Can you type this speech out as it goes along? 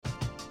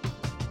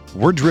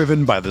We're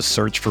driven by the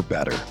search for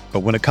better. But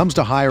when it comes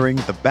to hiring,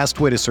 the best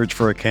way to search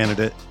for a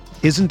candidate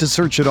isn't to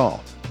search at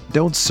all.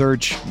 Don't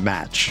search,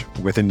 match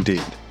with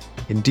Indeed.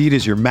 Indeed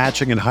is your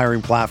matching and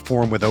hiring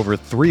platform with over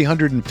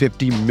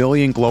 350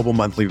 million global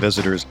monthly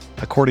visitors,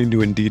 according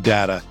to Indeed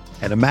data,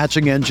 and a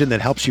matching engine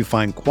that helps you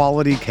find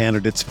quality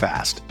candidates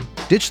fast.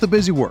 Ditch the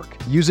busy work.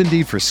 Use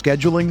Indeed for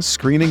scheduling,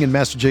 screening, and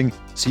messaging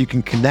so you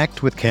can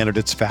connect with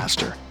candidates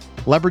faster.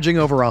 Leveraging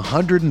over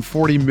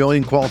 140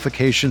 million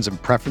qualifications and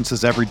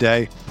preferences every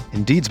day,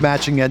 Indeed's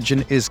matching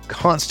engine is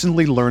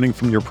constantly learning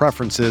from your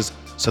preferences,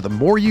 so the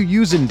more you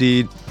use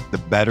Indeed, the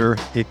better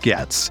it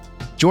gets.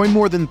 Join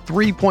more than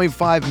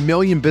 3.5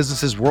 million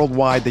businesses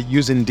worldwide that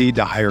use Indeed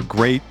to hire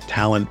great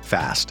talent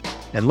fast.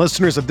 And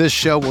listeners of this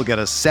show will get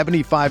a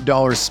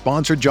 $75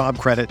 sponsored job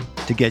credit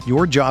to get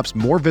your jobs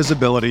more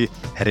visibility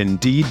at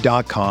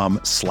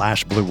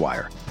Indeed.com/Blue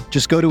Wire.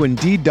 Just go to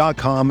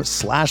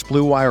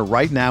Indeed.com/Blue Wire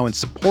right now and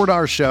support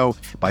our show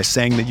by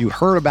saying that you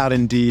heard about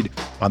Indeed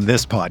on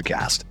this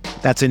podcast.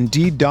 That's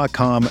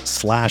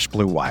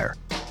Indeed.com/Blue Wire.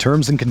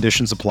 Terms and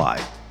conditions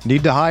apply.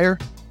 Need to hire?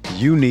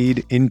 You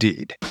need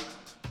Indeed.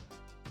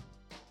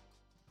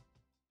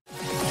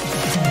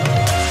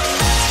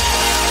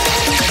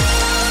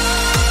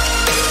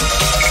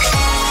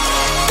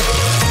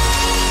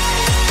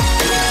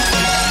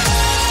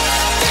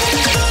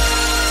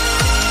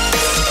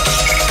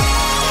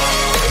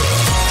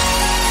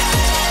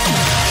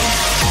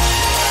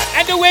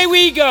 Away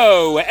we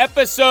go,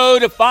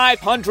 episode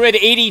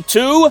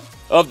 582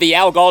 of the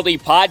Al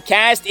Galdi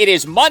podcast. It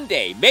is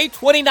Monday, May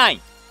 29th,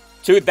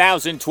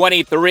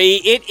 2023.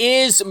 It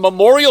is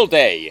Memorial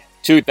Day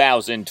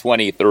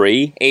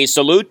 2023. A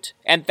salute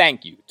and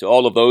thank you to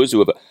all of those who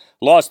have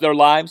lost their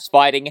lives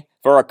fighting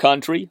for our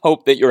country.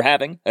 Hope that you're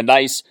having a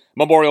nice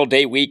Memorial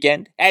Day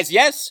weekend. As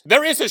yes,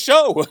 there is a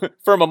show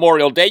for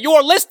Memorial Day. You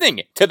are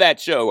listening to that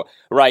show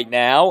right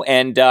now.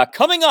 And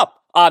coming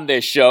up on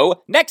this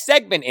show, next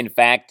segment, in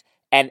fact,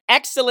 an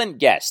excellent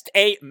guest,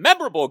 a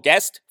memorable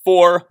guest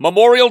for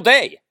Memorial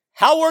Day,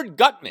 Howard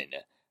Gutman,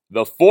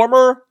 the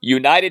former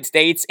United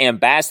States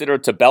ambassador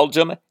to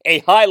Belgium, a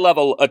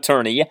high-level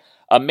attorney,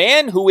 a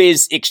man who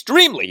is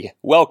extremely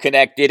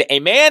well-connected,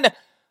 a man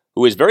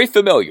who is very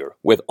familiar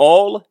with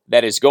all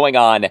that is going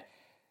on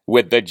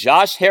with the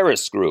Josh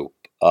Harris group.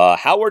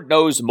 Howard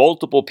knows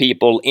multiple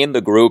people in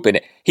the group, and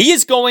he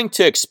is going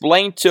to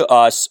explain to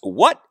us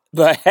what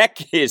the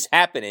heck is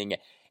happening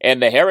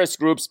in the Harris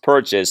group's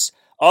purchase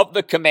of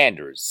the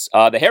Commanders.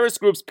 The Harris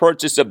Group's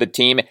purchase of the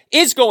team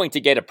is going to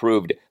get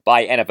approved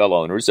by NFL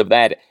owners. Of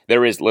that,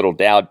 there is little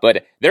doubt.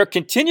 But there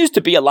continues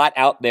to be a lot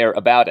out there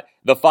about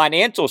the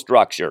financial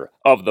structure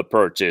of the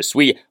purchase.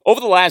 We,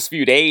 over the last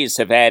few days,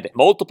 have had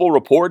multiple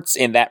reports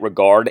in that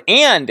regard.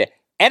 And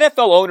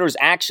NFL owners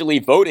actually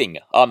voting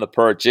on the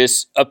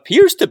purchase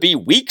appears to be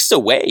weeks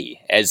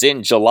away, as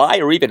in July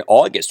or even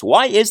August.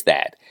 Why is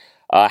that?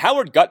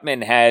 Howard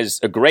Gutman has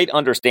a great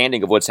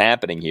understanding of what's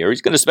happening here.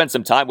 He's going to spend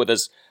some time with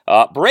us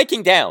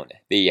breaking down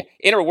the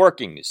inner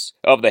workings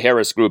of the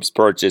Harris Group's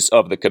purchase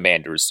of the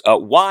Commanders,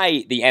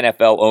 why the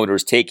NFL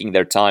owners taking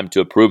their time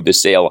to approve the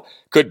sale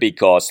could be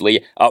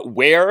costly,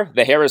 where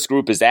the Harris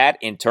Group is at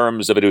in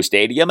terms of a new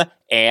stadium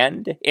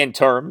and in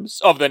terms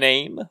of the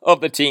name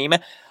of the team,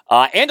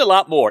 and a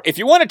lot more. If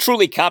you want to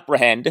truly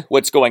comprehend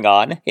what's going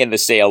on in the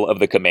sale of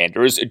the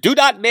Commanders, do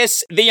not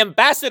miss the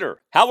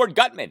ambassador, Howard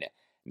Gutman.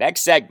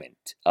 Next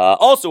segment.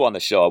 Also on the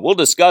show, we'll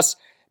discuss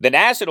the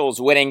Nationals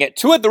winning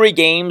 2 of 3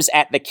 games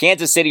at the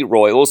Kansas City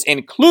Royals,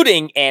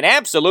 including an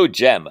absolute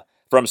gem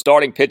from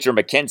starting pitcher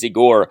Mackenzie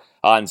Gore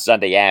on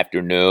Sunday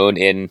afternoon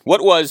in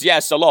what was,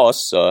 yes, a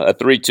loss, a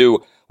 3-2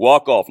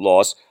 walk-off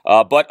loss.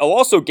 But I'll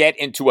also get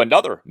into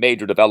another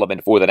major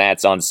development for the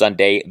Nats on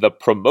Sunday, the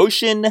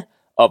promotion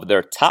of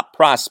their top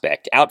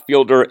prospect,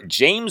 outfielder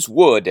James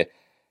Wood,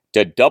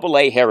 to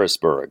Double-A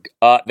Harrisburg.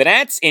 The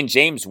Nats in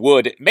James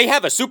Wood may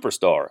have a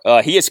superstar.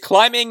 He is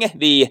climbing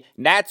the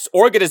Nats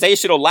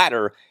organizational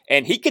ladder,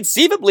 and he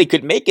conceivably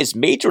could make his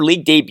major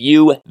league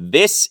debut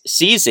this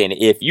season.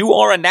 If you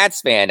are a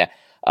Nats fan,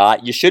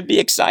 you should be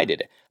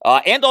excited.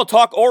 And I'll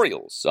talk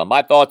Orioles.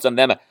 My thoughts on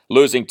them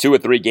losing 2 or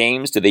 3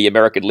 games to the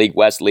American League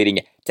West leading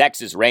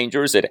Texas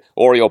Rangers at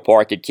Oriole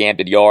Park at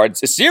Camden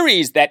Yards. A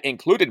series that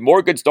included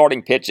more good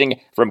starting pitching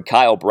from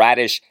Kyle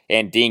Bradish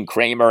and Dean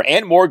Kramer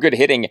and more good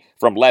hitting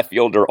from left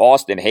fielder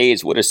Austin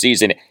Hayes. What a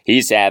season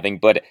he's having.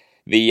 But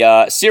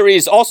the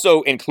series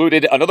also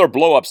included another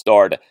blow-up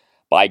start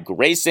by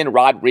Grayson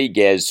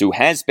Rodriguez, who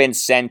has been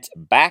sent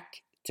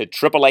back to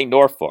AAA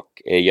Norfolk.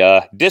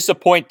 A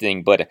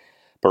disappointing but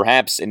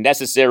perhaps a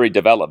necessary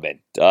development.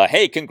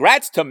 Hey,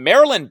 congrats to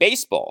Maryland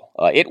baseball.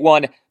 It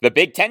won the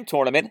Big Ten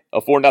tournament,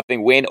 a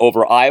 4-0 win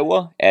over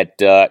Iowa at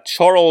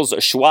Charles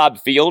Schwab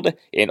Field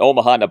in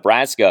Omaha,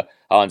 Nebraska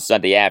on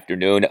Sunday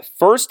afternoon.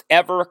 First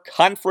ever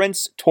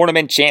conference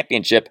tournament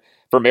championship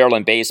for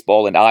Maryland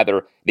baseball in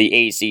either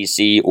the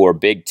ACC or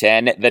Big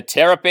Ten. The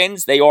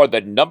Terrapins, they are the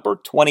number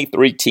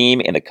 23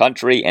 team in the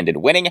country, and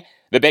in winning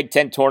the Big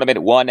Ten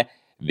tournament won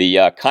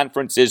the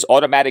conference's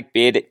automatic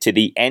bid to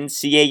the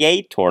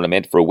NCAA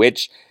tournament, for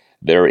which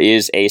there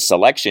is a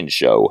selection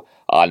show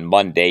on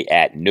Monday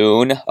at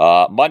noon.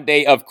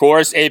 Monday, of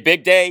course, a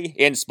big day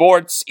in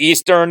sports.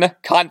 Eastern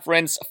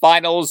Conference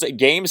Finals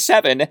Game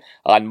 7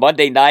 on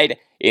Monday night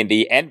in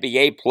the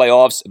NBA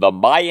playoffs. The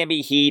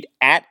Miami Heat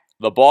at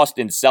the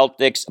Boston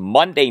Celtics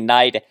Monday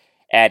night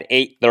at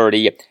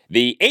 8:30.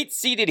 The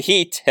 8-seeded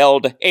Heat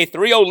held a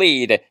 3-0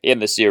 lead in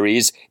the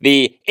series.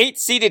 The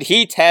 8-seeded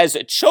Heat has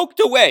choked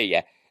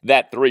away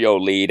that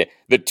 3-0 lead.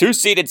 The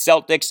 2-seeded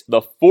Celtics,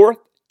 the fourth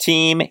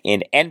team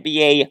in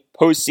NBA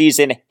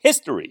postseason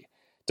history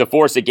to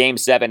force a Game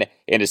 7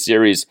 in a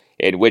series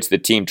in which the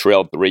team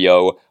trailed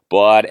 3-0.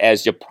 But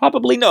as you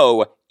probably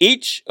know,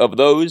 each of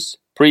those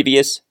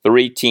previous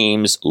three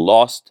teams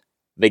lost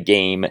the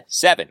Game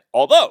 7.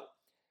 Although,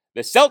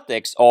 the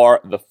Celtics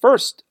are the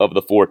first of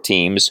the four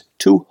teams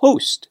to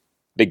host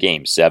the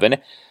Game 7.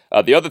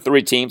 The other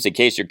three teams, in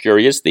case you're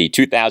curious, the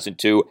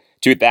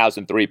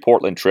 2002-2003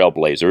 Portland Trail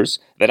Blazers,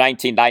 the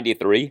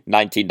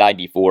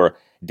 1993-1994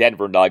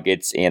 Denver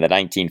Nuggets, and the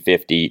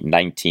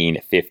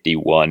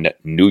 1950-1951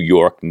 New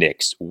York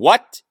Knicks.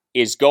 What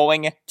is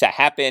going to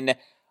happen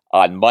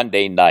on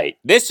Monday night?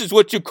 This is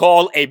what you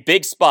call a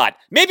big spot.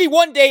 Maybe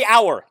one day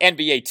our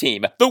NBA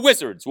team, the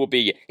Wizards, will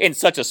be in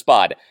such a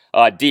spot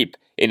deep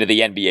into the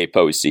NBA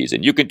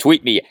postseason. You can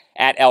tweet me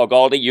at Al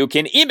Galdi. You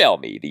can email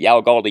me, the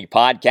Al Galdi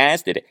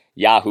podcast at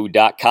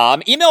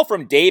yahoo.com. Email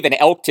from Dave in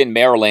Elkton,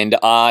 Maryland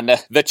on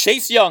the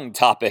Chase Young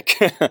topic.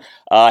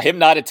 Him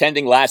not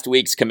attending last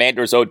week's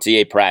Commanders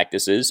OTA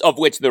practices, of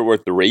which there were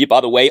 3.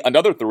 By the way,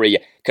 another 3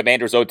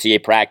 Commanders OTA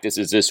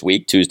practices this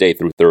week, Tuesday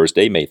through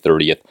Thursday, May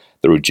 30th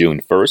through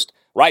June 1st.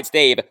 Writes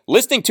Dave,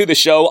 listening to the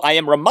show, I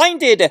am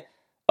reminded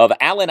of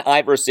Allen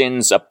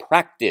Iverson's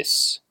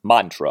practice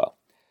mantra.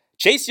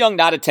 Chase Young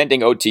not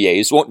attending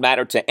OTAs won't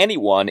matter to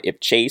anyone if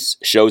Chase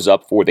shows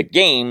up for the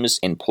games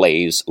and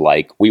plays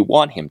like we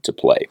want him to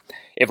play.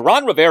 If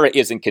Ron Rivera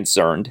isn't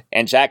concerned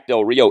and Jack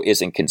Del Rio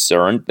isn't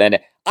concerned, then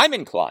I'm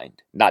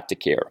inclined not to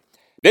care.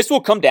 This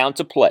will come down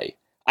to play.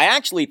 I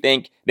actually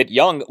think that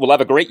Young will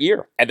have a great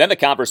year, and then the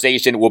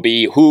conversation will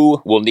be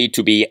who will need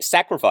to be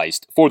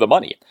sacrificed for the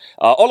money.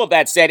 All of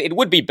that said, it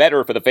would be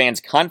better for the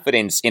fans'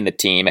 confidence in the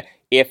team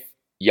if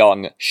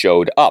Young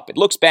showed up. It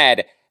looks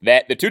bad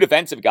that the two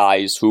defensive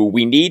guys who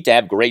we need to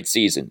have great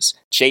seasons,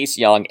 Chase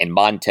Young and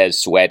Montez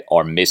Sweat,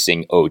 are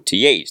missing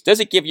OTAs.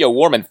 Does it give you a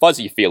warm and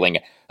fuzzy feeling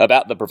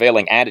about the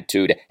prevailing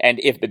attitude? And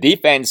if the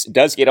defense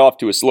does get off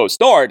to a slow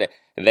start,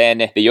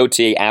 then the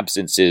OTA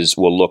absences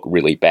will look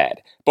really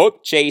bad.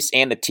 Both Chase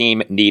and the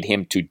team need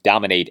him to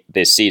dominate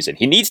this season.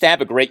 He needs to have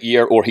a great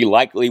year or he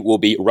likely will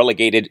be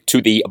relegated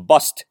to the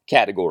bust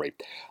category.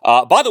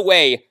 By the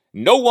way,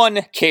 no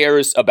one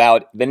cares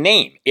about the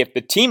name. If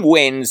the team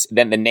wins,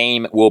 then the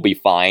name will be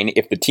fine.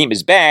 If the team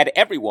is bad,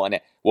 everyone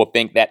will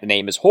think that the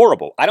name is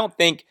horrible. I don't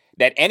think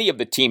that any of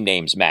the team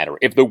names matter.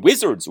 If the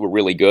Wizards were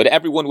really good,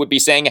 everyone would be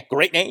saying,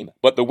 great name.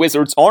 But the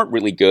Wizards aren't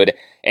really good,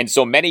 and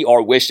so many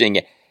are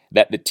wishing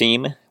that the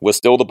team was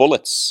still the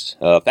Bullets.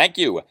 Thank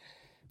you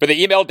for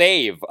the email,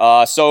 Dave.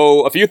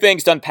 So a few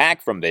things to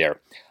unpack from there.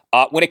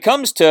 When it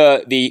comes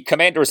to the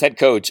Commanders head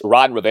coach,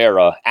 Ron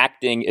Rivera,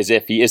 acting as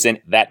if he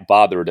isn't that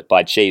bothered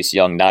by Chase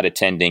Young not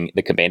attending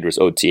the Commanders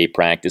OTA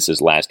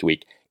practices last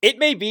week, it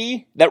may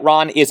be that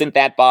Ron isn't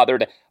that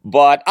bothered,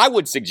 but I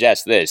would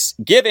suggest this,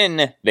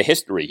 given the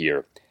history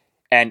here,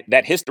 and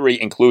that history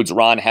includes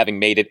Ron having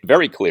made it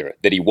very clear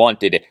that he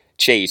wanted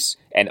Chase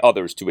and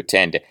others to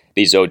attend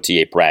these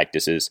OTA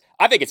practices.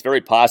 I think it's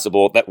very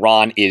possible that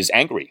Ron is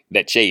angry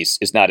that Chase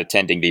is not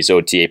attending these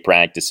OTA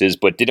practices,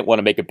 but didn't want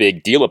to make a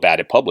big deal about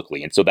it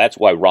publicly. And so that's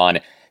why Ron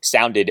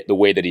sounded the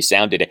way that he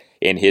sounded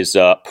in his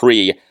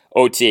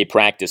pre-OTA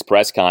practice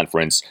press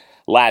conference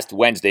last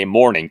Wednesday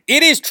morning.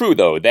 It is true,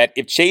 though, that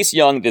if Chase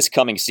Young this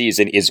coming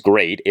season is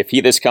great, if he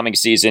this coming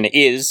season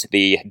is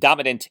the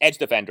dominant edge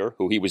defender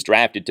who he was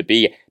drafted to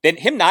be, then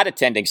him not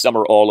attending some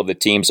or all of the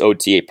team's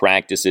OTA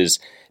practices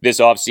this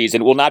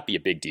offseason will not be a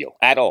big deal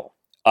at all.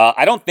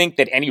 I don't think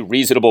that any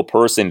reasonable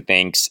person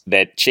thinks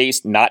that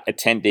Chase not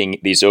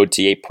attending these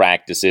OTA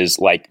practices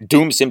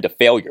dooms him to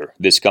failure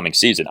this coming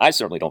season. I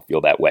certainly don't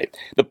feel that way.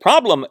 The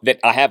problem that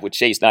I have with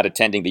Chase not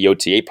attending the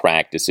OTA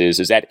practices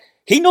is that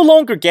he no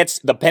longer gets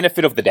the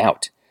benefit of the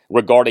doubt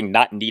regarding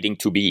not needing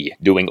to be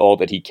doing all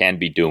that he can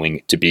be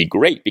doing to be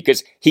great,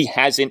 because he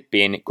hasn't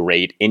been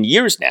great in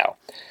years now.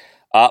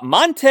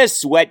 Montez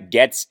Sweat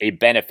gets a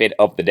benefit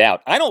of the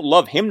doubt. I don't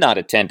love him not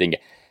attending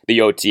the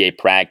OTA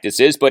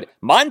practices, but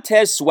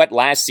Montez Sweat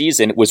last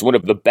season was one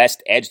of the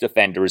best edge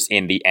defenders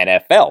in the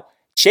NFL.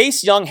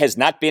 Chase Young has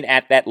not been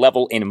at that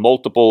level in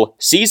multiple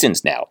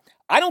seasons now.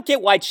 I don't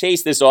get why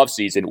Chase this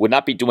offseason would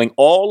not be doing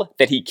all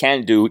that he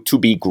can do to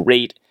be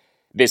great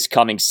this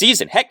coming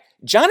season. Heck,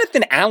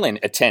 Jonathan Allen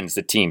attends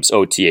the team's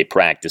OTA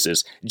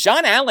practices.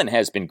 John Allen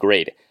has been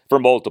great for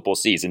multiple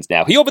seasons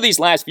now. He, over these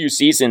last few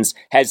seasons,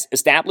 has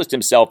established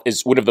himself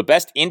as one of the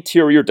best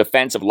interior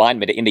defensive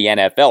linemen in the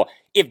NFL.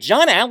 If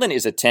John Allen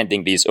is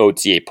attending these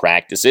OTA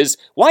practices,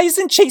 why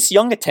isn't Chase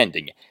Young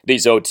attending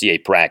these OTA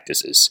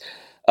practices?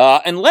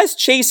 Unless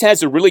Chase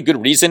has a really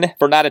good reason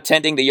for not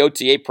attending the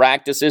OTA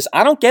practices,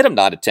 I don't get him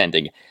not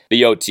attending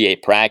the OTA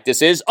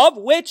practices, of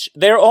which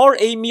there are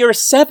a mere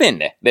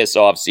 7 this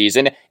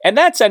offseason, and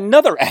that's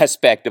another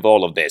aspect of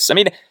all of this. I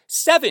mean,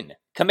 7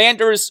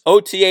 Commanders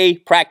OTA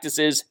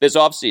practices this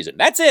offseason.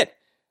 That's it,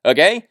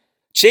 okay?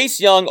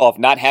 Chase Young, off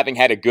not having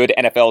had a good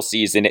NFL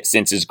season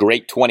since his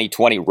great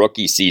 2020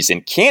 rookie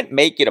season, can't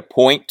make it a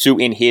point to,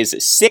 in his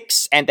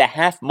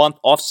 6.5-month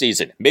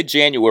offseason,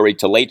 mid-January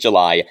to late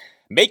July,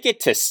 make it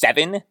to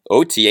 7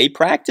 OTA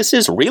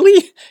practices?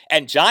 Really?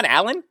 And John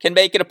Allen can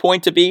make it a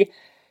point to be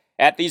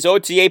at these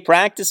OTA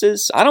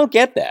practices? I don't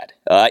get that.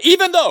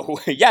 Even though,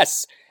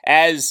 yes,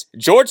 as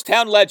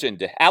Georgetown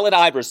legend Allen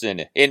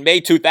Iverson in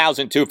May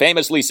 2002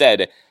 famously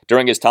said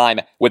during his time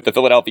with the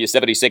Philadelphia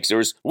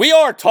 76ers, we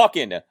are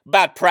talking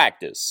about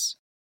practice.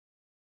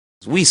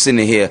 We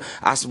sitting here,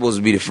 I'm supposed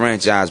to be the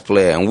franchise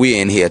player, and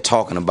we're in here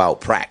talking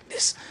about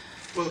practice.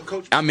 Well,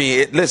 Coach, I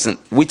mean, listen,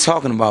 we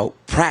talking about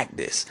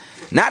practice.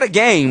 Not a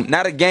game.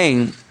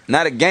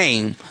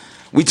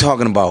 We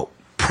talking about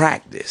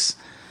practice.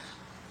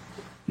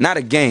 Not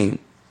a game.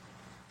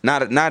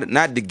 Not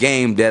the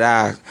game that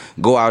I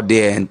go out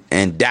there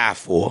and die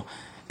for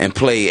and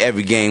play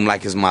every game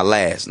like it's my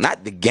last.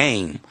 Not the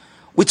game.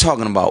 We're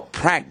talking about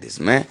practice,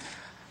 man.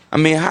 I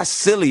mean, how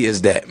silly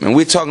is that, man?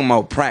 We're talking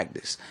about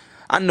practice.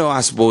 I know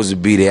I'm supposed to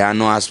be there. I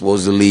know I'm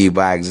supposed to lead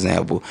by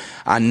example.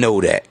 I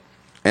know that.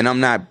 And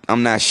I'm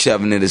not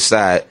shoving it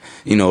aside,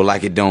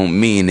 like it don't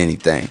mean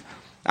anything.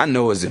 I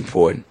know it's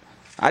important.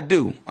 I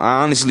do.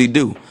 I honestly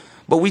do.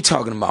 But we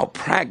talking about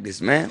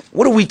practice, man.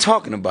 What are we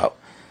talking about?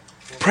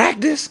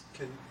 Practice?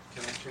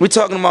 We're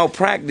talking about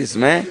practice,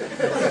 man.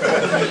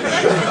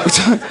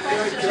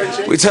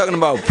 We're talking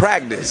about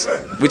practice.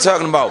 We're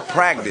talking about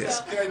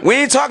practice. We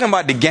ain't talking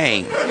about the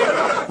game.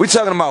 We're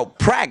talking about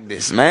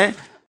practice, man.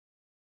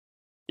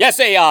 Yes,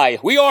 AI,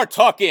 we are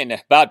talking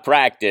about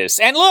practice.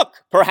 And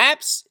look,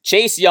 perhaps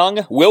Chase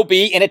Young will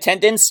be in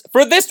attendance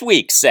for this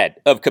week's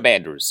set of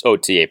Commanders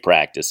OTA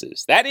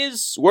practices. That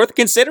is worth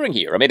considering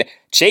here. I mean,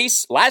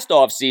 Chase last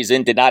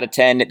offseason did not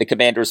attend the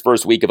Commanders'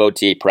 first week of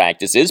OTA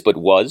practices, but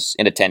was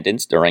in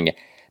attendance during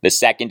the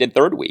second and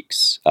third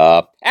weeks.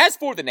 As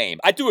for the name,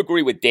 I do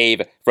agree with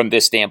Dave from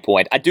this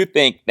standpoint. I do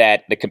think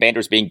that the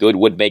Commanders being good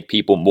would make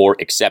people more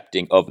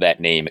accepting of that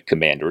name,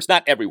 Commanders.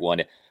 Not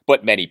everyone,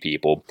 but many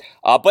people.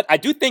 But I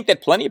do think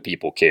that plenty of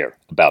people care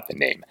about the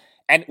name.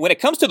 And when it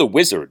comes to the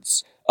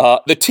Wizards,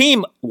 the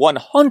team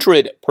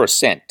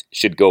 100%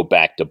 should go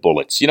back to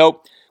Bullets.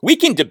 We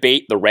can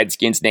debate the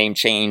Redskins name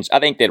change. I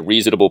think that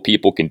reasonable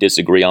people can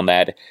disagree on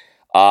that.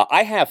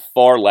 I have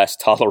far less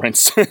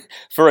tolerance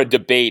for a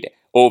debate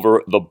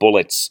over the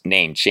Bullets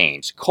name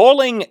change.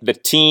 Calling the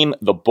team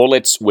the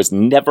Bullets was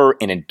never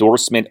an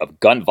endorsement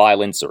of gun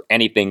violence or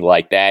anything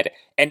like that,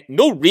 and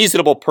no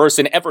reasonable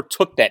person ever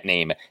took that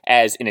name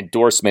as an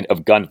endorsement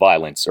of gun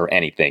violence or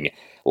anything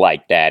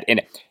like that.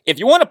 And if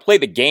you want to play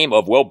the game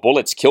of, well,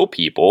 bullets kill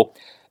people,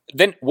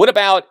 then what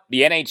about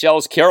the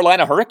NHL's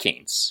Carolina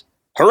Hurricanes?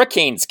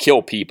 Hurricanes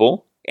kill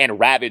people and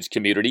ravage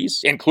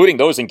communities, including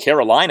those in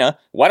Carolina.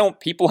 Why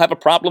don't people have a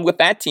problem with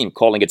that team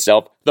calling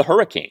itself the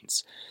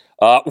Hurricanes?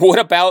 What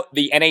about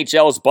the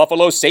NHL's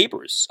Buffalo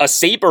Sabres? A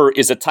saber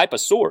is a type of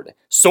sword.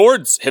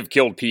 Swords have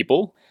killed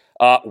people.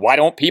 Why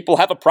don't people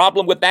have a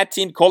problem with that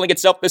team calling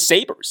itself the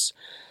Sabres?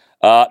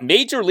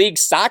 Major League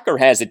Soccer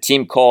has a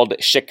team called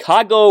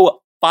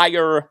Chicago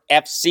Fire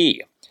FC.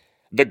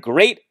 The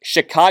Great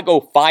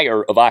Chicago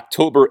Fire of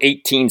October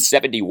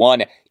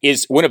 1871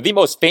 is one of the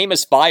most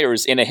famous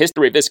fires in the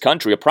history of this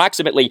country.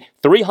 Approximately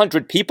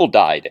 300 people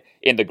died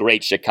in the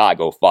Great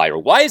Chicago Fire.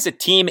 Why is a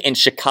team in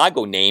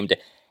Chicago named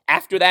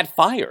after that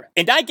fire?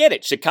 And I get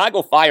it.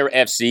 Chicago Fire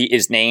FC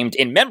is named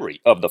in memory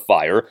of the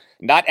fire,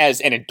 not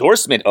as an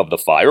endorsement of the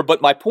fire.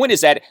 But my point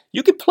is that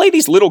you can play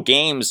these little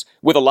games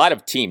with a lot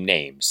of team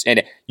names,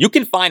 and you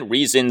can find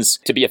reasons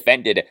to be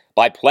offended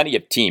by plenty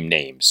of team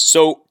names.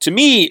 So to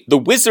me, the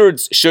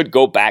Wizards should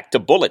go back to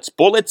Bullets.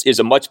 Bullets is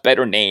a much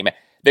better name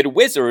than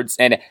Wizards,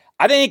 and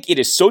I think it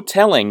is so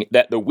telling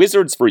that the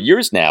Wizards for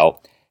years now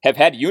have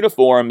had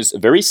uniforms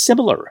very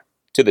similar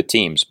to the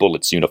team's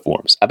Bullets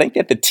uniforms. I think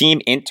that the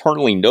team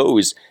internally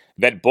knows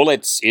that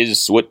Bullets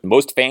is what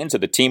most fans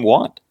of the team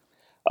want.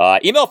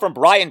 Email from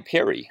Brian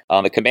Perry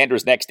on the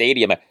Commanders' next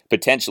stadium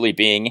potentially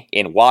being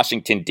in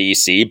Washington,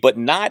 D.C., but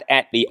not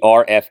at the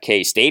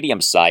RFK Stadium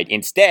site.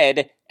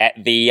 Instead, at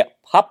the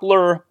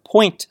Poplar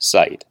Point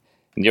site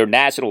near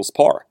Nationals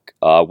Park.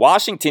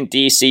 Washington,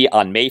 D.C.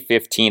 on May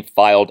 15th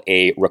filed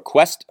a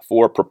request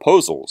for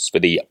proposals for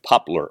the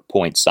Poplar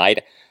Point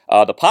site.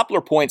 The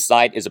Poplar Point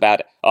site is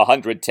about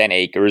 110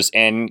 acres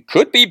and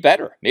could be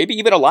better, maybe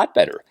even a lot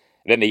better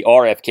than the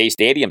RFK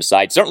Stadium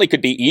site. Certainly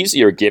could be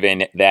easier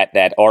given that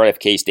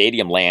RFK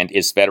Stadium land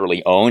is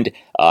federally owned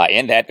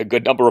and that a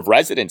good number of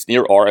residents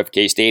near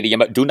RFK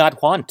Stadium do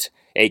not want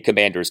a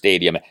Commander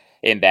Stadium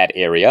in that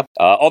area.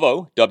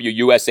 Although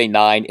WUSA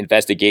 9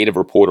 investigative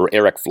reporter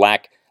Eric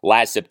Flack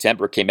last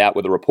September came out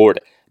with a report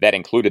that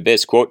included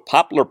this, quote,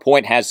 Poplar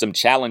Point has some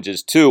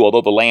challenges too.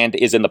 Although the land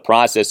is in the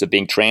process of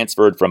being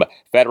transferred from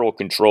federal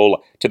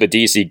control to the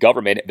D.C.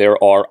 government,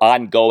 there are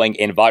ongoing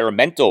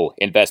environmental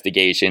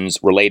investigations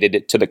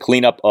related to the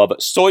cleanup of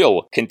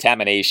soil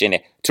contamination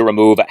to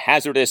remove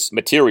hazardous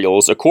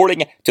materials.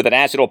 According to the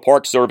National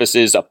Park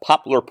Service's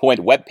Poplar Point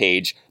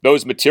webpage,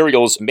 those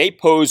materials may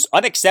pose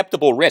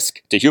unacceptable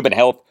risk to human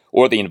health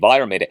or the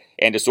environment,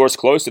 and a source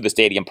close to the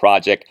stadium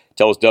project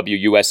tells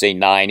WUSA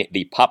 9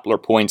 the Poplar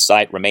Point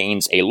site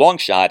remains a long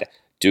shot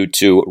due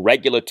to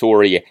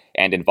regulatory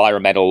and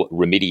environmental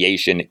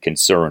remediation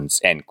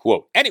concerns, end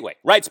quote. Anyway,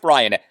 writes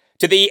Brian,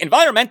 to the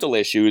environmental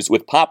issues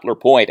with Poplar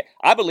Point,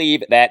 I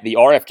believe that the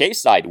RFK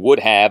site would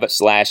have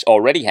 /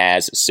 already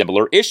has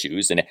similar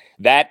issues, and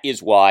that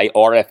is why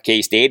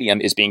RFK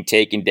Stadium is being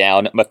taken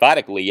down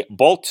methodically,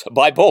 bolt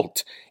by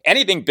bolt.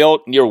 Anything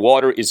built near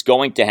water is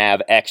going to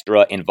have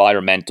extra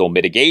environmental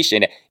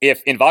mitigation.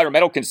 If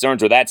environmental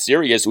concerns are that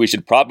serious, we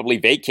should probably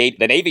vacate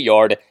the Navy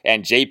Yard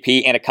and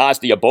JP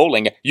Anacostia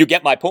Bowling. You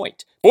get my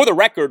point. For the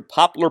record,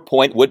 Poplar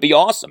Point would be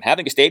awesome.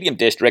 Having a stadium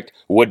district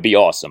would be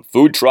awesome.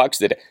 Food trucks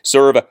that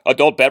serve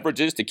adult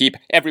beverages to keep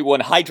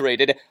everyone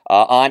hydrated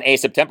on a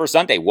September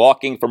Sunday,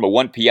 walking from a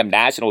 1 p.m.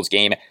 Nationals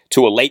game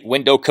to a late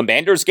window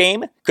Commanders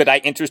game. Could I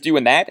interest you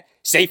in that?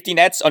 Safety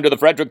nets under the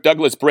Frederick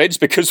Douglass Bridge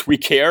because we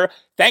care.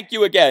 Thank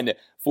you again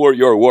for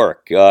your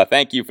work.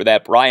 Thank you for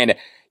that, Brian.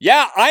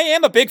 Yeah, I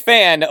am a big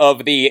fan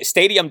of the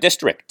stadium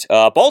district.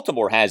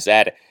 Baltimore has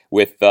that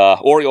with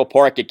Oriole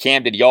Park at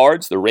Camden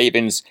Yards, the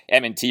Ravens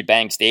M&T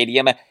Bank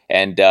Stadium,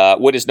 and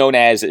what is known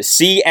as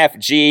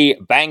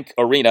CFG Bank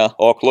Arena,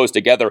 all close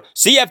together.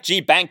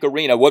 CFG Bank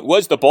Arena, what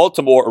was the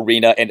Baltimore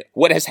Arena, and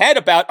what has had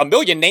about 1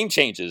 million name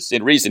changes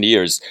in recent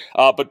years.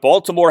 But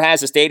Baltimore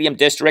has a stadium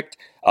district.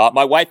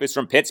 My wife is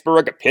from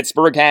Pittsburgh.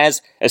 Pittsburgh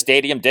has a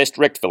stadium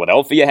district.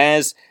 Philadelphia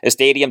has a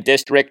stadium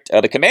district.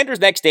 The Commanders'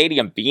 next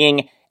stadium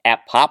being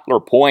at Poplar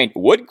Point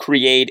would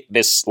create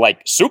this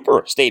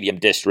super stadium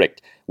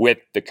district with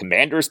the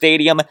Commander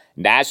Stadium,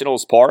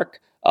 Nationals Park,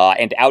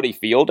 and Audi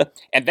Field,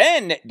 and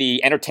then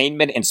the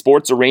Entertainment and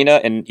Sports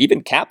Arena and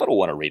even Capital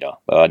One Arena,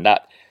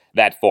 not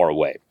that far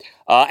away.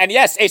 And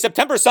yes, a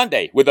September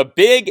Sunday with a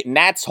big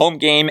Nats home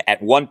game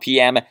at 1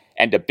 p.m.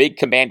 and a big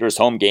Commanders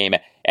home game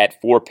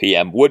at 4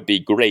 p.m. would be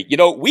great. You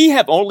know, we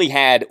have only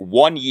had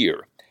 1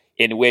 year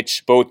in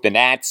which both the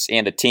Nats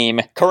and the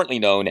team currently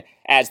known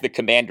as the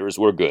Commanders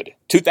were good.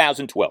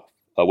 2012,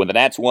 when the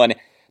Nats won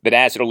the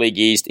National League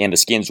East and the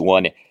Skins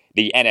won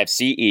the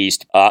NFC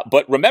East.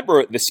 But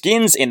remember, the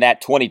Skins in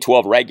that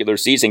 2012 regular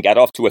season got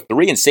off to a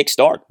 3-6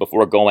 start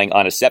before going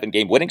on a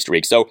 7-game winning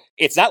streak. So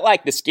it's not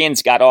like the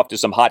Skins got off to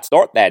some hot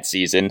start that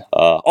season.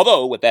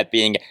 Although, with that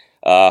being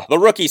the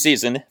rookie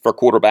season for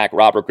quarterback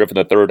Robert Griffin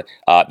III,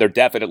 there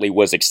definitely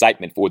was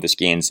excitement for the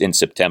Skins in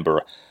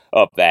September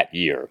of that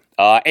year.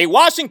 A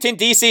Washington,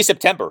 D.C.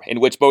 September in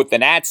which both the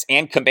Nats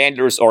and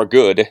Commanders are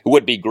good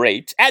would be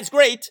great as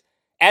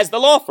the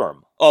law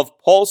firm of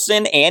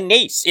Paulson and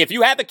Nace. If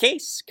you have a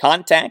case,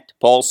 contact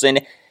Paulson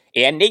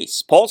and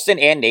Nace. Paulson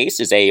and Nace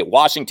is a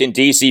Washington,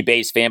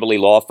 D.C.-based family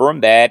law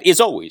firm that is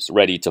always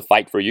ready to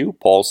fight for you.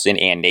 Paulson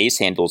and Nace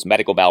handles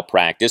medical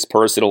malpractice,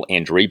 personal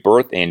injury,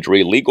 birth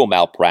injury, legal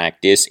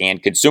malpractice,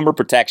 and consumer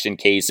protection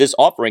cases,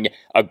 offering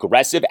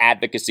aggressive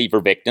advocacy for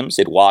victims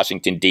in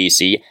Washington,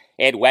 D.C.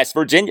 and West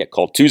Virginia.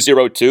 Call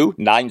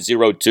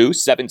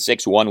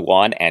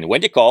 202-902-7611. And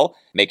when you call,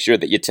 make sure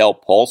that you tell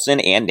Paulson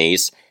and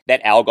Nace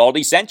that Al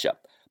Galdi sent you.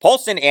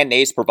 Paulson and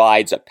Nace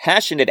provides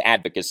passionate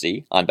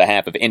advocacy on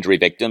behalf of injury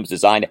victims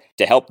designed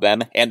to help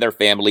them and their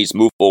families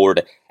move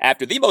forward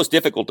after the most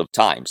difficult of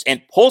times.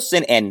 And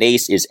Paulson and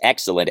Nace is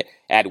excellent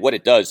at what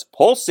it does.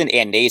 Paulson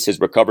and Nace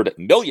has recovered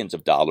millions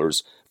of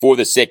dollars for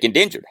the sick and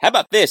injured. How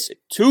about this?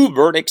 2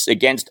 verdicts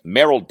against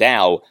Merrill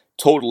Dow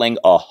totaling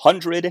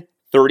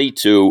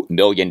 $132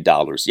 million.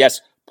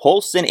 Yes,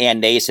 Paulson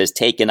and Nace has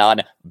taken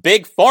on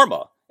Big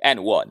Pharma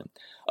and won.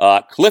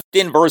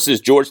 Clifton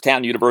versus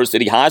Georgetown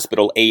University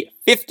Hospital, a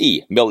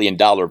 $50 million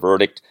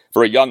verdict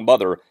for a young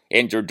mother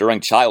injured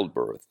during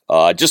childbirth.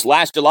 Just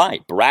last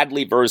July,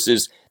 Bradley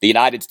versus the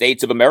United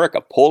States of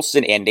America.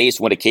 Paulson and Nace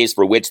won a case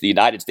for which the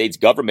United States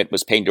government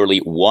must pay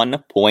nearly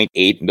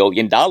 $1.8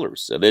 million.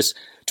 This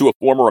to a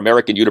former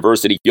American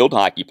University field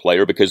hockey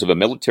player because of a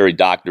military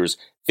doctor's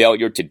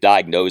failure to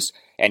diagnose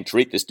and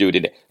treat the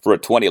student for a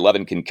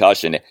 2011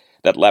 concussion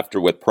that left her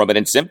with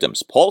permanent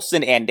symptoms.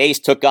 Paulson and Nace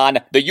took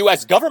on the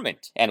U.S.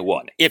 government and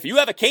won. If you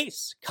have a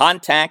case,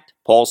 contact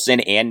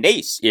Paulson and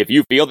Nace. If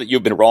you feel that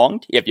you've been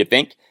wronged, if you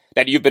think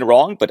that you've been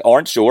wronged but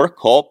aren't sure,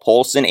 call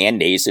Paulson and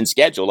Nace and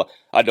schedule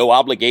a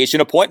no-obligation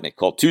appointment.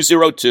 Call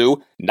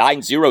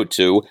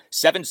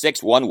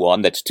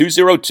 202-902-7611. That's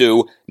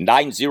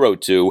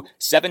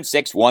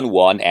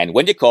 202-902-7611. And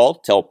when you call,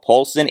 tell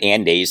Paulson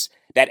and Nace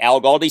that Al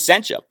Galdi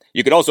sent you.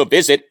 You can also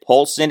visit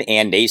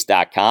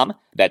PaulsonandNace.com.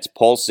 That's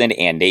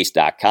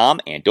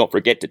PaulsonandNace.com. And don't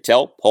forget to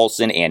tell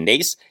Paulson and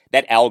Nace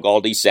that Al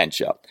Galdi sent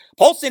you.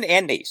 Paulson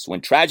and Nace. When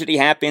tragedy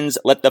happens,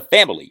 let the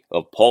family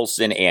of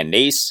Paulson and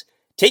Nace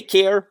take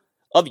care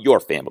of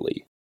your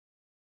family.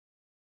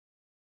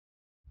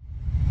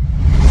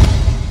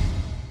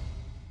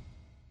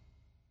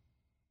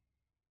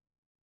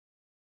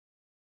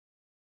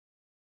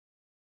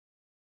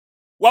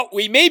 Well,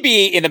 we may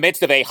be in the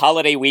midst of a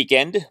holiday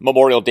weekend,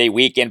 Memorial Day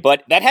weekend,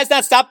 but that has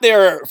not stopped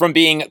there from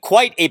being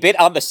quite a bit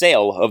on the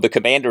sale of the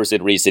Commanders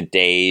in recent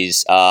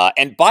days.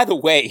 And by the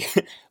way,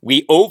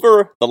 we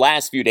over the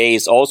last few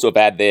days also have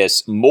had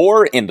this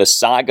more in the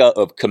saga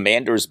of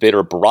Commanders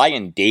bidder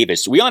Brian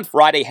Davis. We on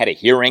Friday had a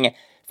hearing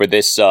for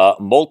this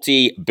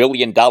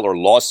multi-billion-dollar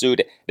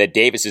lawsuit that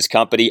Davis's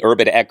company,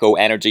 Urban Echo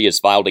Energy, has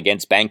filed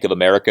against Bank of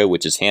America,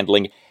 which is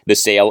handling the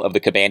sale of the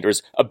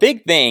Commanders. A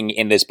big thing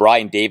in this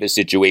Brian Davis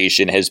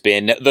situation has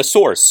been the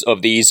source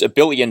of these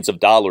billions of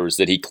dollars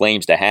that he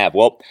claims to have.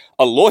 Well,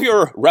 a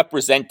lawyer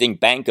representing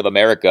Bank of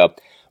America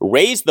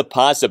raised the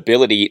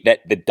possibility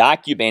that the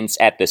documents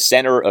at the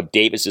center of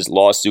Davis's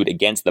lawsuit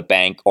against the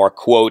bank are,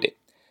 quote,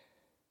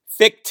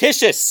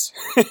 fictitious,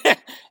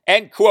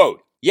 end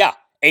quote. Yeah.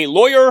 A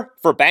lawyer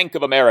for Bank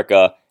of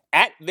America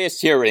at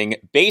this hearing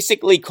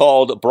basically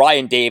called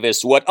Brian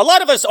Davis what a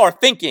lot of us are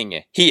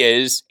thinking he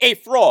is: a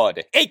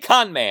fraud, a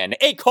con man,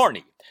 a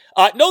carny.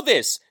 Know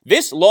this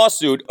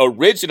lawsuit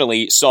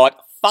originally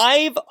sought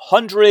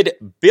 $500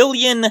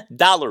 billion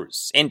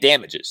in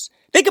damages.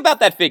 Think about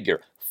that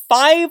figure.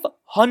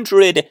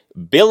 $500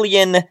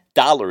 billion.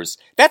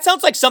 That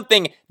sounds like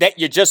something that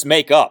you just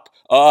make up.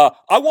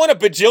 I want $1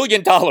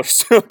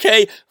 bajillion,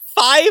 okay?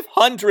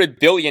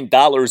 $500 billion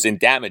in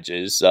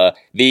damages.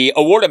 The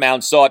award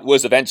amount sought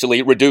was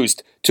eventually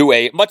reduced to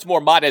a much more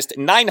modest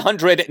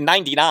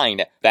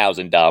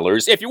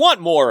 $999,000. If you want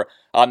more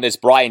on this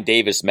Brian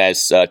Davis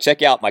mess,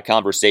 check out my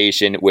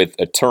conversation with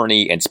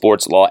attorney and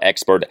sports law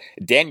expert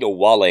Daniel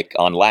Wallach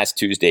on last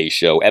Tuesday's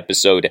show,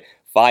 episode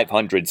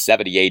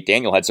 578.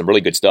 Daniel had some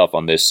really good stuff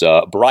on this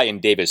Brian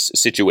Davis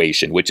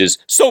situation, which is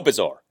so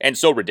bizarre and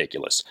so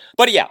ridiculous.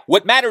 But yeah,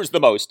 what matters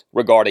the most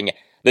regarding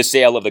the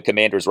sale of the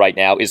Commanders right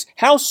now is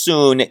how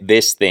soon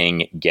this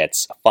thing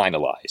gets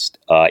finalized.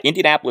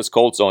 Indianapolis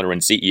Colts owner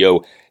and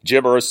CEO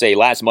Jim Irsay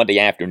last Monday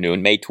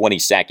afternoon, May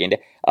 22nd,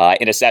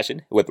 in a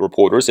session with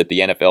reporters at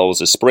the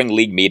NFL's Spring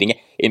League meeting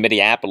in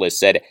Minneapolis,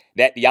 said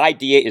that the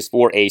idea is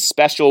for a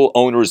special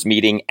owners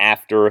meeting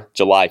after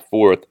July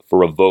 4th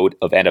for a vote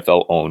of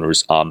NFL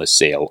owners on the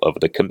sale of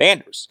the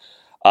Commanders.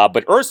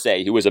 But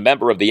Irsay, who was a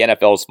member of the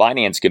NFL's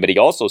Finance Committee,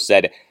 also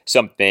said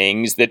some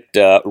things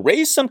that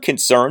raised some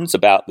concerns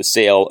about the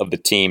sale of the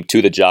team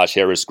to the Josh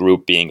Harris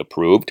Group being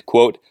approved.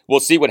 Quote,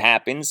 "We'll see what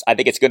happens. I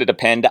think it's going to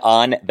depend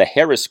on the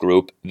Harris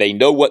Group. They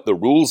know what the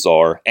rules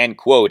are." End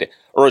quote.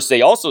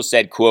 Irsay also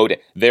said, quote,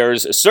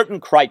 "There's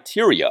certain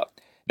criteria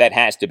that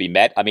has to be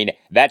met. I mean,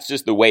 that's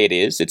just the way it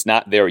is. It's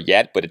not there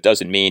yet, but it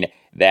doesn't mean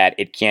that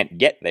it can't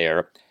get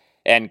there."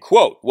 End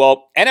quote.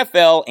 Well,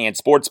 NFL and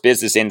Sports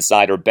Business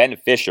Insider Ben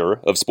Fisher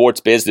of Sports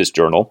Business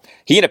Journal,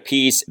 he in a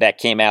piece that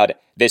came out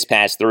this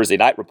past Thursday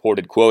night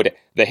reported, quote,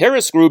 "The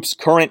Harris Group's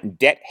current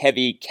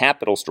debt-heavy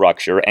capital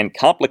structure and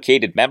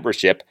complicated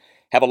membership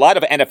have a lot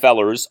of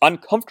NFLers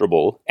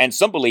uncomfortable, and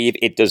some believe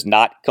it does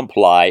not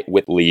comply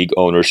with league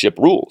ownership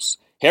rules.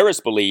 Harris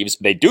believes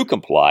they do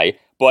comply,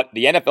 but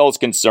the NFL's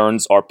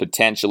concerns are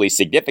potentially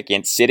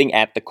significant, sitting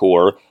at the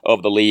core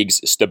of the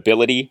league's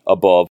stability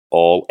above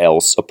all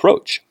else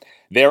approach.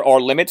 There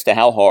are limits to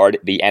how hard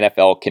the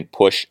NFL can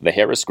push the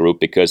Harris Group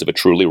because of a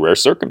truly rare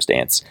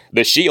circumstance.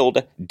 The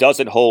Shield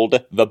doesn't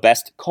hold the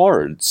best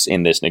cards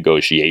in this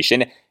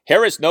negotiation.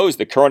 Harris knows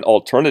the current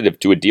alternative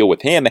to a deal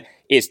with him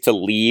is to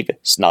leave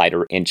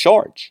Snyder in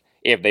charge.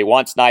 If they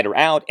want Snyder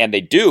out, and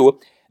they do,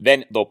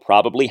 then they'll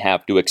probably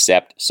have to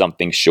accept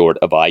something short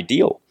of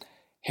ideal.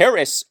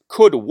 Harris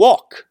could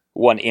walk,"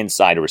 one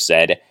insider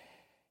said,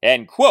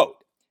 end quote.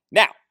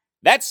 Now,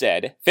 that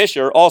said,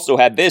 Fisher also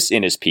had this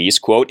in his piece,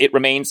 quote, "It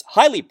remains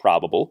highly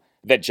probable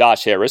that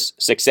Josh Harris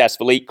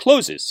successfully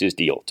closes his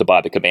deal to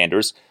buy the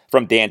Commanders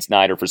from Dan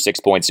Snyder for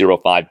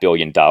 $6.05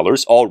 billion.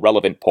 All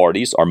relevant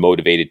parties are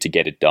motivated to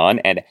get it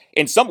done, and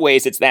in some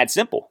ways it's that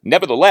simple.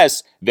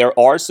 Nevertheless, there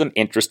are some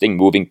interesting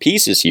moving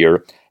pieces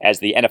here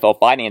as the NFL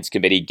Finance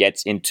Committee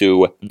gets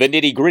into the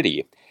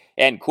nitty-gritty,"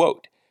 end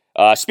quote.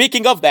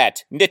 Speaking of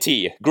that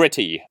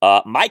nitty-gritty,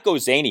 Mike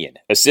Ozanian,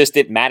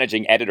 assistant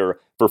managing editor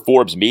for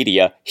Forbes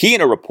Media, he in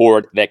a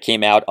report that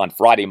came out on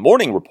Friday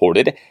morning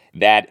reported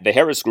that the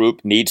Harris Group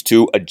needs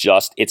to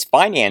adjust its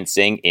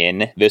financing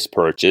in this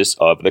purchase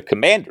of the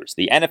Commanders.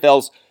 The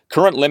NFL's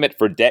current limit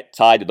for debt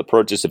tied to the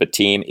purchase of a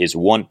team is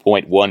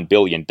 $1.1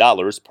 billion. Per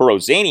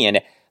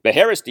Ozanian, the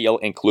Harris deal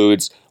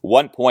includes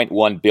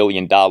 $1.1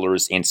 billion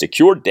in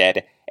secured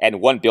debt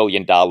and $1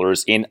 billion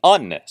in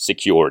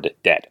unsecured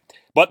debt.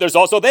 But there's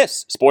also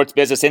this. Sports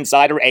Business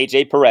Insider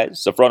A.J.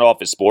 Perez of Front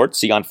Office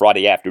Sports, he on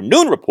Friday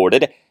afternoon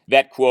reported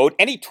that, quote,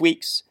 "Any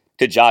tweaks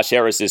to Josh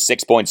Harris's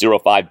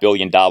 $6.05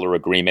 billion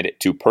agreement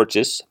to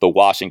purchase the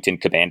Washington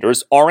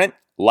Commanders aren't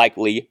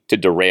likely to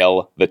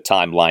derail the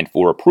timeline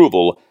for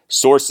approval,"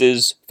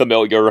 sources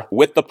familiar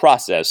with the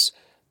process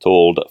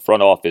told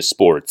Front Office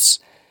Sports,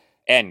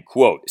 end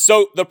quote.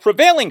 So the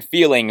prevailing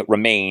feeling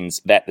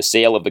remains that the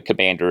sale of the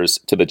Commanders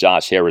to the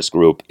Josh Harris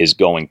Group is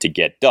going to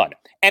get done.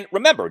 And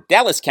remember,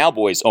 Dallas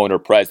Cowboys owner,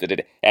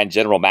 president, and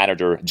general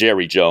manager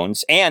Jerry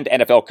Jones and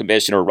NFL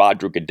Commissioner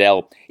Roger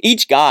Goodell,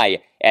 each guy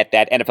at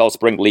that NFL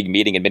Spring League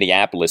meeting in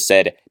Minneapolis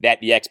said that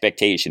the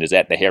expectation is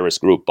that the Harris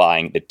Group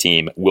buying the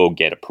team will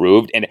get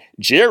approved. And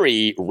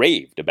Jerry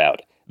raved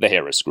about the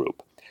Harris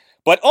Group.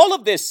 But all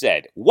of this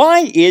said,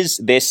 why is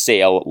this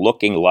sale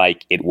looking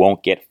like it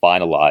won't get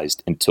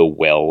finalized until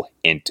well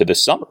into the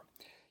summer?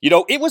 You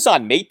know, it was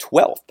on May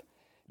 12th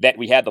that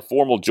we had the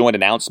formal joint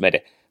announcement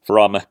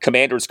from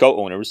Commanders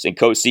co-owners and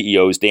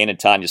co-CEOs Dan and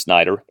Tanya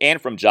Snyder and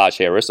from Josh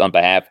Harris on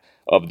behalf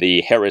of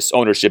the Harris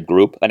ownership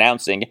group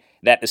announcing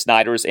that the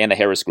Snyders and the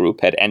Harris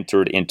Group had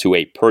entered into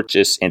a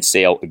purchase and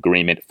sale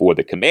agreement for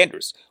the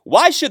Commanders.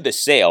 Why should the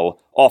sale,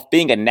 off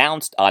being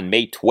announced on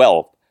May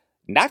 12th,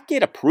 not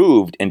get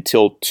approved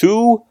until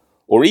 2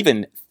 or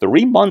even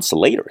 3 months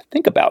later?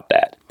 Think about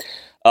that.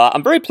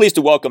 I'm very pleased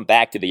to welcome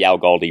back to the Al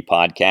Galdi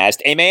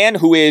podcast a man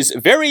who is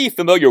very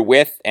familiar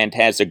with and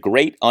has a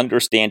great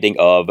understanding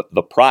of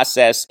the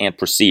process and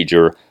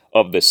procedure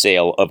of the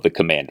sale of the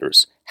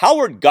Commanders.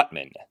 Howard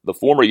Gutman, the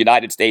former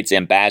United States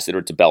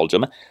ambassador to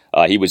Belgium.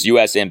 He was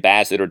U.S.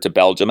 ambassador to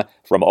Belgium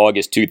from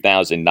August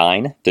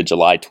 2009 to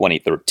July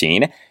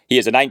 2013. He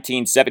is a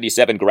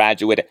 1977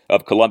 graduate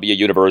of Columbia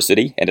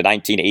University and a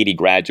 1980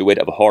 graduate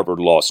of Harvard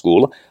Law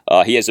School.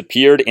 He has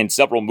appeared in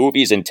several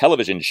movies and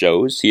television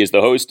shows. He is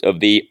the host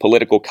of the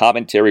political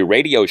commentary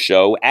radio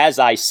show As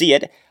I See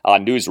It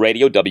on News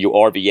Radio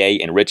WRVA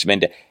in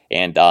Richmond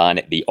and on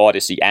the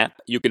Odyssey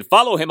app. You can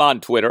follow him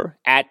on Twitter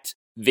at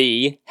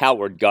the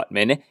Howard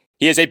Gutman.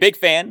 He is a big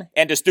fan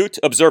and astute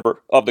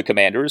observer of the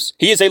Commanders.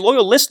 He is a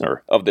loyal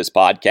listener of this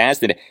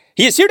podcast, and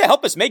he is here to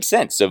help us make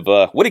sense of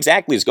what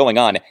exactly is going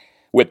on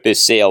with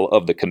this sale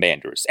of the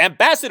Commanders.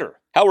 Ambassador,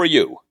 how are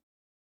you?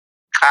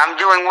 I'm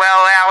doing well,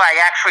 Al.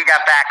 I actually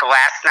got back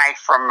last night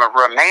from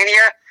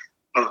Romania,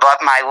 but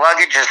my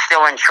luggage is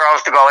still in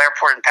Charles de Gaulle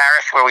Airport in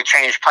Paris, where we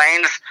change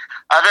planes.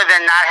 Other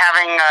than not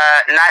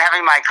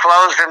having my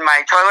clothes and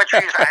my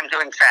toiletries, I'm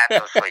doing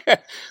fabulously.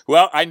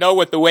 Well, I know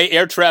with the way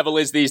air travel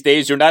is these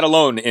days, you're not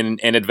alone in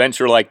an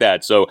adventure like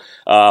that. So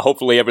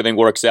hopefully everything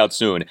works out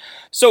soon.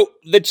 So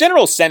the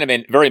general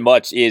sentiment very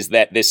much is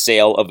that this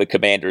sale of the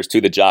Commanders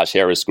to the Josh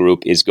Harris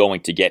Group is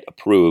going to get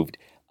approved.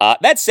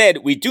 That said,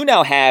 we do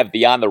now have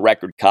the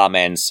on-the-record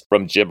comments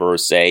from Jim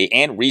Irsay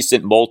and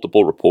recent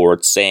multiple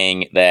reports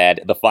saying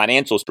that the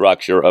financial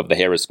structure of the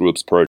Harris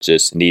Group's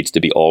purchase needs to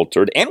be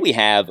altered, and we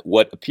have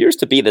what appears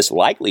to be this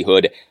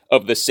likelihood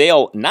of the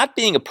sale not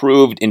being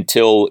approved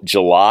until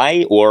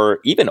July or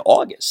even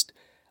August.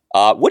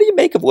 What do you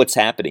make of what's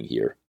happening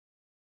here?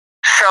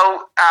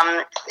 So,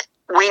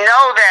 we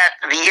know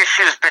that the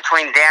issues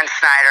between Dan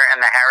Snyder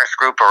and the Harris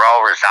Group are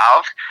all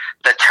resolved.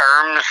 The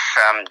terms,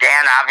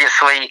 Dan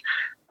obviously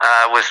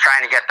was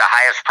trying to get the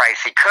highest price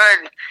he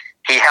could.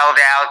 He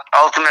held out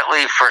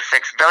ultimately for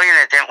 $6 billion.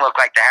 It didn't look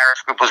like the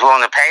Harris Group was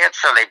willing to pay it,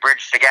 so they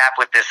bridged the gap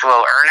with this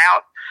little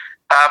earn-out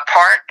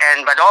part.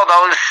 But all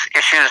those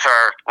issues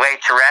are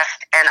laid to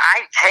rest. And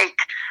I take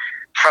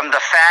from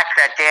the fact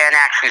that Dan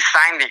actually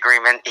signed the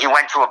agreement, he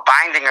went to a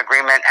binding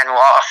agreement and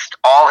lost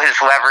all his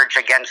leverage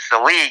against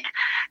the league,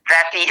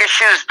 that the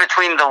issues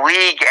between the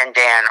league and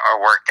Dan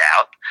are worked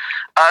out.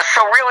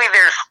 So really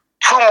there's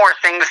two more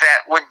things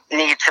that would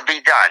need to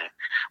be done.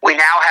 We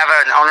now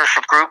have an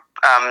ownership group,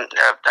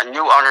 a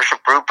new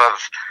ownership group of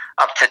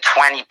up to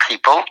 20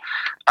 people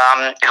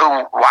who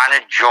want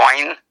to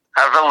join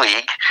the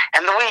league.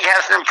 And the league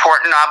has an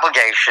important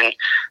obligation,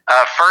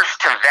 first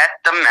to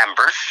vet the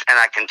members, and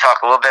I can talk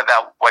a little bit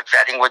about what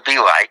vetting would be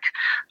like,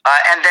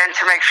 and then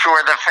to make sure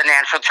the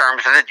financial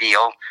terms of the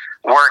deal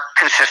work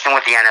consistent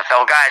with the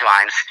NFL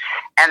guidelines.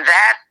 And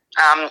that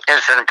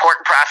is an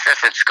important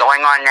process. It's going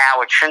on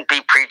now. It shouldn't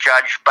be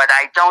prejudged, but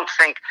I don't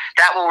think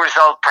that will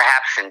result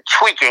perhaps in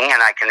tweaking,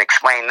 and I can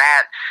explain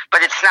that,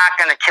 but it's not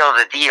going to kill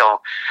the deal.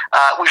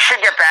 We should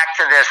get back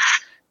to this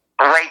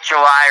late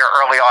July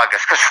or early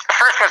August, because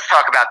first let's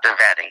talk about the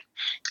vetting.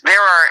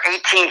 There are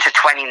 18 to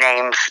 20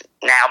 names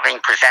now being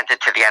presented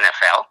to the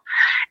NFL,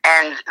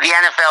 and the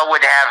NFL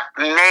would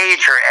have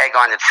major egg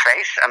on its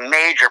face, a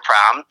major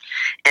problem,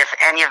 if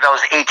any of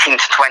those 18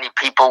 to 20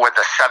 people were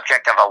the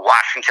subject of a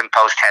Washington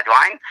Post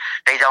headline.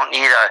 They don't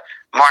need a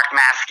Mark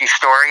Maskey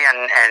story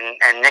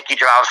and Nikki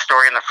Giles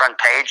story on the front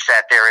page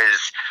that there is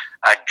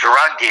a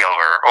drug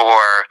dealer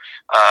or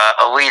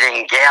a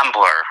leading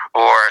gambler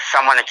or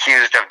someone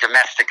accused of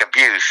domestic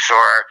abuse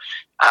or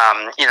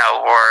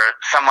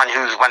someone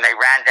who's, when they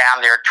ran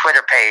down their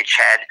Twitter page,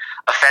 had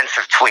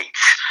offensive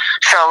tweets.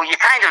 So you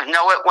kind of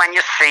know it when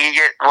you see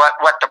it,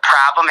 what the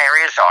problem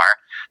areas are,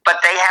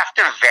 but they have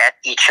to vet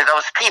each of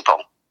those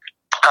people.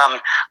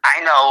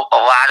 I know a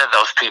lot of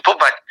those people,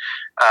 but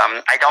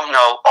I don't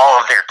know all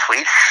of their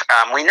tweets.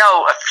 We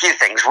know a few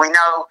things. We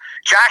know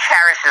Josh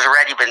Harris has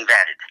already been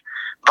vetted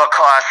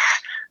because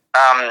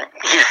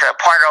he's a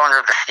part owner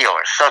of the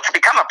Steelers. So to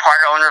become a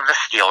part owner of the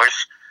Steelers,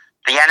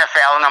 the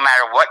NFL, no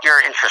matter what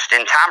your interest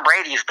in, Tom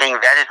Brady is being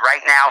vetted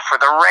right now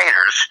for the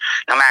Raiders.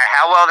 No matter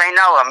how well they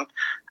know him,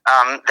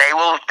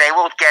 they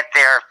will get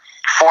their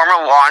form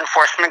a law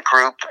enforcement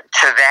group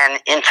to then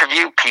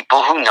interview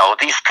people who know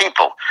these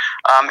people.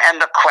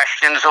 And the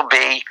questions will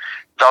be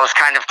those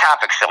kind of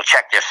topics. They'll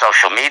check their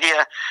social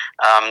media.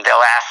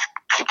 They'll ask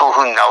people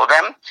who know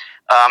them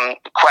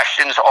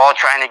questions, all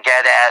trying to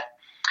get at,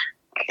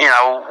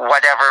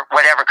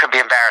 whatever could be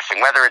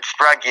embarrassing, whether it's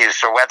drug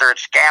use or whether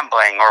it's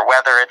gambling or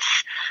whether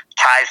it's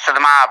ties to the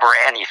mob or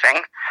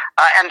anything.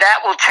 And that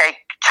will take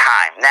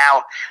time.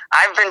 Now,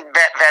 I've been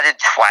vetted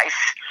twice.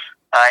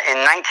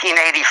 In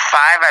 1985,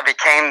 I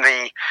became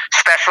the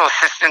special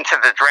assistant to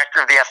the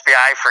director of the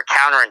FBI for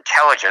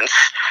counterintelligence,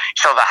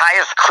 so the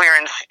highest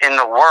clearance in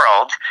the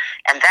world,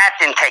 and that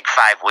didn't take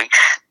 5 weeks.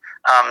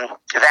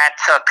 That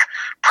took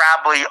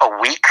probably a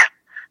week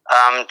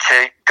to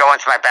go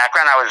into my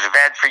background. I was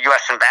vet for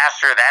U.S.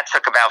 ambassador. That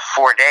took about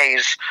 4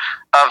 days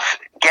of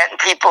getting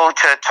people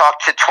to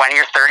talk to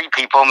 20 or 30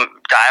 people,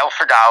 dial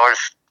for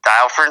dollars,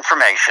 dial for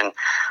information,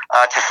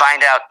 to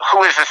find out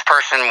who is this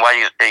person,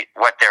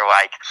 what they're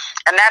like.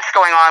 And that's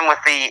going on with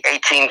the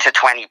 18 to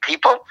 20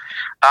 people.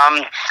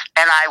 And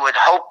I would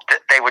hope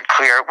that they would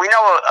clear. We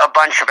know a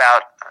bunch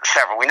about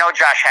several. We know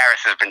Josh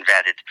Harris has been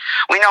vetted.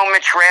 We know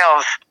Mitch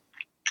Rales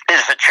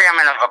is the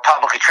chairman of a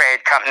publicly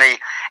traded company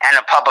and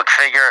a public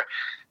figure.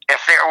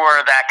 If there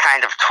were that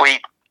kind of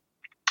tweet,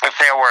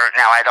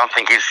 now I don't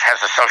think he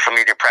has a social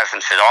media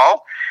presence at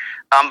all,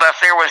 but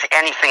if there was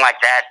anything like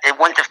that, it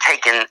wouldn't have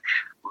taken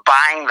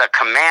buying the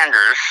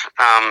commanders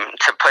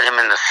to put him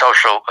in the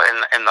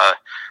in the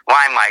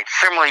limelight.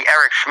 Similarly,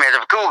 Eric Schmidt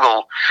of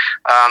Google,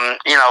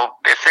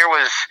 if there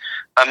was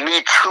a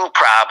Me Too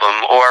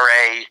problem or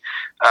a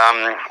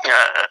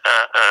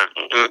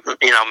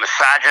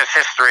misogynist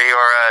history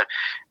or a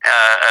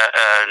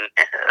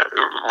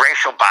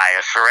racial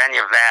bias or any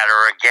of that,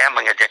 or a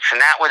gambling addiction,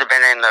 that would have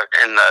been in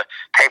the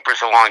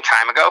papers a long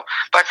time ago.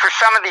 But for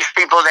some of these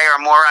people, they are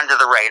more under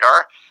the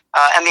radar.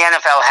 And the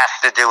NFL has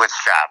to do its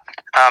job.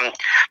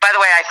 By the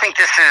way, I think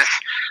this is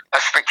a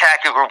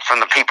spectacular group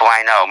from the people I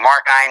know.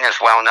 Mark Ein is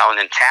well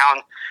known in town.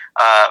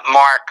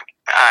 Mark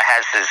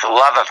has his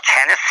love of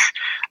tennis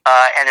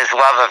and his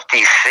love of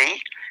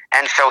D.C.,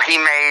 and so he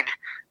made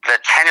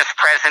the tennis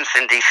presence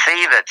in D.C.,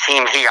 the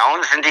team he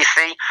owns in D.C.,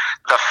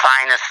 the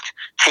finest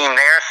team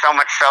there, so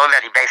much so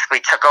that he basically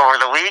took over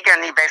the league,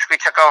 and he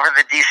basically took over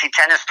the D.C.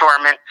 tennis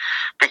tournament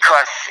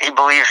because he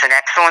believes in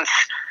excellence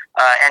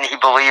and he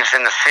believes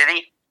in the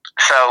city.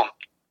 So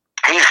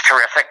he's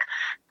terrific.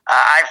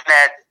 I've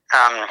met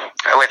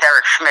with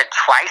Eric Schmidt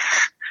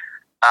twice.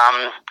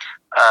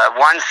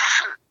 Once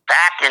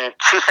back in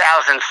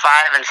 2005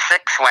 and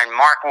 6, when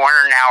Mark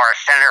Warner, now our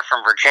senator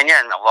from Virginia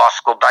and a law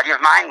school buddy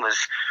of mine, was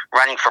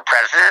running for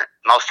president.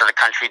 Most of the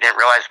country didn't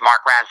realize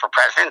Mark ran for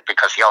president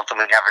because he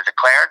ultimately never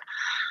declared.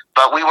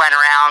 But we went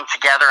around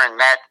together and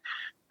met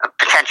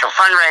potential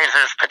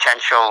fundraisers,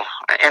 potential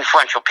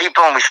influential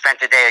people, and we spent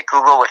a day at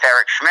Google with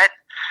Eric Schmidt.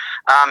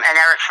 And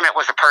Eric Schmidt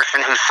was a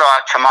person who saw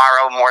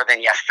tomorrow more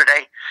than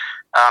yesterday.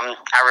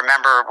 I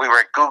remember we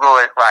were at Google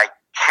at like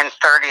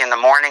 10:30 in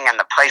the morning, and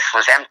the place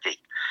was empty.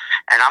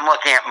 And I'm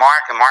looking at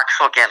Mark, and Mark's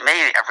looking at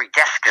me. Every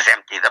desk is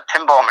empty. The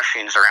pinball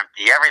machines are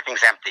empty.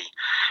 Everything's empty.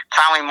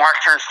 Finally, Mark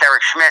turns to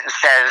Eric Schmidt and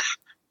says,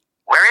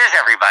 "Where is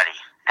everybody?"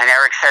 And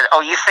Eric said,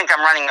 "Oh, you think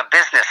I'm running a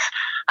business?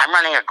 I'm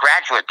running a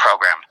graduate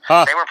program."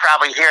 They were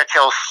probably here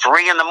till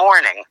 3 in the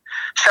morning.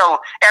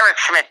 So Eric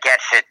Schmidt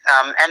gets it.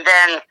 And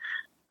then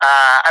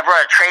I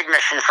brought a trade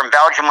mission from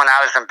Belgium when I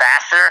was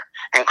ambassador,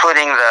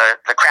 including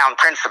the Crown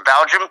Prince of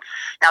Belgium.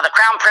 Now, the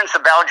Crown Prince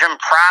of Belgium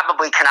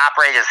probably can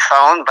operate his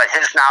phone, but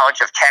his knowledge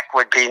of tech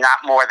would be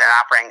not more than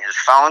operating his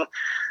phone.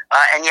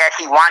 And yet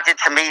he wanted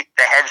to meet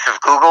the heads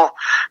of Google.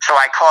 So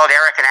I called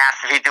Eric and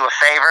asked if he'd do a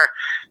favor.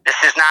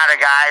 This is not a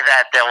guy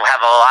that they'll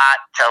have a lot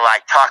to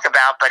talk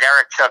about, but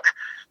Eric took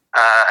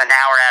an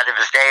hour out of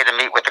his day to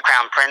meet with the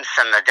Crown Prince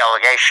and the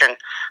delegation.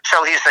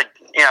 So he's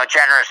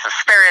generous of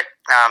spirit,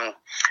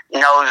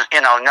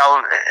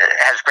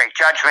 has great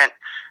judgment,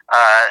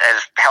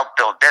 has helped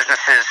build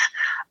businesses.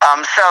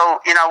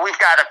 So we've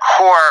got a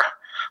core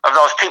of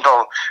those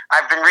people.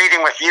 I've been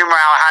reading with Yumar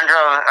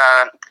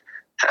Alejandro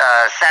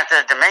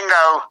Santo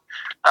Domingo,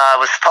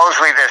 was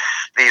supposedly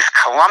these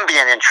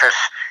Colombian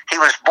interests. He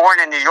was born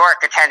in New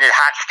York, attended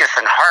Hotchkiss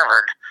and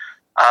Harvard.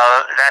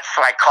 That's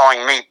like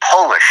calling me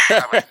Polish.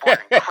 I was born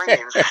in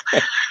Queens,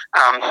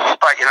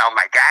 but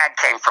my dad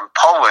came from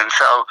Poland,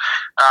 so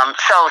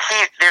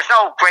there's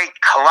no great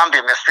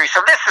Colombia mystery.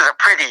 So this is a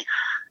pretty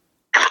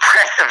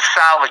impressive,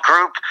 solid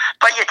group,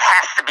 but it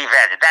has to be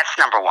vetted. That's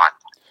number one.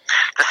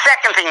 The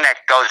second thing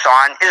that goes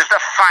on is the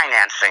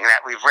financing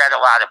that we've read a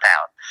lot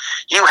about.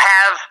 You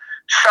have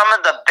some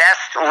of the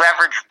best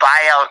leveraged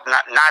buyout,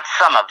 not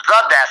some of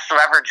the best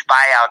leveraged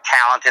buyout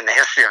talent in the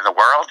history of the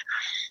world.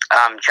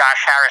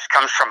 Josh Harris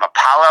comes from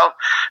Apollo,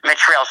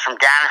 Mitch Rales from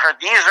Danaher.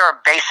 These are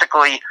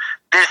basically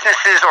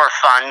businesses or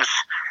funds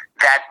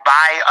that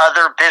buy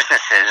other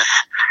businesses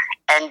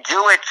and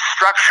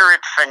structure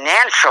it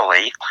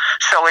financially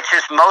so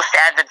it's most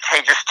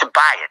advantageous to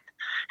buy it.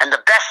 And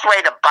the best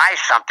way to buy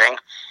something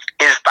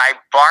is by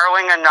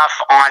borrowing enough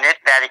on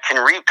it that it can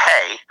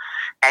repay,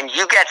 and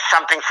you get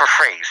something for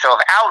free. So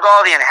if Al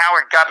Galdi and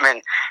Howard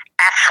Gutman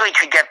actually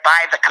could get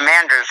by the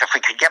Commanders, if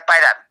we could get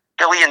by that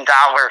 $1 billion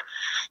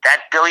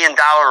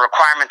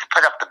requirement to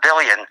put up the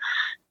billion,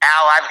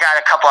 Al, I've got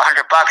a couple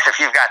 $100 if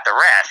you've got the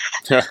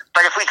rest.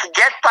 But if we could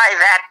get by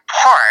that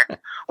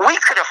part, we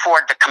could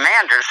afford the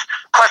Commanders,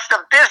 because the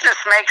business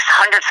makes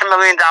hundreds of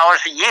 $millions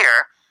a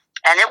year,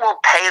 and it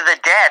will pay the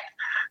debt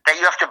that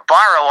you have to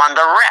borrow on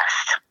the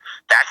rest.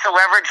 That's a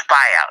leveraged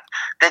buyout.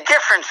 The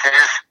difference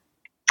is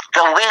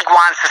the league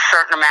wants a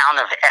certain amount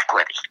of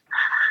equity.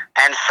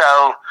 And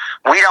so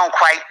we don't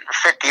quite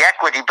fit the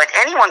equity, but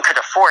anyone could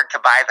afford to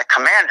buy the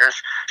Commanders.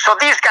 So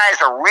these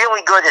guys are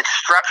really good at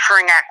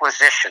structuring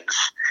acquisitions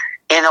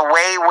in a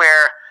way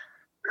where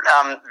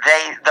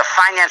the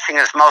financing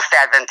is most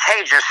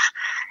advantageous.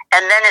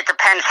 And then it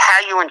depends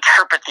how you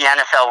interpret the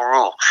NFL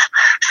rules.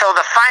 So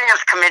the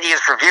finance committee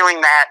is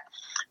reviewing that.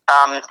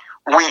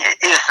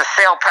 Is the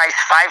sale price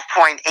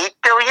 $5.8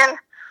 billion,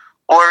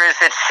 or is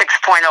it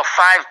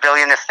 $6.05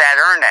 billion if that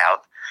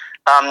earnout?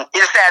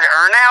 Is that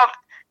earnout?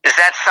 Is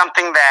that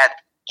something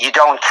that you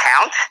don't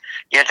count?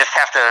 You just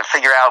have to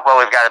figure out, well,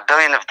 we've got $1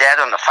 billion of debt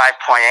on the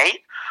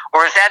 5.8,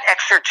 or is that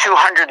extra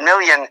 $200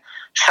 million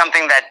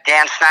something that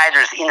Dan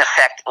Snyder's in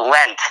effect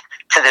lent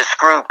to this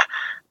group,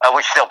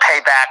 which they'll pay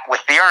back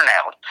with the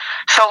earnout?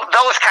 So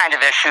those kind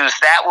of issues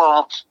that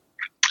will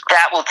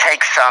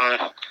take some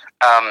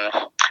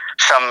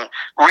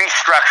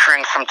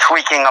restructuring, some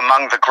tweaking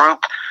among the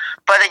group.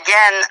 But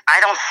again, I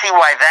don't see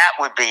why that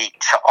would be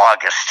to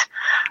August.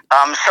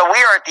 So we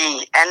are at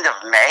the end of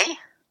May.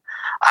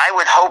 I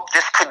would hope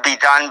this could be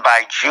done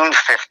by June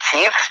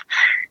 15th.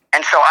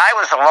 And so I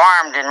was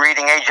alarmed in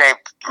reading A.J.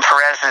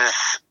 Perez's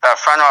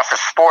front office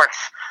sports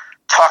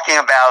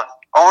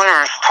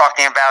owners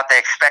talking about they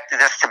expected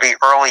this to be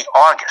early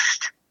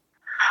August.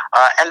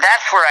 And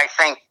that's where I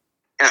think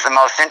is the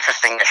most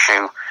interesting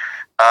issue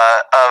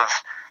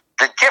of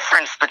the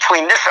difference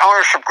between this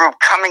ownership group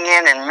coming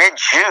in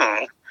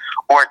mid-June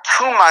or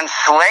 2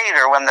 months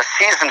later when the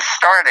season's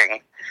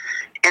starting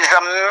is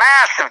a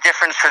massive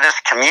difference for this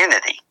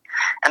community.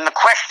 And the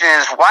question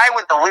is, why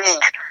would the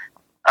league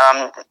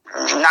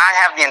not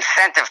have the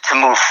incentive to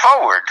move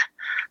forward?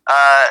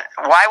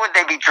 Why would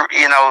they be,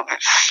 slow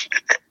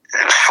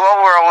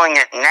rolling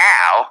it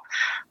now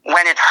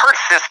when it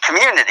hurts this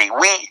community?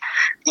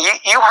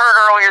 You heard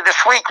earlier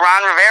this week,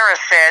 Ron Rivera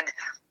said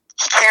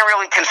he can't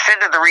really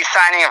consider the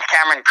re-signing of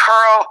Cameron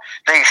Curl,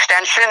 the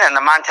extension, and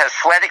the Montez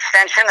Sweat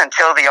extension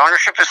until the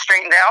ownership is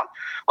straightened out.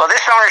 Well,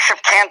 this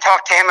ownership can't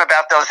talk to him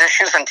about those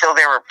issues until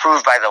they were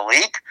approved by the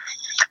league.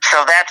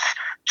 So that's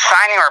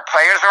signing our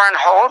players are on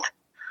hold.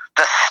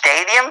 The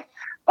stadium,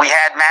 we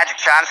had Magic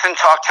Johnson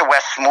talk to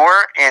Wes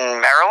Moore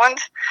in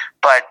Maryland,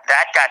 but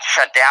that got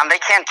shut down.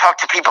 They can't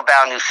talk to people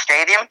about a new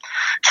stadium.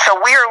 So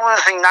we are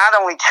losing not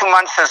only 2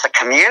 months as a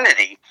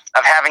community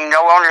of having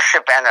no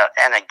ownership and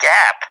a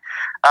gap,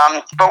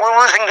 but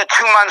we're losing the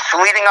 2 months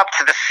leading up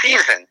to the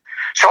season.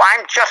 So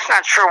I'm just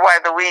not sure why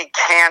the league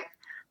can't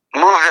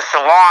move this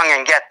along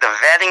and get the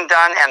vetting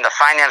done and the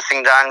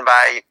financing done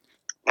by,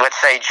 let's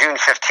say, June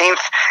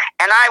 15th.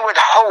 And I would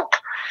hope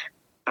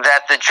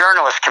that the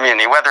journalist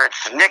community, whether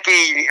it's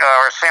Nikki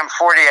or Sam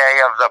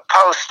Fortier of the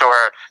Post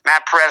or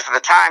Matt Perez of the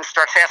Times,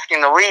 starts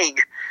asking the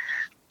league,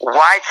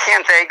 why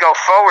can't they go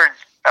forward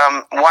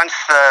once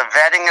the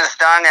vetting is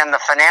done and the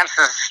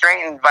finances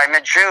straightened by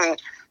mid-June,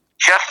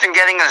 just in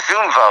getting a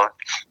Zoom vote?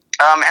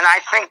 And I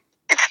think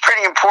it's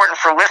pretty important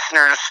for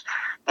listeners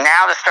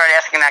now to start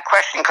asking that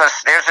question, because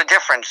there's a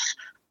difference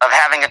of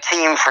having a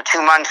team for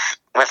 2 months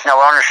with no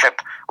ownership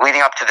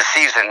leading up to the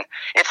season.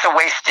 It's a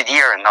wasted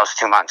year in those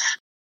 2 months.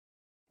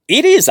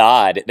 It is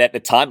odd that the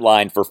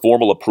timeline for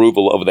formal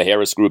approval of the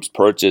Harris Group's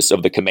purchase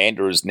of the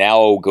Commanders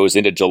now goes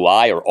into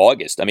July or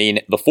August. I mean,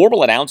 the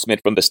formal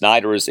announcement from the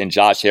Snyders and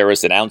Josh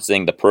Harris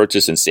announcing the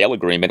purchase and sale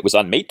agreement was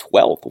on May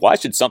 12th. Why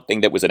should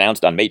something that was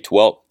announced on May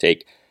 12th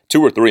take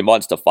 2 or 3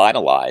 months to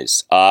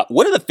finalize?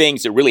 One of the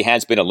things that really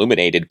has been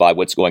illuminated by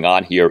what's going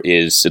on here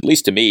is, at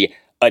least to me,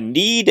 a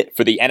need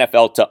for the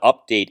NFL to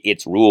update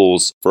its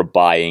rules for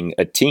buying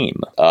a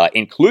team,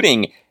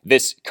 including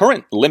this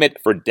current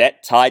limit for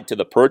debt tied to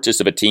the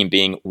purchase of a team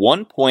being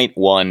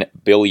 $1.1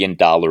 billion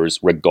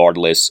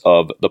regardless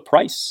of the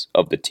price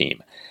of the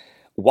team.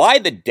 Why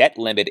the debt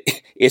limit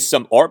is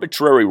some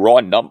arbitrary raw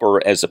number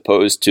as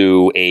opposed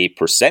to a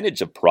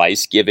percentage of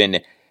price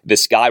given the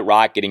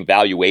skyrocketing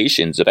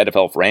valuations of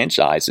NFL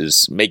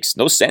franchises makes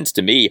no sense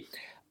to me.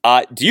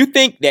 Do you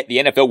think that the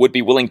NFL would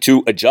be willing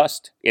to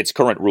adjust its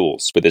current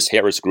rules for this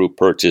Harris Group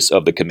purchase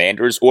of the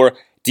Commanders, or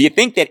do you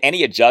think that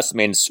any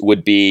adjustments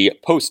would be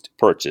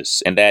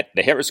post-purchase and that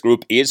the Harris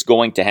Group is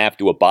going to have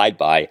to abide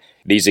by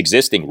these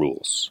existing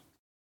rules?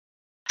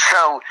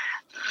 So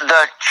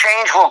the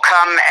change will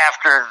come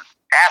after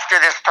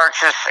this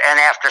purchase and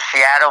after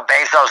Seattle.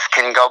 Bezos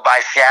can go buy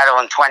Seattle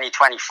in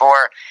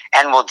 2024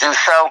 and will do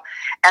so.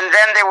 And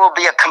then there will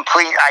be a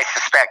complete, I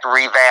suspect,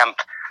 revamp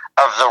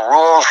of the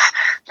rules.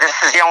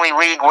 This is the only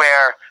league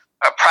where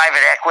a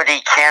private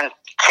equity can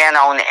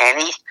own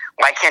any.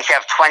 Why can't you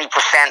have 20%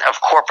 of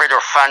corporate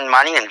or fund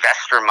money,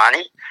 investor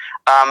money,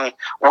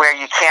 where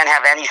you can't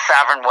have any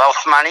sovereign wealth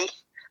money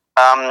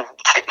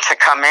to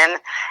come in?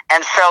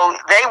 And so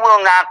they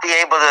will not be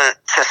able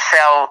to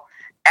sell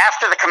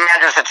after the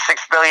Commanders at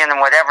 $6 billion and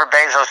whatever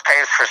Bezos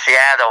pays for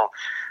Seattle.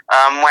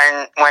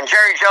 When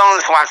Jerry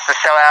Jones wants to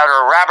sell out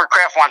or Robert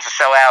Kraft wants to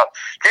sell out,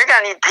 they're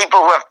going to need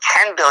people who have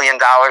 $10 billion,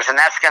 and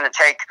that's going to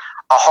take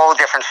a whole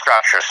different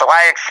structure. So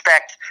I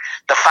expect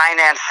the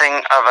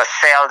financing of a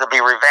sale to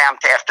be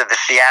revamped after the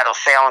Seattle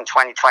sale in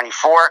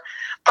 2024.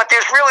 But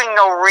there's really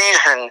no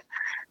reason.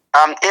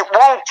 It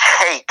won't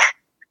take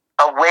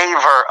a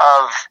waiver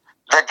of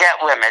the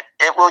debt limit.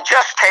 It will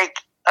just take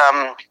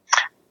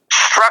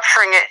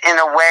structuring it in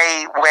a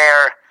way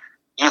where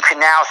you can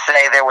now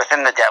say they're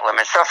within the debt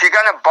limit. So if you're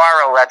going to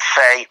borrow, let's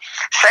say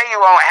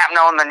you happen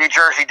to own the New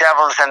Jersey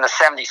Devils and the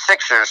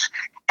 76ers,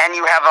 and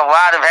you have a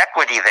lot of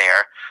equity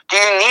there, do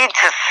you need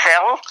to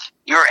sell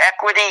your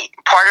equity,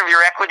 part of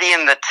your equity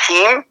in the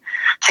team,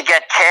 to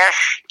get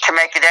cash to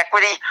make it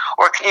equity?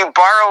 Or can you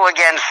borrow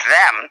against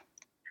them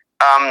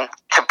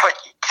to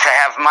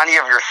have money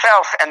of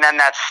yourself, and then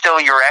that's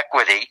still your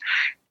equity?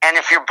 And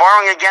if you're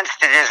borrowing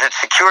against it, is it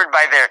secured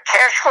by their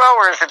cash flow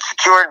or is it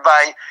secured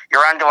by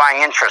your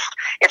underlying interest?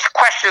 It's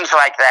questions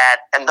like that,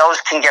 and those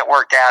can get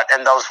worked out,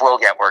 and those will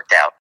get worked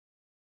out.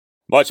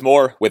 Much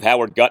more with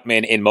Howard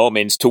Gutman in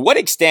moments. To what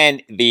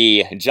extent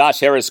the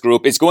Josh Harris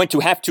Group is going to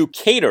have to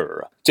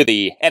cater to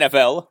the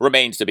NFL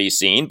remains to be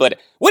seen. But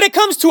when it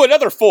comes to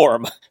another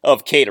form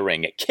of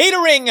catering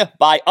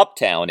by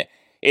Uptown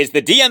is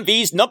the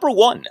DMV's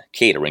 #1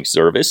 catering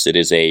service. It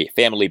is a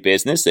family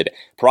business that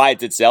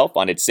prides itself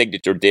on its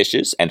signature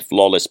dishes and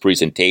flawless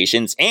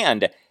presentations.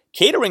 And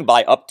Catering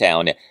by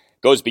Uptown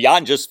goes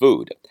beyond just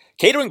food.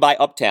 Catering by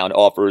Uptown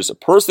offers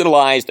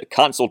personalized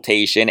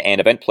consultation and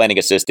event planning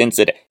assistance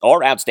that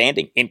are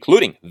outstanding,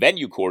 including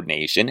venue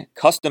coordination,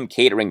 custom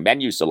catering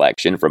menu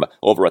selection from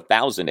over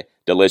 1,000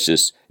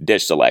 delicious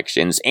dish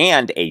selections,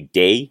 and a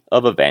day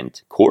of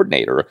event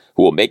coordinator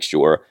who will make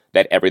sure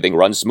that everything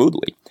runs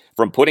smoothly.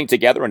 From putting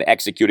together and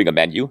executing a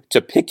menu,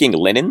 to picking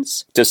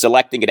linens, to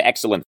selecting an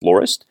excellent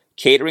florist,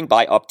 Catering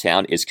by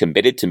Uptown is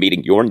committed to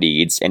meeting your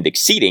needs and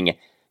exceeding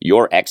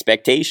your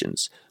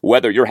expectations.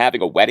 Whether you're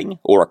having a wedding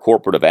or a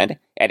corporate event,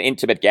 an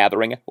intimate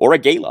gathering, or a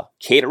gala,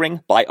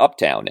 Catering by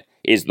Uptown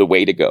is the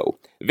way to go.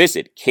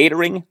 Visit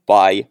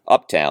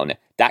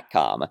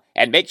cateringbyuptown.com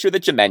and make sure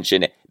that you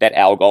mention that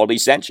Al Galdi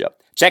sent you.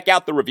 Check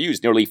out the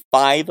reviews, nearly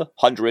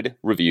 500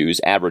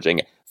 reviews,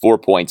 averaging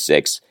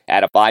 4.6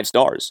 out of 5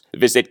 stars.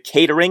 Visit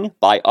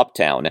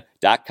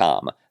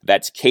cateringbyuptown.com.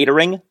 That's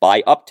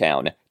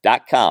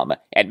cateringbyuptown.com.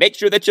 And make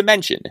sure that you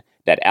mention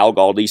that Al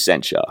Galdi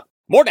sent you.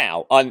 More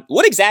now on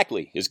what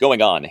exactly is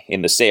going on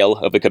in the sale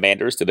of the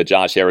Commanders to the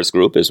Josh Harris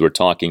Group, as we're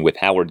talking with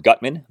Howard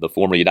Gutman, the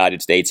former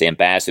United States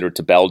ambassador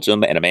to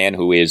Belgium, and a man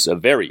who is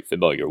very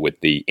familiar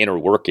with the inner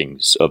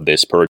workings of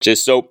this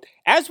purchase. So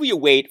as we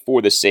await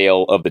for the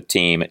sale of the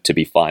team to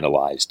be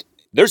finalized,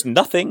 there's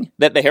nothing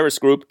that the Harris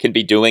Group can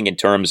be doing in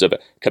terms of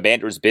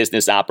Commanders'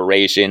 business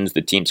operations,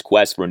 the team's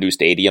quest for a new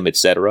stadium,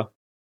 etc.?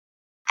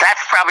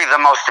 That's probably the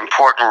most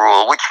important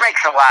rule, which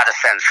makes a lot of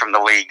sense from the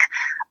league.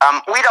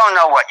 We don't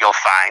know what you'll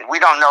find. We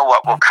don't know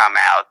what will come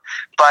out.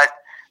 But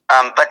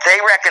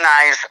they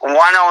recognize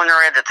one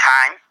owner at a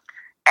time,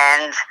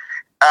 and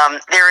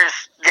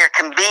there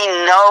can be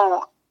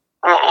no.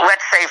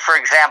 Let's say, for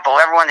example,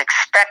 everyone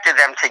expected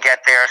them to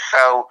get there,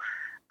 so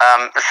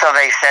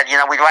they said,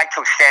 we'd like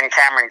to extend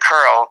Cameron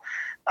Curl,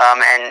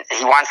 and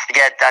he wants to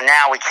get done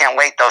now. We can't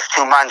wait those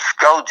 2 months.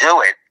 Go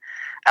do it.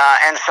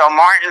 And so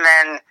Martin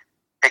then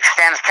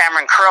extends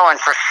Cameron Curl, and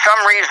for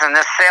some reason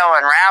this sale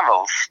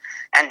unravels.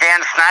 And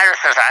Dan Snyder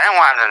says, I don't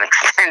want an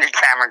extended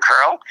Cameron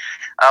Curl.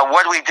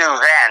 What do we do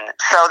then?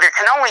 So there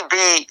can only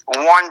be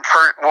one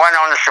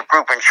ownership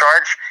group in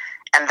charge,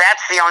 and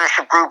that's the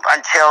ownership group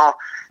until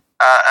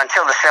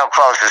the sale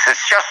closes.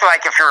 It's just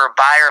like if you're a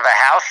buyer of a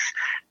house.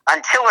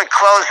 Until it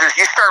closes,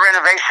 you start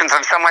renovations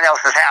on someone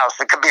else's house.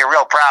 It could be a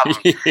real problem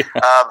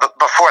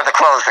before the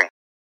closing.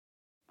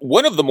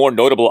 One of the more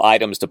notable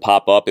items to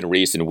pop up in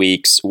recent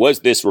weeks was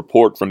this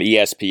report from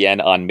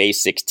ESPN on May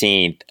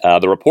 16th.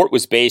 The report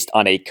was based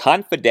on a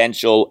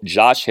confidential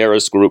Josh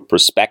Harris Group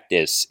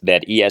prospectus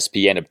that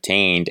ESPN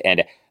obtained,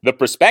 and the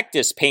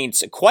prospectus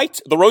paints quite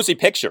the rosy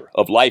picture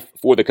of life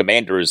for the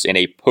Commanders in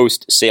a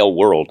post-sale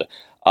world.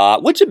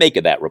 What'd you make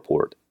of that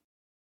report?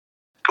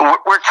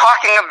 We're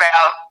talking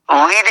about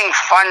leading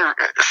fund.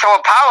 So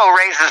Apollo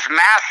raises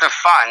massive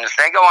funds.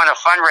 They go on a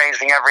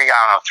fundraising every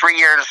 3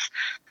 years.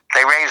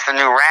 They raise the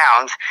new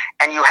round,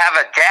 and you have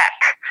a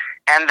deck.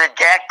 And the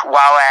deck,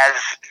 while as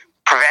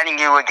preventing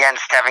you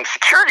against having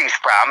securities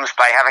problems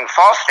by having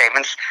false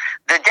statements,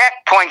 the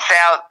deck points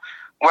out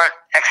what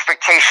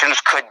expectations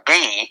could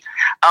be.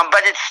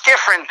 But it's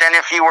different than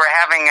if you were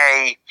having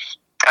a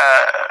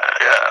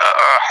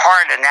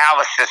hard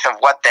analysis of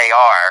what they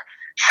are.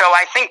 So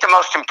I think the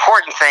most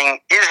important thing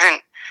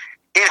isn't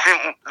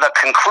the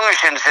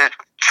conclusions,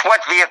 it's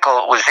what vehicle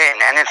it was in.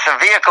 And it's a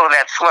vehicle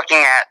that's looking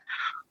at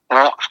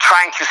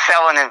trying to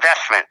sell an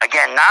investment.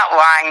 Again, not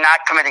lying,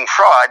 not committing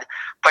fraud,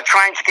 but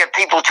trying to get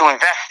people to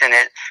invest in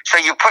it so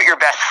you put your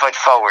best foot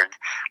forward.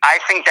 I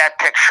think that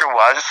picture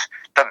was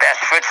the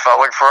best foot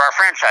forward for our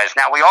franchise.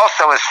 Now, we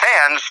also, as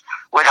fans,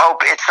 would hope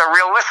it's a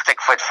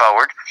realistic foot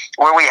forward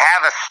where we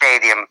have a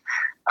stadium,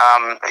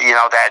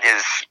 that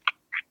is,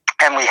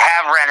 and we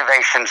have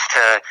renovations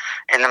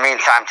in the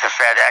meantime, to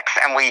FedEx,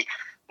 and we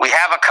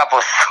have a couple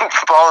of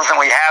Super Bowls, and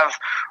we have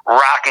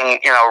rocking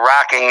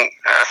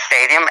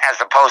stadium, as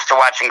opposed to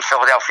watching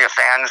Philadelphia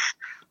fans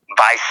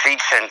buy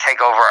seats and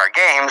take over our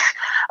games.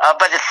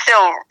 But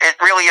it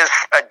really is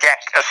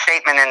a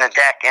statement in the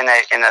deck, in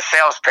a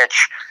sales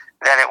pitch,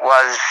 than it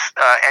was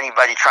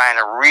anybody trying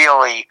to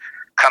really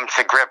come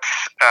to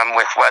grips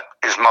with what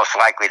is most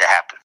likely to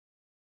happen.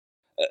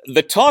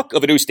 The talk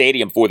of a new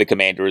stadium for the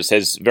Commanders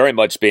has very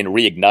much been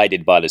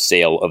reignited by the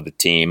sale of the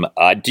team.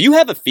 Do you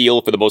have a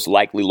feel for the most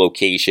likely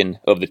location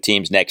of the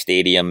team's next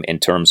stadium in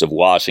terms of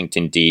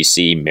Washington,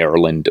 D.C.,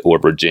 Maryland, or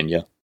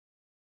Virginia?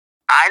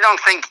 I don't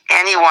think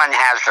anyone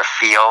has a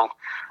feel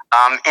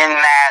in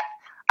that.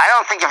 I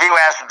don't think if you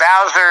ask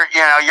Bowser,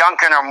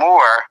 Youngkin, or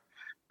Moore,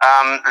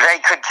 they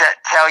could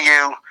tell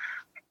you,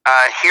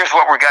 here's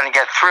what we're going to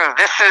get through.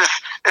 This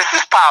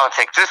is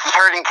politics. This is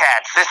herding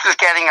cats. This is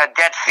getting a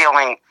debt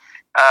ceiling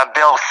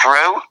bill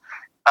through.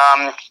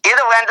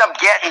 It'll end up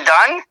getting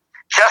done.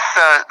 Just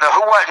the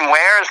who, what, and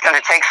where is going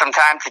to take some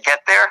time to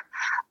get there.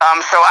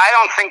 So I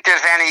don't think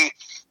there's any.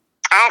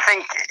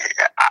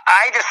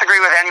 I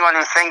disagree with anyone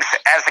who thinks,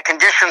 as a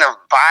condition of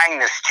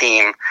buying this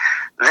team,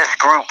 this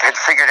group had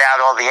figured out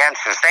all the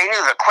answers. They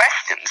knew the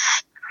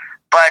questions,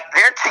 but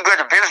they're too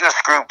good a business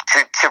group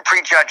to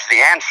prejudge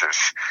the answers.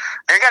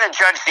 They're going to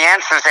judge the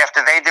answers after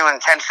they do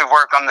intensive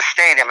work on the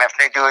stadium, after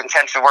they do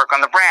intensive work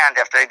on the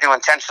brand, after they do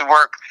intensive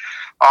work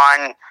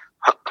on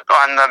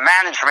the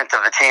management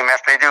of the team,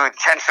 after they do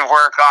intensive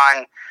work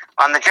on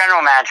the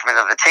general management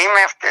of the team,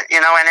 after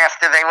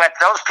they let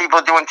those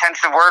people do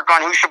intensive work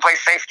on who should play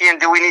safety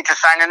and do we need to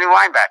sign a new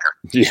linebacker.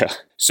 Yeah.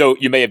 So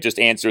you may have just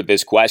answered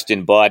this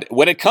question, but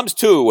when it comes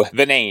to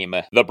the name,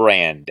 the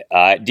brand,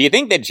 do you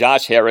think that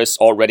Josh Harris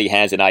already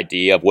has an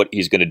idea of what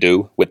he's going to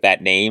do with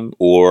that name?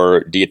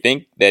 Or do you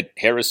think that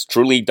Harris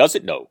truly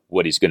doesn't know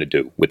what he's going to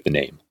do with the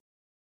name?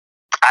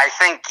 I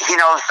think he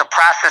knows the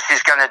process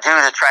he's going to do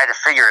to try to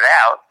figure it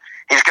out.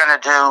 He's going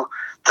to do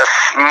the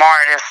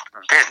smartest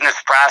business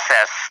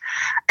process.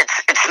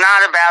 It's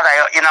not about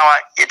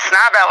it's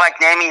not about like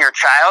naming your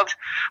child,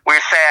 where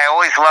you say, I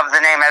always loved the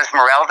name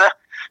Esmeralda,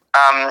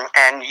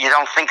 and you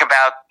don't think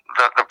about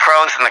the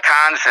pros and the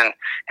cons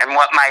and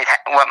what might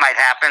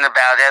happen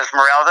about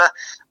Esmeralda.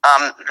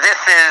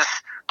 This is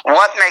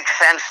what makes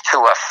sense to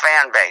a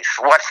fan base,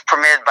 what's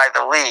permitted by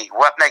the league,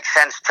 what makes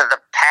sense to the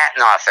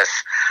patent office.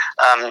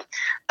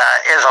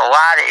 Is a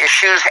lot of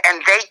issues, and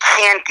they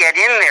can't get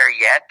in there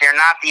yet. They're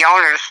not the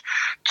owners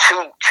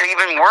to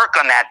even work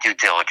on that due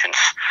diligence.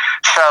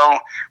 So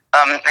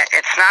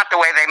it's not the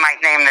way they might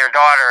name their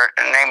daughter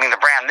and naming the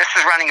brand. This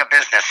is running a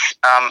business,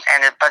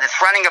 but it's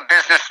running a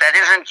business that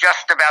isn't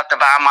just about the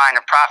bottom line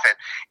of profit.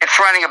 It's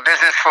running a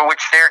business for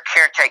which they're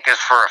caretakers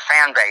for a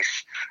fan base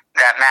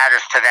that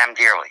matters to them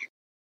dearly.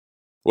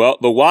 Well,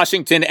 the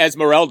Washington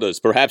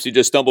Esmeraldas. Perhaps you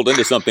just stumbled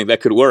into something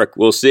that could work.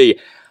 We'll see.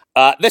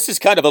 This is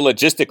kind of a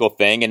logistical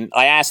thing, and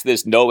I ask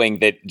this knowing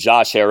that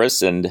Josh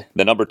Harris and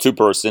the number 2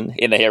 person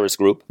in the Harris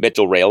group,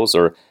 Mitchell Rales,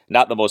 are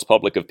not the most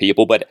public of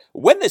people. But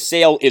when the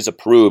sale is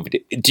approved,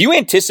 do you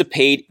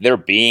anticipate there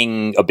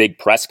being a big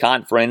press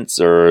conference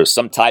or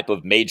some type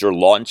of major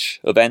launch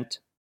event?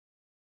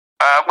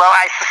 Well,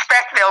 I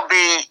suspect there'll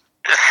be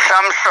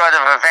some sort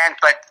of event,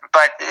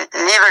 but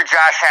neither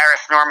Josh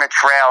Harris nor Mitch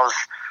Rales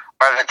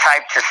are the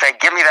type to say,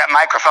 give me that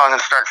microphone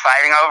and start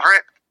fighting over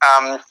it.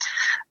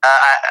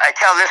 I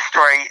tell this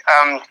story.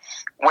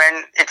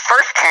 When it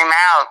first came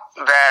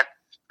out that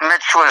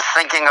Mitch was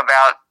thinking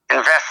about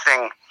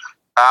investing,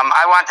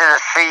 I wanted to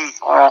see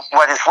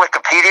what his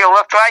Wikipedia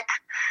looked like.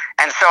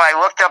 And so I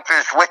looked up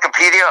his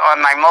Wikipedia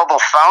on my mobile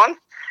phone.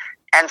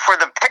 And for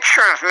the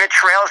picture of Mitch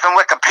Rales on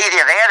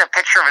Wikipedia, they had a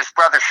picture of his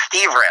brother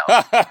Steve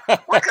Rales.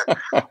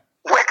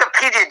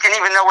 Wikipedia didn't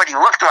even know what he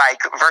looked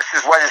like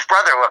versus what his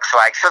brother looks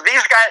like. So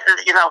these guys,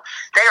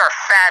 they are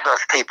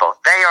fabulous people.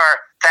 They are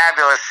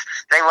fabulous.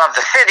 They love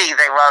the city.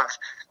 They love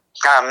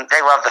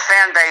the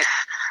fan base.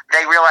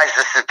 They realize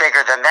this is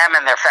bigger than them,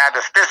 and they're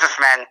fabulous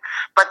businessmen.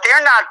 But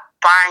they're not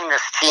buying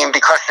this team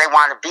because they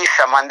want to be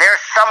someone.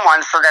 They're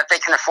someone so that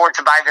they can afford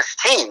to buy this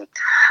team.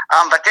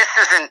 But this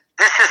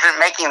isn't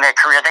making their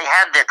career. They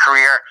had their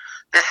career.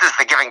 This is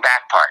the giving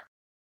back part.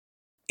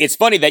 It's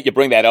funny that you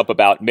bring that up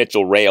about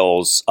Mitchell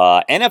Rales.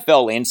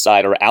 NFL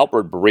insider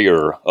Albert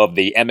Breer of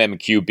the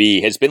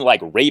MMQB has been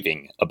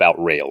raving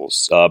about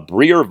Rales.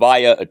 Breer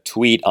via a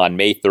tweet on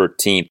May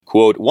 13th,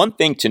 quote, "One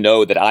thing to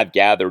know that I've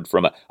gathered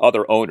from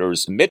other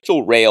owners,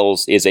 Mitchell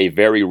Rales is a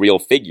very real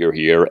figure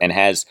here and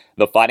has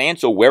the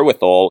financial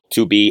wherewithal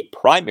to be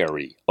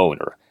primary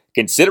owner.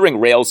 Considering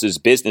Rales'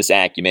 business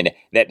acumen,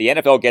 that the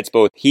NFL gets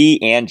both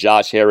he and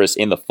Josh Harris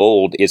in the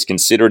fold is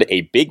considered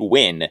a big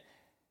win,"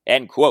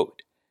 end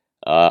quote.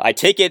 I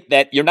take it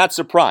that you're not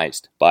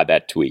surprised by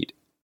that tweet.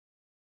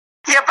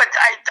 Yeah, but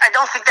I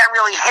don't think that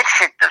really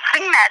hits it. The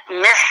thing that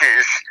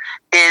misses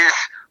is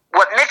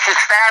what Mitch is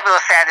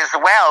fabulous at as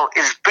well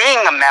is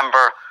being a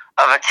member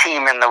of a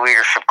team in the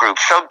leadership group.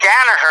 So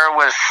Danaher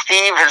was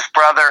Steve, his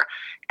brother,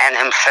 and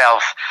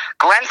himself.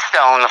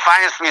 Glenstone, the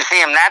Finance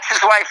Museum, that's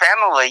his wife,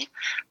 Emily,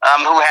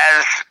 who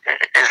has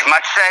as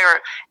much say,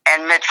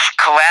 and Mitch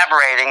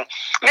collaborating.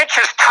 Mitch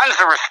has tons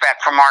of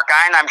respect for Mark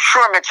Ein. I'm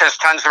sure Mitch has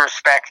tons of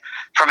respect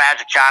for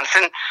Magic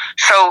Johnson.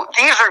 So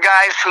these are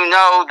guys who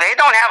know they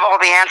don't have all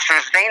the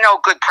answers. They know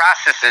good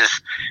processes.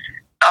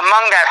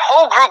 Among that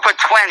whole group of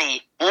 20,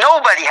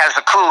 nobody has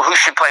a clue who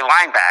should play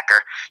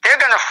linebacker.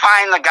 They're going to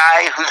find the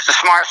guy who's the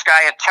smartest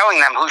guy at telling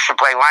them who should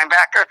play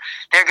linebacker.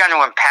 They're going to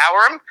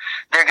empower him.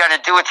 They're going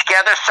to do it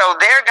together. So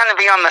they're going to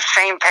be on the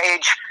same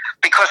page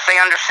because they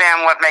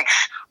understand what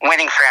makes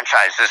winning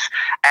franchises,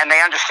 and they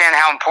understand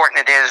how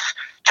important it is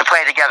to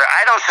play together.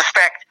 I don't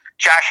suspect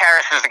Josh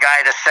Harris is the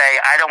guy to say,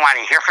 I don't want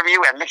to hear from you,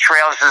 and Mitch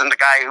Rales isn't the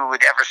guy who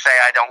would ever say,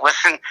 I don't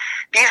listen.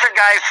 These are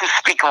guys who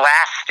speak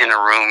last in a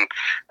room,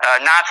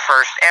 not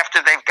first,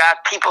 after they've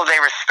got people they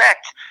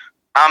respect,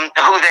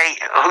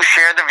 who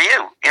share the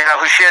view,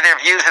 who share their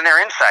views and their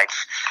insights.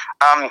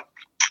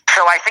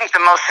 So I think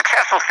the most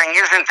successful thing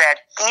isn't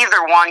that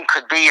either one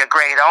could be a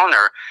great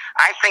owner.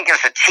 I think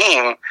as a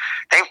team,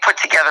 they've put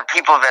together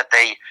people that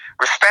they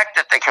respect,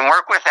 that they can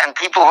work with, and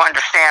people who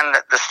understand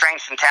the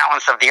strengths and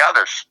talents of the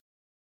others.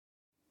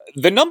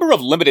 The number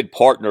of limited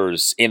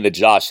partners in the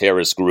Josh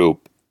Harris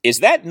group, is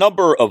that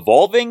number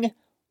evolving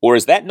or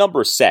is that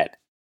number set?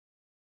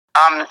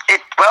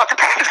 It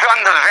depends on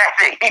the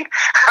vetting.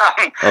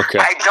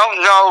 Okay. I don't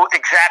know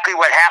exactly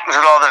what happens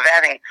with all the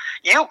vetting.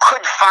 You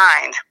could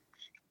find,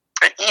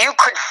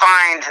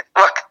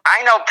 look,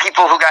 I know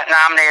people who got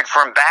nominated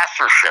for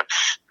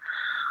ambassadorships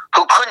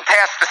who couldn't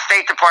pass the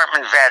State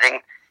Department vetting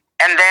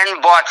and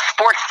then bought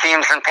sports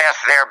teams and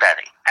passed their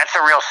vetting. That's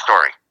a real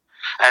story.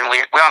 And we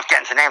don't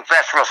get into names, but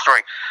that's a real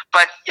story.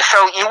 But so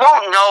you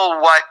won't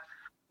know what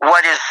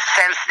is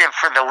sensitive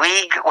for the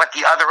league, what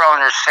the other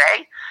owners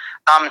say.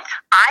 I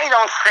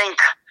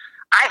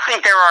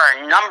think there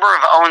are a number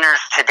of owners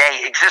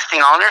today,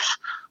 existing owners,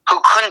 who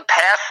couldn't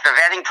pass the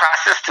vetting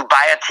process to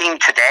buy a team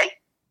today.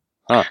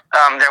 Huh.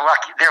 They're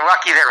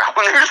lucky they're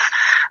owners,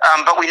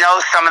 but we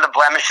know some of the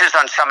blemishes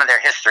on some of their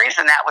histories,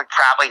 and that would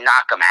probably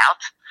knock them out.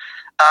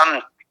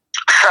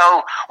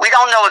 So we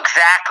don't know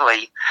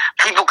exactly.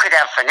 People could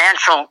have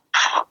financial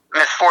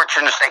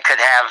misfortunes. They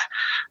could have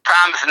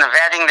problems in the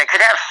vetting. They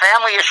could have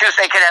family issues.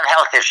 They could have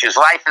health issues.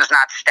 Life is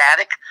not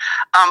static.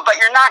 But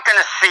you're not going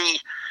to see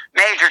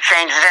major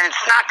changes, and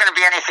it's not going to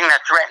be anything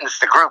that threatens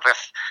the group.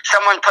 If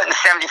someone put in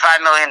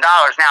 $75 million,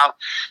 now,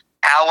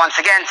 Al, once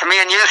again, to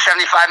me and you,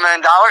 $75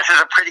 million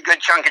is a pretty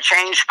good chunk of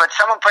change, but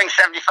someone putting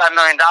 $75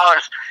 million,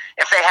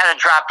 if they had to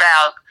drop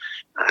out,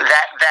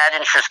 that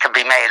interest could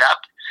be made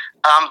up.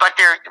 But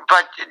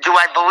do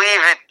I believe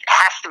it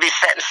has to be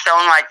set in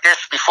stone like this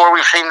before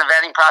we've seen the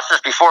vetting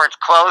process, before it's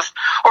closed?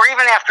 Or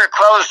even after it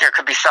closed, there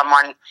could be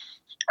someone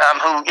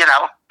who,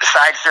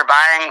 decides they're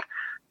buying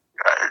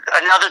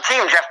another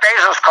team. Jeff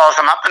Bezos calls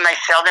them up and they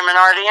sell their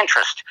minority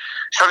interest.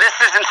 So this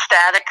isn't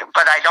static,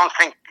 but I don't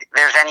think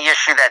there's any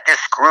issue that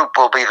this group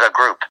will be the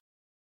group.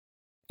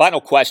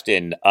 Final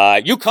question.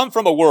 You come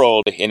from a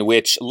world in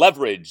which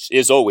leverage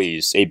is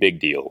always a big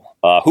deal.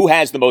 Who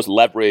has the most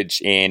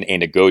leverage in a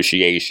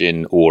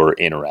negotiation or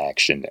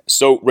interaction?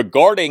 So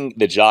regarding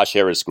the Josh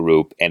Harris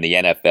group and the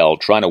NFL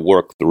trying to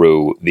work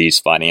through these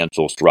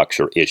financial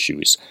structure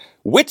issues,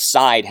 which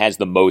side has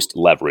the most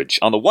leverage?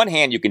 On the one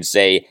hand, you can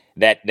say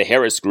that the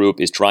Harris group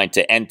is trying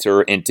to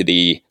enter into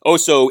the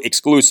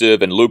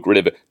exclusive and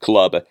lucrative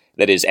club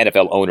that is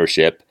NFL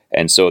ownership.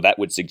 And so that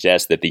would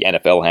suggest that the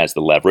NFL has the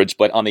leverage.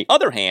 But on the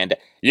other hand,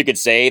 you could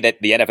say that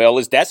the NFL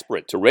is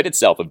desperate to rid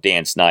itself of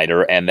Dan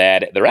Snyder and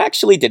that there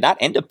actually did not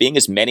end up being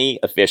as many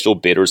official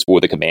bidders for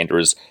the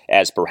Commanders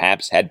as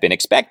perhaps had been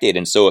expected.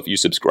 And so if you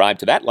subscribe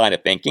to that line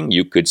of thinking,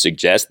 you could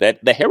suggest that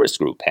the Harris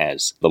group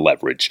has the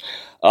leverage.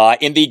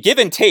 In the give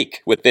and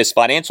take with this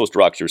financial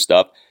structure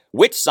stuff,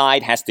 which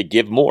side has to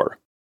give more?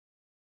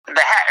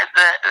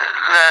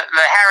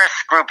 The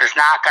Harris group is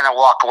not going to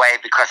walk away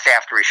because they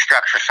have to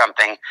restructure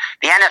something.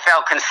 The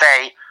NFL can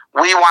say,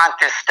 we want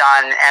this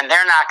done, and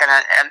they're not going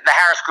to, and the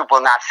Harris group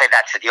will not say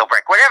that's a deal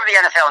break. Whatever the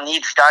NFL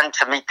needs done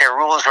to meet their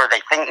rules or they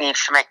think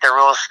needs to make their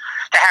rules,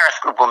 the Harris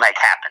group will make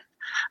happen.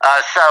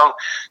 So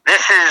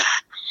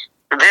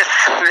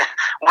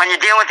when you're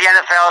dealing with the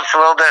NFL, it's a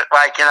little bit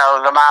like,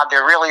 the mob.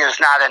 There really is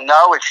not a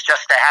no. It's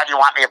just a, how do you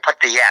want me to put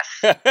the yes?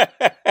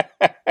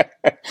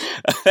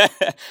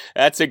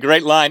 That's a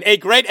great line. A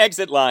great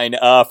exit line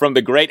from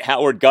the great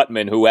Howard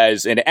Gutman, who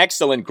has an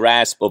excellent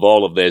grasp of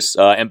all of this.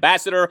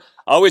 Ambassador,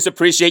 I always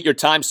appreciate your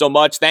time so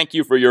much. Thank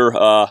you for your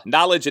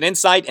knowledge and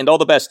insight, and all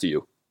the best to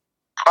you.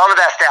 All the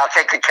best, Al.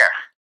 Take good care.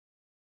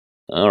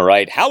 All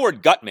right.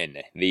 Howard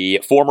Gutman,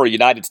 the former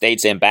United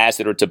States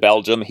ambassador to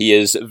Belgium. He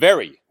is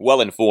very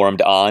well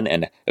informed on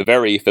and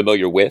very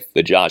familiar with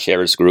the Josh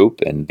Harris Group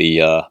and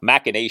the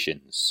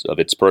machinations of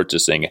its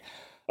purchasing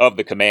of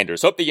the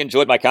Commanders. Hope that you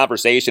enjoyed my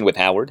conversation with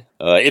Howard.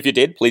 If you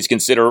did, please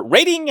consider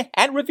rating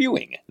and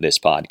reviewing this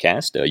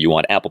podcast. You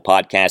on Apple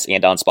Podcasts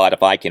and on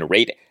Spotify can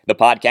rate the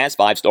podcast.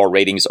 5-star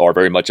ratings are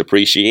very much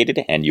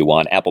appreciated. And you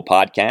on Apple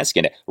Podcasts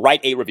can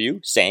write a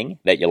review saying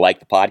that you like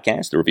the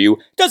podcast. The review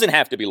doesn't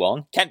have to be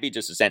long, can be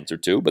just a sentence or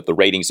two, but the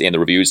ratings and the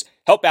reviews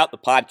help out the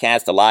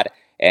podcast a lot.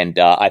 And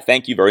I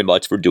thank you very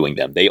much for doing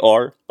them. They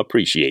are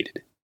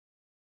appreciated.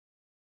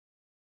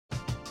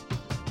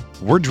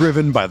 We're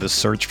driven by the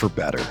search for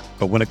better.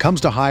 But when it comes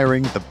to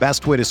hiring, the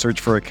best way to search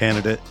for a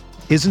candidate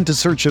isn't to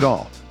search at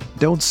all.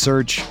 Don't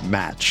search,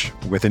 match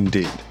with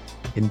Indeed.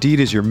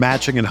 Indeed is your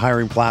matching and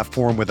hiring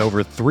platform with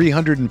over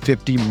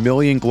 350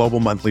 million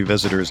global monthly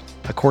visitors,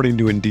 according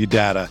to Indeed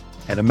data,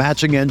 and a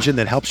matching engine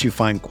that helps you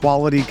find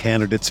quality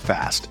candidates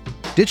fast.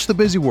 Ditch the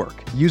busy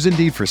work. Use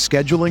Indeed for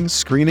scheduling,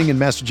 screening, and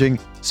messaging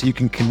so you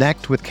can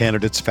connect with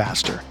candidates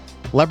faster.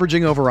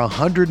 Leveraging over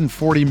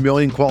 140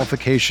 million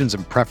qualifications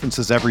and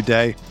preferences every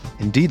day,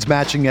 Indeed's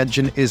matching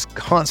engine is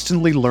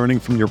constantly learning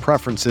from your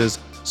preferences,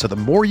 so the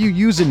more you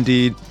use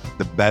Indeed,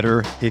 the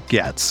better it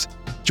gets.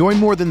 Join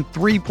more than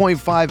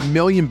 3.5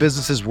 million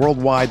businesses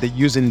worldwide that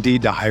use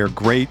Indeed to hire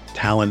great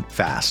talent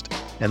fast.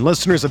 And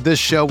listeners of this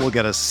show will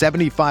get a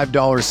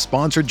 $75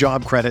 sponsored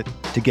job credit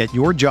to get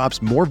your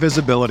jobs more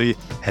visibility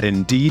at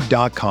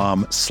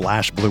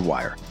Indeed.com/Blue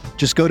Wire.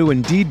 Just go to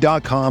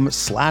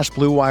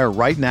Indeed.com/Blue Wire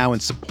right now and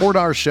support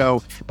our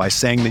show by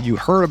saying that you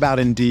heard about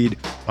Indeed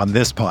on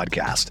this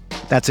podcast.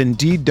 That's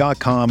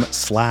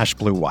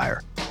Indeed.com/Blue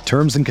Wire.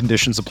 Terms and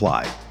conditions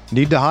apply.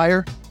 Need to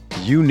hire?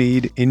 You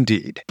need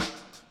Indeed.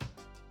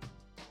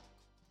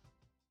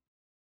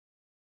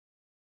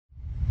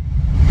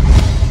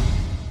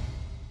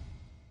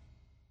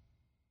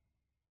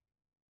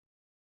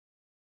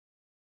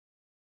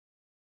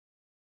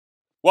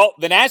 Well,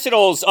 the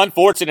Nationals,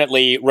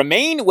 unfortunately,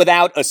 remain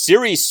without a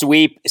series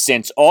sweep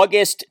since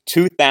August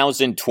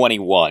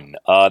 2021.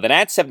 The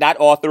Nats have not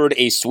authored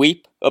a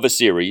sweep of a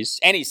series,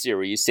 any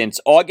series, since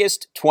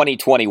August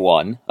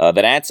 2021.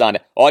 The Nats on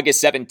August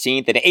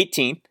 17th and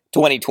 18th,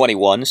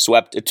 2021,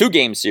 swept a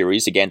two-game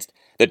series against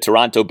the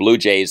Toronto Blue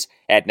Jays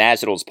at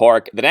Nationals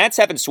Park. The Nats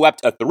haven't swept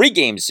a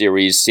three-game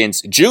series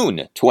since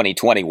June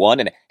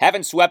 2021 and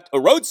haven't swept a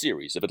road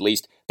series of at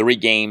least 3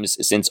 games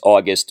since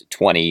August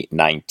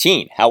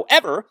 2019.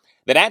 However,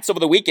 the Nats over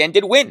the weekend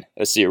did win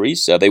a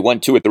series. They won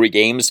 2 of 3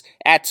 games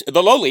at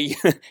the lowly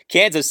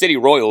Kansas City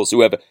Royals,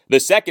 who have the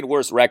second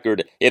worst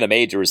record in the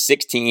majors,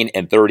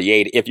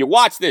 16-38. If you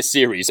watch this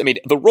series, I mean,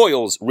 the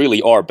Royals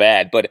really are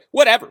bad, but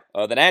whatever.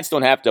 The Nats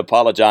don't have to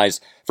apologize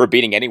for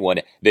beating anyone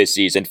this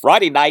season.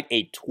 Friday night,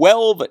 a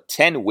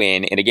 12-10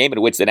 win in a game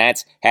in which the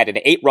Nats had an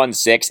 8-run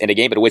six, in a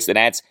game in which the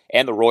Nats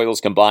and the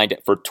Royals combined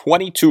for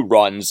 22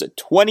 runs,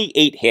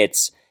 28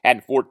 hits,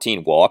 and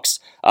 14 walks.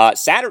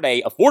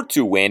 Saturday, a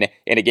 4-2 win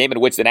in a game in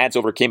which the Nats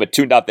overcame a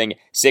 2-0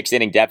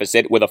 6-inning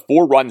deficit with a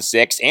 4-run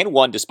six and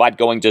one despite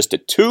going just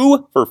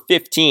 2 for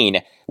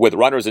 15 with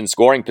runners in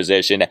scoring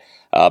position.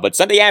 But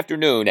Sunday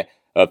afternoon,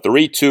 a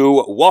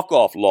 3-2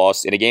 walk-off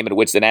loss in a game in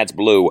which the Nats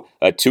blew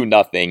a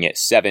 2-0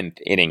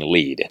 7th-inning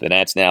lead. The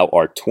Nats now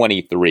are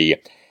 23-30.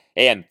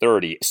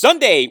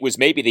 Sunday was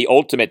maybe the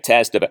ultimate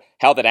test of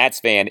how the Nats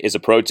fan is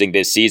approaching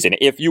this season.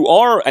 If you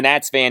are a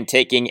Nats fan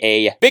taking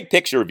a big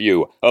picture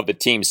view of the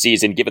team's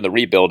season given the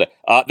rebuild,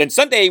 then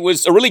Sunday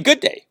was a really good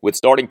day, with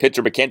starting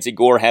pitcher Mackenzie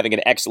Gore having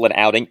an excellent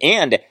outing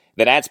and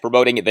the Nats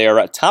promoting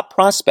their top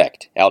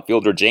prospect,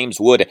 outfielder James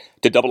Wood,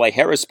 to Double-A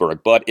Harrisburg.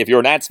 But if you're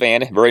a Nats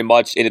fan very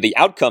much into the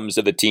outcomes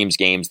of the team's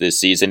games this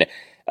season,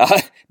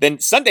 then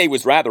Sunday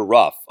was rather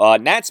rough.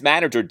 Nats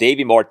manager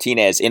Davey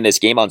Martinez in this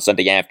game on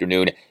Sunday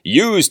afternoon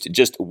used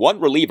just one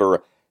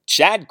reliever,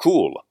 Chad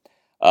Kuhl,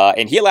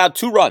 and he allowed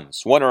 2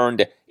 runs, 1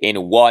 earned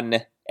in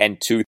 1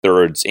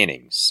 2/3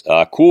 innings.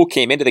 Kuhl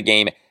came into the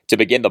game to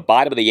begin the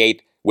bottom of the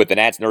 8th with the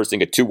Nats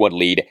nursing a 2-1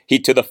 lead. He,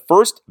 to the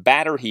first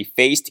batter he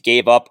faced,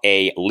 gave up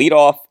a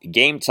leadoff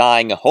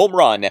game-tying home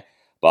run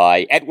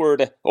by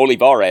Edward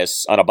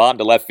Olivares on a bomb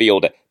to left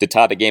field to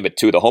tie the game at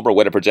 2. The homer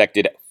would have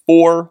projected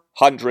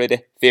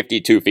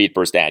 452 feet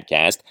per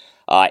Statcast.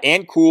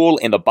 And Kuhl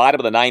in the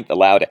bottom of the 9th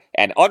allowed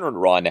an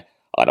unearned run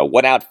on a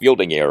 1-out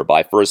fielding error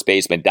by first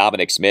baseman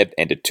Dominic Smith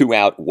and a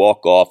 2-out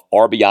walk-off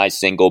RBI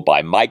single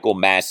by Michael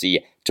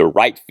Massey to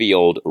right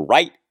field,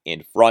 right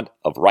in front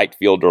of right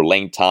fielder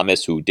Lane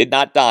Thomas, who did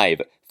not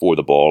dive for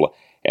the ball.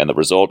 And the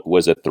result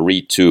was a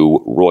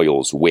 3-2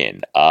 Royals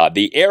win.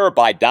 The error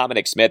by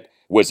Dominic Smith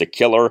was a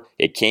killer.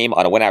 It came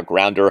on a 1-out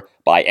grounder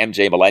by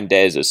MJ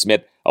Melendez as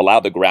Smith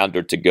allowed the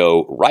grounder to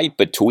go right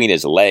between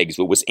his legs.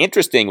 What was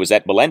interesting was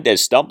that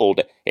Melendez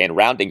stumbled in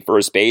rounding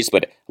first base,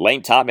 but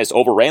Lane Thomas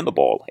overran the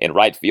ball in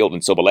right field,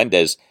 and so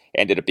Melendez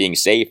ended up being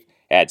safe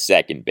at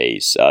second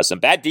base. Some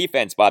bad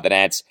defense by the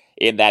Nats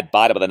in that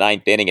bottom of the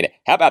 9th inning. And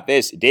how about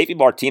this? Davey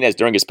Martinez,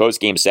 during his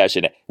postgame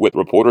session with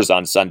reporters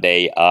on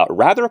Sunday,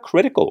 rather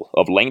critical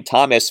of Lane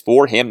Thomas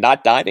for him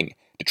not diving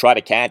to try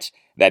to catch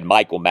that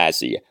Michael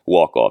Massey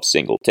walk-off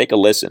single. Take a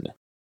listen.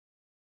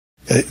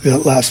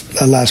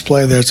 the last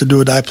play there, it's a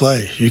do-or-die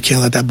play. You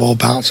can't let that ball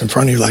bounce in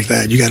front of you like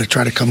that. You got to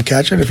try to come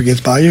catch it. If it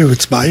gets by you,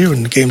 it's by you,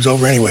 and the game's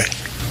over anyway.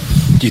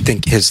 Do you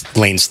think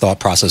Lane's thought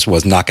process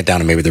was knock it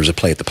down and maybe there's a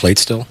play at the plate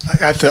still?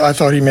 I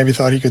thought he maybe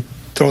thought he could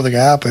throw the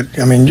gap, but,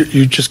 I mean,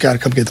 you just got to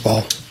come get the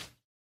ball.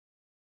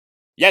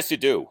 Yes, you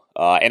do.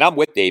 And I'm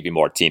with Davey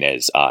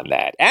Martinez on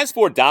that. As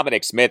for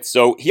Dominic Smith,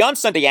 so he on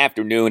Sunday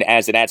afternoon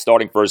as an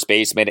starting first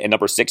baseman and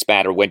number 6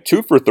 batter went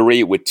 2 for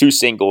 3 with 2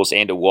 singles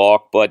and a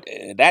walk, but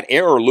that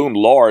error loomed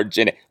large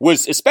and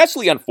was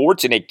especially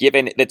unfortunate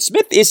given that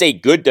Smith is a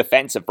good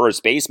defensive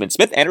first baseman.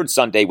 Smith entered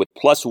Sunday with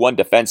 +1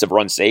 defensive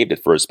run saved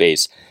at first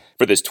base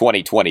for this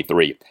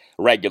 2023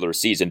 regular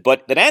season.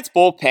 But the Nats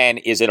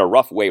bullpen is in a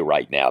rough way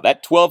right now.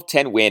 That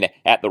 12-10 win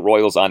at the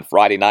Royals on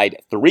Friday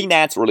night, 3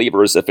 Nats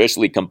relievers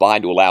officially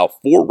combined to allow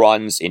 4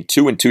 runs in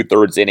 2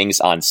 2/3 innings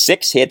on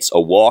 6 hits,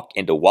 a walk,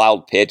 and a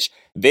wild pitch.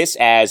 This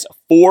as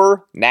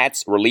 4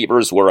 Nats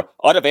relievers were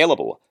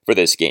unavailable for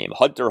this game.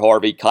 Hunter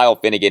Harvey, Kyle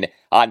Finnegan,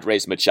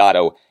 Andres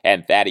Machado,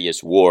 and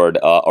Thaddeus Ward.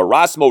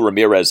 Erasmo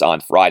Ramirez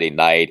on Friday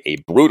night, a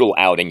brutal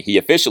outing. He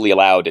officially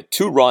allowed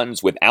 2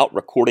 runs without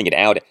recording it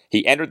out.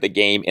 He entered the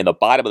game in the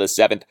bottom of the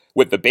 7th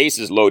with the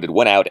bases loaded,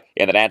 1 out,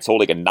 and the Nats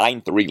holding a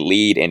 9-3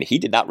 lead, and he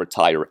did not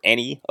retire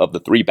any of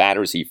the 3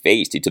 batters he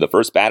faced. To the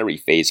first batter he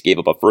faced, gave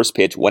up a first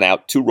pitch, 1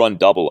 out, 2-run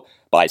double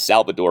by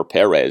Salvador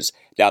Perez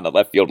down the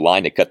left field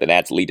line to cut the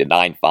Nats lead to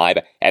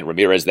 9-5, and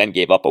Ramirez then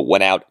gave up a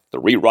 1-out,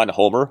 3-run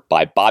homer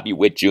by Bobby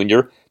Witt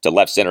Jr. to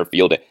left center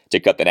field to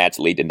cut the Nats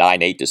lead to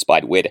 9-8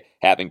 despite Witt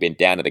having been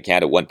down to the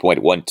count of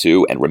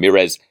 1.12, and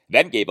Ramirez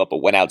then gave up a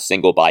 1-out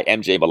single by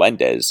MJ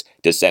Melendez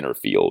to center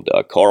field.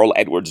 Carl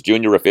Edwards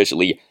Jr.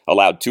 officially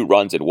allowed 2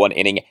 runs in 1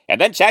 inning,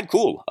 and then Chad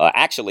Kuhl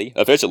actually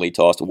officially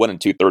tossed 1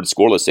 2/3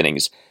 scoreless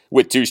innings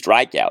with 2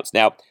 strikeouts.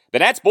 Now, the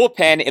Nats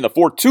bullpen in the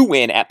 4-2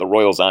 win at the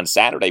Royals on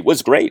Saturday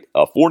was great.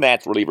 4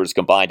 Nats relievers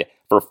combined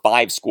for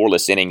 5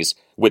 scoreless innings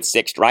with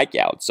 6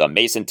 strikeouts.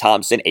 Mason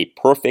Thompson, a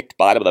perfect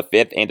bottom of the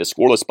 5th and a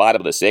scoreless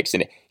bottom of the 6th,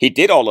 and he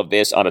did all of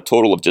this on a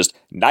total of just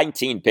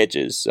 19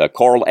 pitches.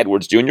 Carl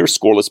Edwards Jr.,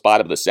 scoreless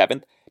bottom of the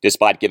 7th,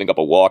 despite giving up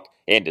a walk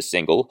and a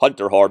single.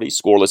 Hunter Harvey,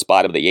 scoreless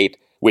bottom of the 8th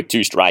with 2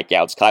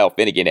 strikeouts. Kyle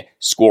Finnegan,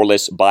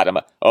 scoreless bottom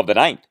of the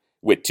 9th.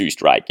 With 2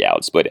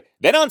 strikeouts. But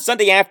then on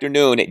Sunday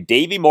afternoon,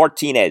 Davey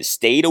Martinez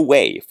stayed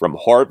away from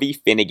Harvey,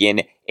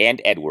 Finnegan,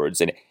 and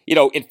Edwards. And,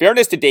 in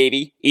fairness to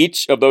Davey,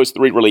 each of those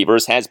 3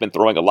 relievers has been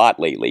throwing a lot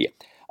lately.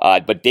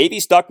 But Davey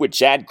stuck with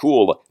Chad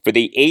Kuhl for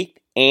the 8th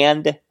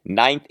and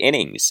 9th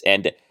innings.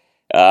 And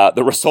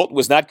the result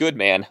was not good,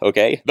 man,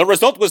 okay? The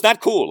result was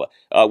not cool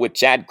with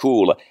Chad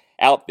Kuhl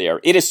out there.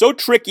 It is so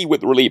tricky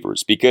with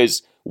relievers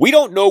because we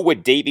don't know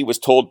what Davey was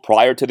told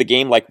prior to the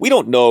game. Like, we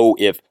don't know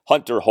if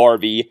Hunter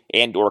Harvey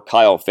and or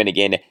Kyle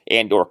Finnegan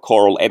and or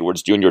Carl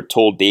Edwards Jr.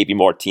 told Davey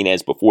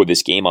Martinez before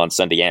this game on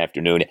Sunday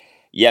afternoon,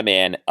 yeah,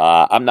 man,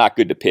 I'm not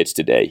good to pitch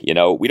today.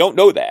 We don't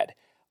know that.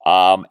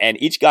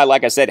 And each guy,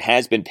 like I said,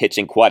 has been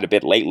pitching quite a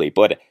bit lately.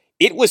 But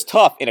it was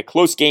tough in a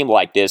close game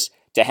like this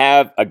to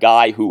have a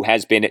guy who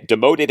has been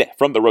demoted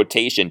from the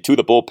rotation to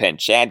the bullpen,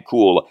 Chad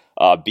Kuhl,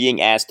 being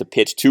asked to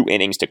pitch 2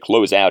 innings to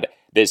close out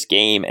this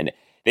game, and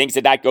things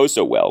did not go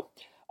so well.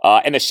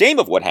 And the shame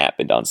of what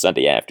happened on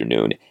Sunday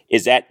afternoon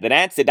is that the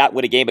Nats did not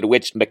win a game in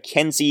which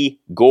Mackenzie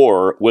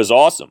Gore was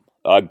awesome.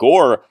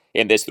 Gore,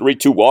 in this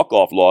 3-2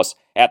 walk-off loss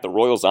at the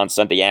Royals on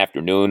Sunday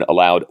afternoon,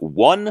 allowed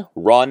 1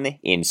 run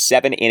in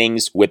 7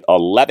 innings with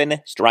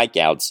 11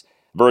 strikeouts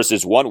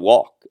versus 1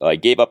 walk. He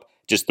gave up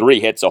just 3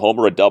 hits, a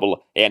homer, a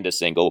double, and a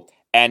single.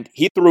 And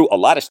he threw a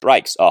lot of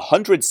strikes,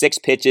 106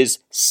 pitches,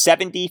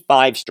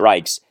 75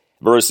 strikes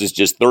versus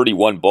just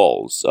 31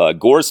 balls.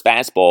 Gore's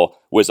fastball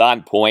was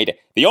on point.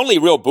 The only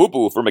real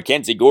boo-boo for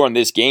Mackenzie Gore in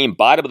this game,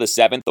 bottom of the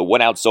 7th, a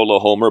 1-out solo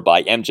homer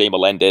by MJ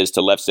Melendez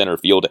to left center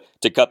field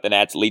to cut the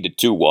Nats lead to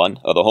 2-1.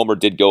 The homer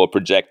did go a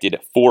projected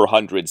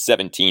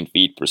 417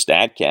 feet per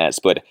Statcast,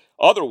 but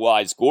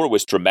otherwise, Gore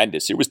was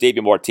tremendous. Here was Davey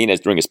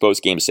Martinez during his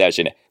post-game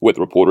session with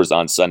reporters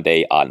on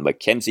Sunday on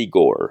Mackenzie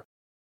Gore.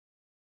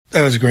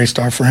 That was a great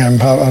start for him.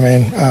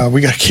 We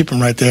got to keep him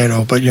right there,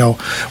 though. But,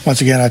 once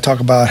again, I talk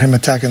about him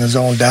attacking the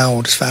zone down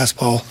with his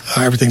fastball.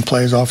 Everything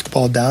plays off the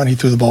ball down. He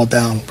threw the ball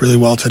down really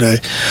well today,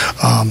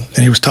 and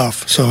he was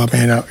tough. So,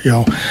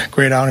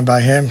 great outing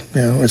by him.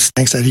 It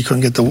stinks that he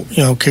couldn't get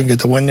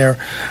the win there,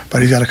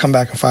 but he's got to come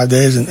back in 5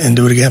 days and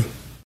do it again.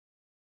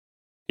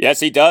 Yes,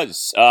 he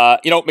does.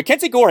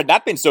 Mackenzie Gore had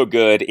not been so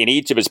good in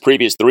each of his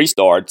previous 3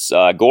 starts.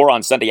 Gore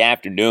on Sunday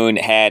afternoon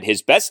had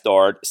his best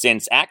start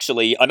since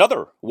actually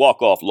another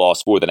walk-off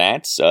loss for the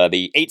Nats,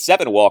 the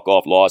 8-7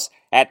 walk-off loss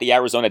at the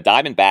Arizona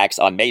Diamondbacks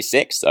on May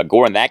 6th.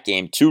 Gore in that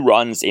game, 2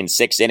 runs in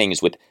 6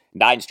 innings with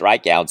 9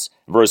 strikeouts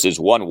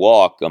versus 1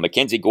 walk.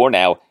 Mackenzie Gore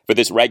now, for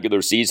this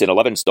regular season,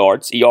 11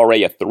 starts,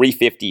 ERA of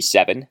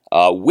 3.57,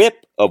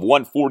 whip of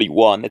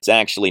 141. That's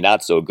actually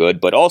not so good,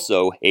 but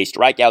also a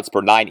strikeouts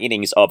per 9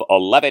 innings of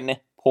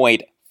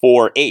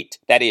 11.48.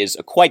 That is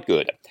quite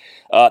good.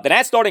 The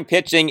Nats starting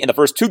pitching in the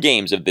first 2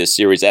 games of this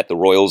series at the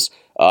Royals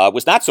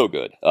was not so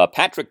good.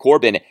 Patrick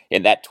Corbin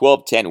in that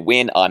 12-10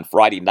 win on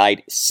Friday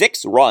night,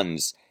 6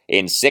 runs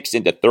in 6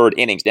 into 3rd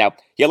innings. Now,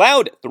 he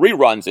allowed 3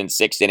 runs in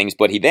 6 innings,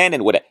 but he then,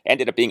 in what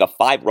ended up being a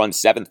 5-run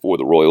 7th for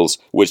the Royals,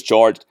 was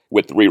charged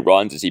with 3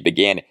 runs as he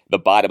began the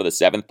bottom of the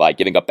 7th by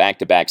giving up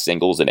back-to-back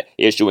singles and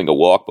issuing a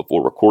walk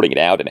before recording it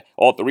out. And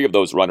all 3 of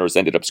those runners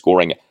ended up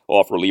scoring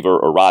off reliever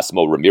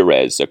Erasmo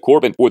Ramirez.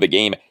 Corbin, for the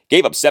game,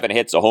 gave up 7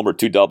 hits, a homer,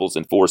 2 doubles,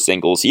 and 4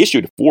 singles. He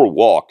issued 4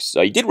 walks.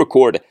 He did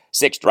record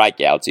 6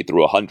 strikeouts. He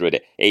threw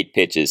 108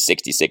 pitches,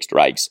 66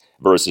 strikes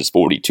versus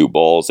 42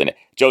 balls. And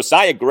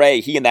Josiah Gray,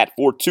 he in that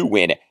 4-2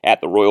 win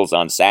at the Royals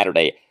on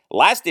Saturday,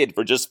 lasted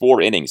for just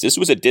 4 innings. This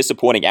was a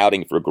disappointing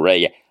outing for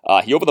Gray.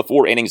 He, over the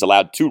 4 innings,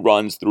 allowed 2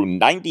 runs through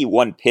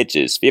 91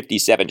 pitches,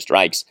 57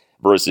 strikes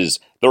versus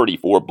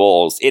 34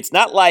 balls. It's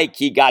not like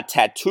he got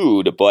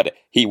tattooed, but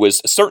he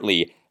was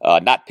certainly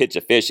not pitch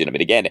efficient. I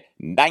mean, again,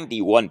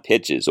 91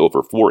 pitches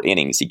over 4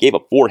 innings. He gave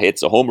up 4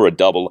 hits, a homer, a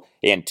double,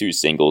 and 2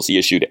 singles. He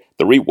issued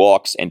 3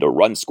 walks and a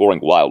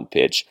run-scoring wild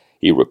pitch.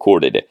 He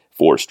recorded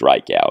 4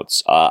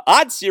 strikeouts.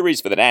 Odd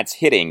series for the Nats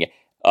hitting.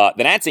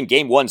 The Nats in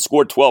Game 1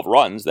 scored 12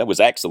 runs. That was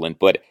excellent,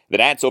 but the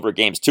Nats over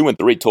Games 2 and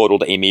 3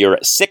 totaled a mere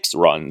 6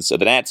 runs. So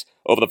the Nats,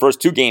 over the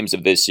first 2 games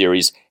of this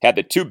series, had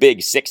the 2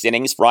 big 6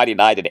 innings. Friday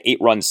night, an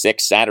 8-run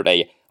 6.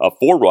 Saturday, a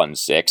 4-run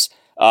 6.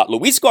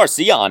 Luis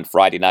Garcia on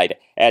Friday night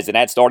as the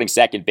Nats starting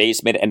second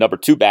baseman and number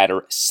 2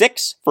 batter,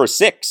 6 for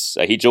 6.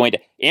 He joined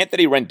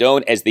Anthony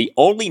Rendon as the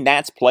only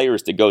Nats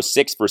players to go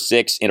 6 for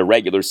 6 in a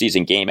regular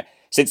season game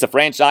since the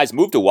franchise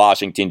moved to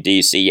Washington,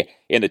 D.C.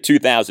 in the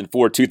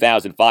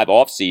 2004-2005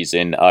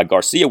 offseason.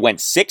 Garcia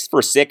went 6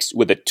 for 6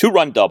 with a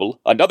 2-run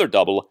double, another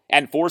double,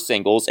 and 4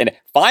 singles, and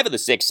 5 of the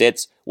 6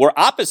 hits were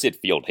opposite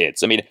field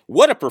hits. I mean,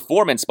 what a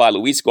performance by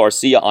Luis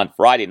Garcia on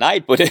Friday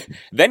night, but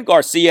then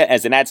Garcia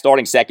as the Nats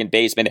starting second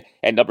baseman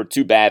and number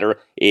 2 batter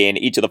in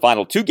each of the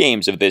final 2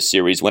 games of this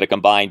series went a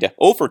combined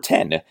 0 for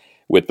 10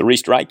 with 3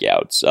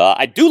 strikeouts.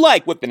 I do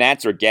like what the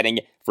Nats are getting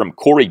from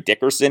Corey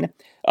Dickerson.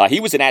 He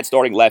was an Nats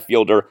starting left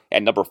fielder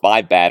and number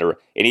 5 batter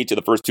in each of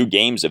the first 2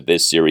 games of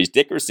this series.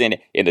 Dickerson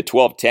in the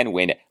 12-10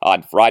 win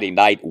on Friday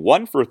night,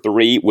 1 for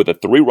 3 with a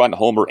 3-run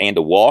homer and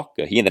a walk.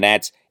 He and the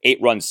Nats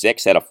 8-run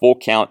 6 had a full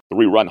count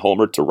 3-run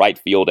homer to right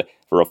field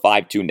for a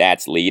 5-2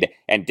 Nats lead.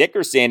 And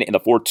Dickerson in the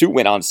 4-2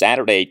 win on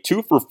Saturday,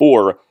 2 for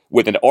 4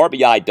 with an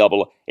RBI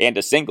double and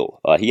a single.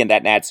 He and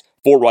that Nats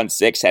 4-run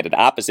 6 had an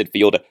opposite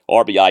field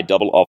RBI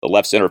double off the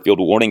left center field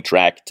warning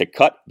track to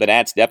cut the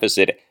Nats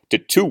deficit to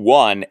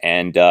 2-1,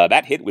 and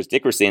that hit was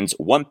Dickerson's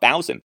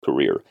 1,000th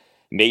career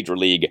Major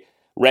League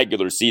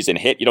regular season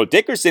hit. You know,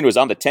 Dickerson was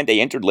on the 10-day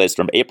injured list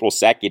from April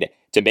 2nd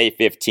to May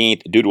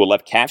 15th due to a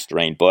left calf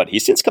strain, but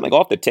he's since coming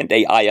off the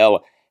 10-day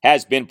IL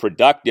has been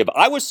productive.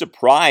 I was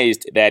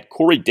surprised that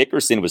Corey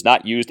Dickerson was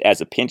not used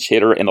as a pinch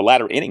hitter in the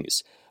latter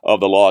innings of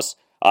the loss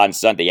on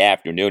Sunday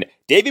afternoon.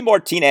 Davey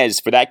Martinez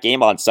for that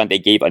game on Sunday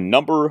gave a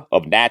number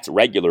of Nats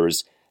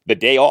regulars the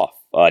day off.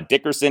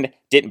 Dickerson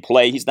didn't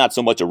play. He's not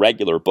so much a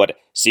regular, but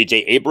C.J.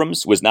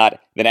 Abrams was not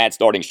the Nats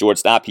starting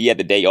shortstop. He had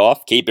the day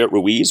off. Keibert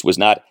Ruiz was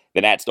not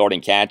the Nats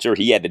starting catcher.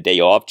 He had the day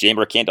off.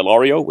 Jeimer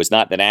Candelario was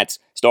not the Nats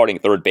starting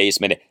third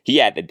baseman. He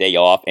had the day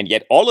off. And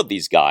yet all of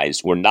these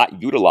guys were not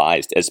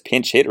utilized as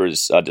pinch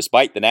hitters,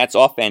 despite the Nats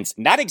offense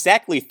not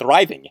exactly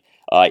thriving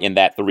in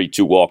that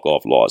 3-2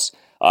 walk-off loss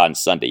on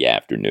Sunday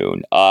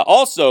afternoon.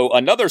 Also,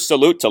 another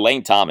salute to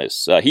Lane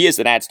Thomas. He is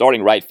the Nats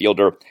starting right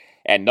fielder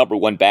and number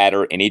 1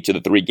 batter in each of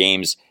the 3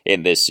 games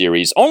in this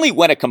series. Only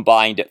went a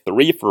combined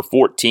 3 for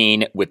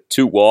 14 with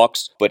 2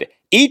 walks, but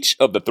each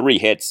of the 3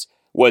 hits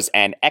was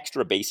an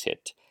extra base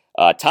hit.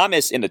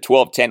 Thomas in the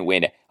 12-10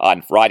 win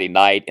on Friday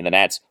night in the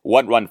Nats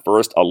 1-run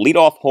first, a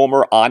leadoff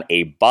homer on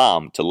a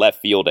bomb to left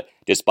field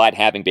despite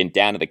having been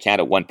down to the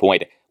count at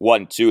 1.12.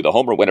 The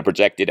homer went a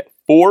projected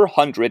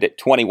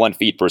 421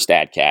 feet per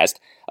Statcast.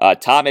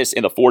 Thomas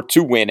in the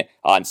 4-2 win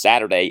on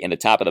Saturday in the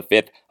top of the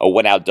 5th, a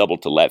 1-out double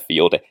to left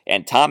field.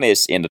 And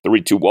Thomas in the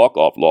 3-2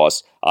 walk-off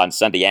loss on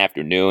Sunday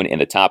afternoon in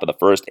the top of the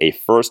 1st, a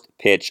first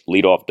pitch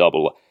leadoff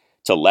double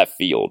to left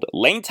field.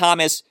 Lane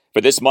Thomas for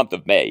this month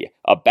of May,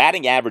 a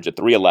batting average of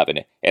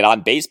 .311, an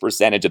on-base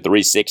percentage of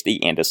 .360,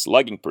 and a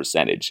slugging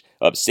percentage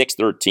of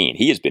 .613.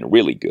 He has been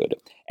really good.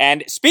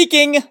 And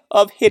speaking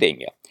of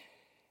hitting,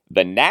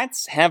 the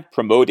Nats have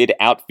promoted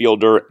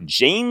outfielder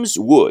James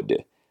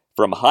Wood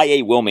from High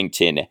A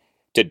Wilmington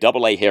to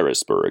Double A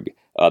Harrisburg.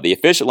 The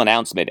official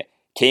announcement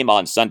came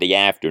on Sunday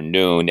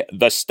afternoon.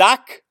 The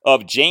stock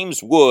of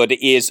James Wood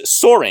is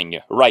soaring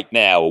right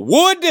now.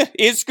 Wood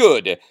is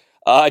good.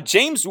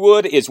 James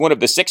Wood is one of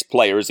the 6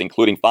 players,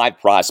 including 5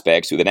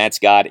 prospects, who the Nats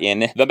got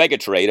in the mega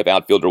trade of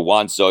outfielder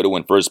Juan Soto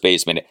and first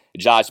baseman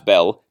Josh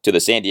Bell to the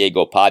San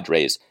Diego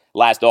Padres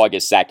last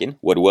August 2nd,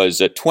 what was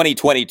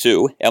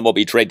 2022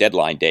 MLB trade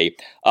deadline day.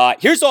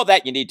 Here's all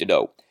that you need to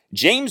know.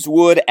 James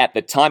Wood, at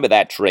the time of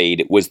that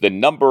trade, was the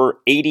number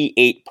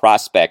 88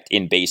 prospect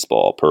in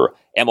baseball per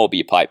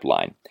MLB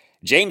Pipeline.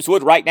 James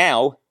Wood right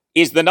now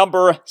is the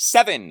number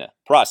 7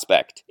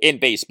 prospect in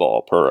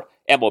baseball per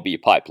MLB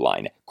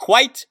Pipeline.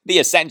 Quite the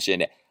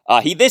ascension.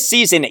 He this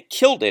season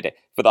killed it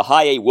for the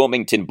High A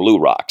Wilmington Blue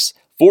Rocks.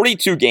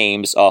 42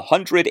 games,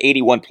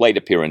 181 plate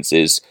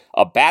appearances,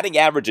 a batting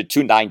average of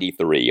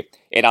 293,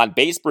 an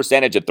on-base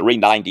percentage of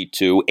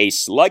 392, a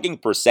slugging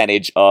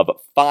percentage of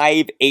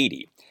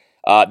 580.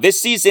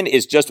 This season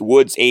is just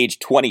Wood's age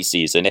 20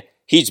 season.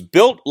 He's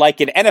built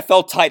like an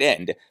NFL tight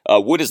end.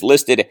 Wood is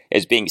listed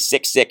as being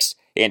 6'6",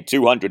 and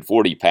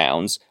 240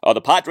 pounds.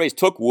 The Padres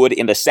took Wood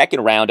in the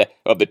second round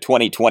of the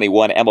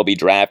 2021 MLB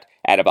draft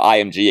out of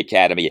IMG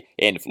Academy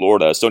in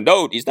Florida. So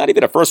note, he's not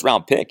even a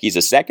first-round pick. He's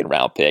a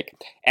second-round pick.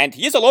 And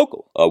he is a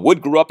local.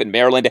 Wood grew up in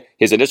Maryland.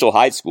 His initial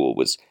high school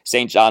was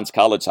St. John's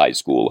College High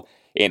School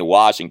in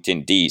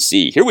Washington,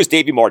 D.C. Here was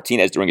Davey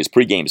Martinez during his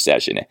pregame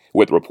session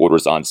with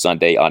reporters on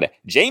Sunday on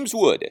James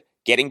Wood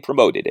getting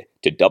promoted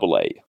to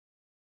Double-A.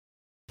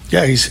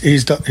 Yeah,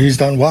 he's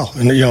done well,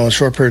 and in a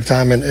short period of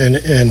time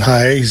in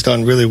high A, he's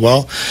done really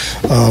well.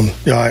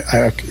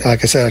 I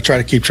like I said, I try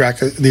to keep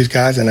track of these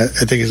guys, and I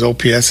think his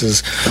OPS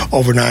is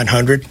over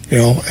 900.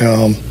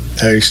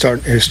 His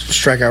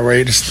strikeout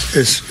rate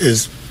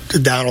is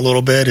down a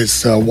little bit.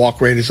 His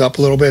walk rate is up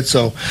a little bit.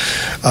 So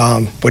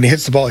when he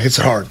hits the ball, he hits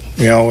it hard,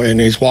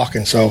 and he's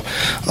walking. So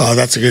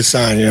that's a good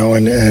sign,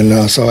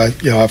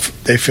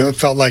 they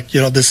felt like,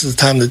 this is the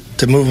time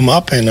to move him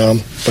up.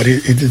 And but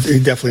he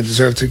definitely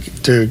deserved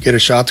to get a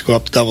shot to go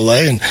up to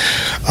Double-A. And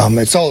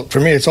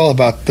it's all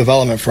about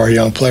development for our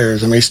young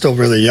players. I mean, he's still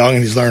really young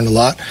and he's learned a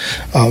lot.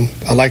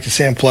 I like to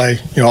see him play,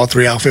 all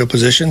three outfield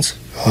positions.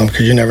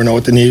 Because you never know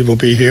what the need will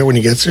be here when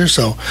he gets here.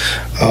 So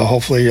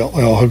hopefully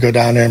he'll go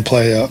down there and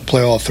play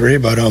all three.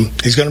 But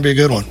he's going to be a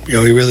good one. He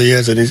really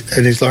is, and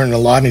he's learning a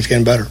lot and he's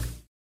getting better.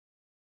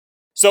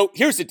 So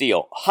here's the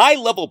deal: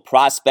 high-level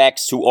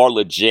prospects who are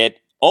legit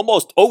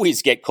almost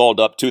always get called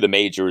up to the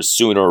majors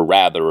sooner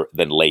rather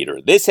than later.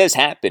 This has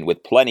happened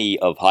with plenty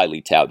of highly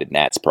touted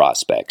Nats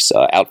prospects.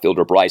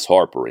 Outfielder Bryce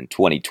Harper in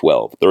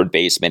 2012, third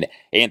baseman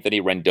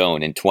Anthony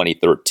Rendon in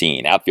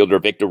 2013, outfielder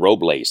Victor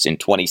Robles in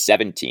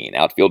 2017,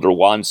 outfielder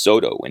Juan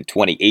Soto in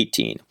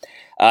 2018.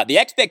 The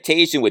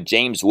expectation with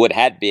James Wood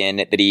had been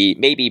that he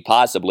maybe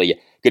possibly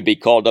could be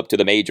called up to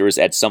the majors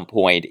at some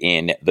point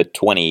in the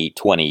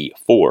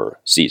 2024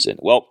 season.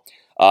 Well,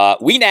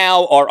 we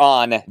now are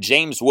on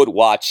James Wood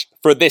watch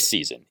for this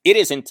season. It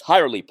is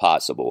entirely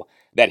possible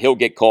that he'll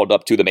get called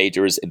up to the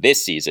majors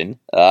this season.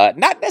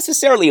 Not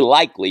necessarily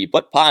likely,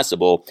 but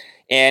possible.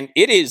 And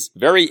it is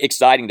very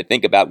exciting to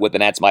think about what the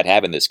Nats might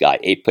have in this guy,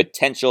 a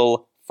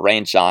potential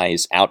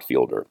franchise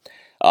outfielder.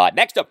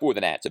 Next up for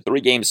the Nats, a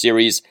 3-game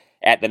series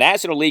at the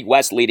National League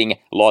West leading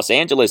Los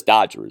Angeles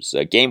Dodgers.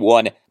 Game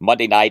 1,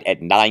 Monday night at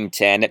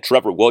 9:10.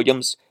 Trevor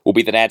Williams will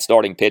be the Nats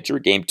starting pitcher.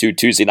 Game 2,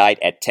 Tuesday night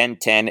at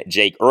 10:10.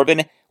 Jake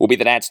Irvin will be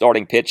the Nats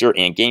starting pitcher.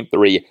 And Game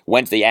 3,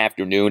 Wednesday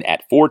afternoon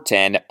at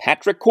 4:10.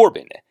 Patrick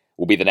Corbin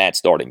will be the Nats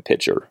starting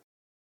pitcher.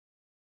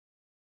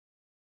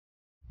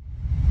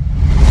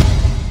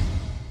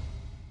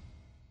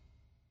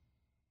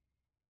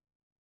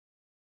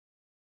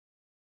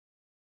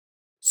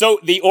 So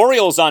the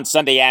Orioles on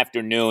Sunday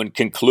afternoon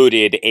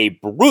concluded a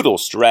brutal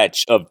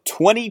stretch of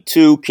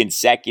 22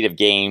 consecutive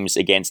games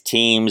against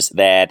teams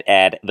that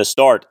at the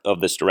start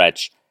of the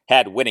stretch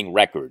had winning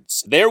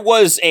records. There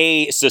was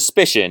a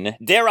suspicion,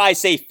 dare I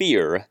say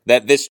fear,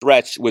 that this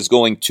stretch was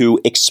going to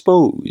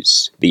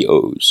expose the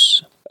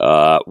O's.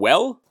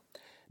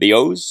 The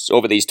O's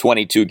over these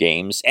 22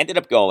 games ended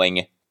up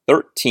going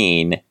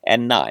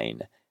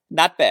 13-9.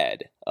 Not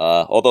bad.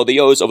 Although the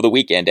O's over the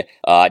weekend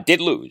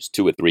did lose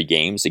 2 of 3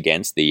 games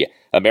against the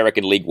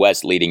American League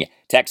West leading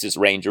Texas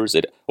Rangers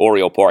at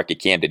Oriole Park at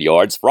Camden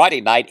Yards.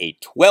 Friday night, a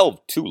 12-2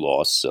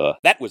 loss.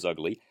 That was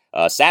ugly.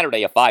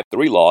 Saturday, a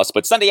 5-3 loss.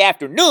 But Sunday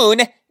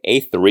afternoon,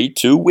 a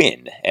 3-2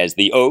 win as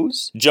the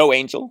O's, Joe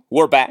Angel,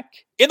 were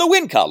back in the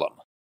win column.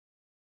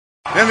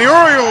 And the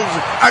Orioles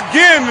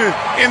again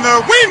in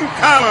the win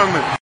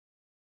column.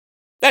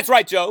 That's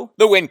right, Joe.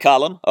 The win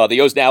column. The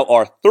O's now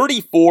are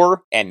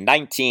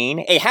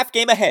 34-19, a half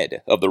game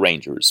ahead of the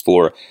Rangers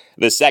for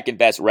the second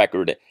best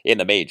record in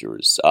the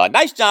majors.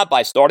 Nice job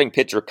by starting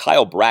pitcher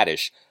Kyle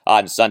Bradish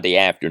on Sunday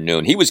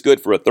afternoon. He was good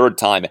for a third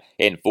time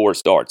in 4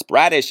 starts.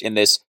 Bradish in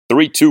this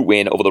 3-2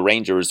 win over the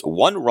Rangers,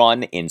 1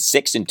 run in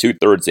 6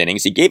 2/3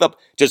 innings. He gave up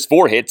just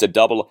 4 hits, a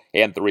double,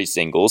 and 3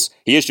 singles.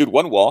 He issued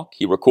 1 walk.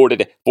 He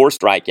recorded 4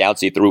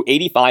 strikeouts. He threw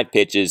 85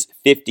 pitches,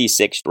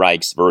 56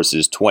 strikes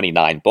versus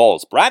 29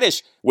 balls.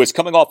 Bradish was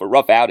coming off a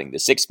rough outing, the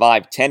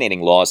 6-5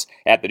 10-inning loss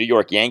at the New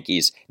York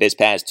Yankees this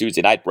past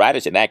Tuesday night.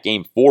 Bradish in that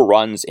game, 4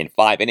 runs in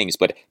 5 innings.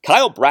 But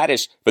Kyle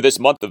Bradish for this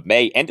month of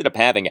May ended up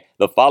having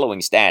the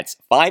following stats: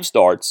 5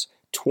 starts,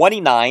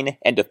 29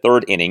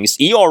 1/3 innings,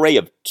 ERA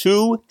of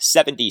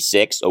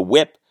 2.76, a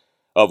whip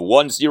of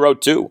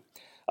 1.02.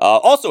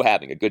 Also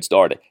having a good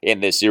start in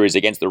this series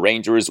against the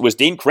Rangers was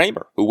Dean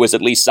Kramer, who was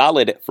at least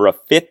solid for a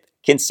 5th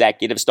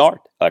consecutive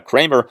start.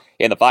 Kramer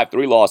in the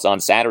 5-3 loss on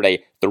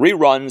Saturday, 3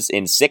 runs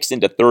in 6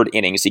 1/3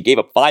 innings. He gave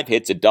up 5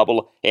 hits, a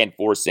double, and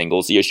 4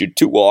 singles. He issued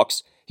 2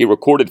 walks. He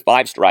recorded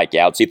 5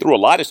 strikeouts. He threw a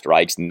lot of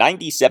strikes,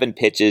 97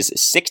 pitches,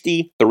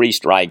 63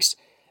 strikes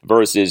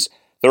versus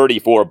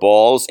 34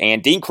 balls.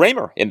 And Dean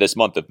Kramer in this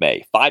month of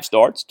May. 5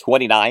 starts,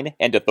 29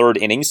 and a third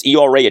innings.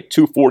 ERA at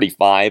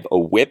 2.45, a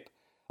whip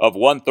of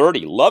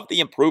 130. Love the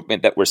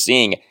improvement that we're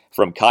seeing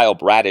from Kyle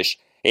Bradish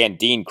and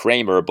Dean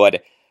Kramer.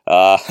 But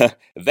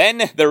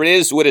then there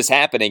is what is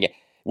happening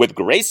with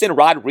Grayson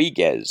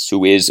Rodriguez,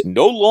 who is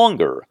no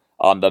longer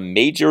on the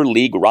major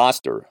league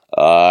roster.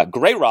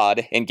 Gray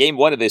Rod in game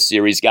 1 of this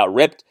series got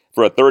ripped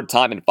for a third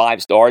time in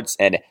 5 starts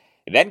and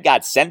then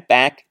got sent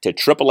back to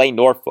AAA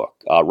Norfolk.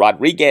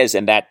 Rodriguez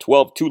in that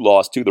 12-2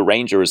 loss to the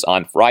Rangers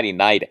on Friday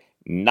night,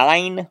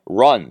 9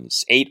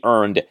 runs, 8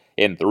 earned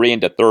in 3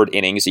 and a third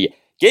innings. He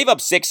gave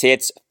up 6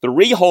 hits,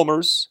 3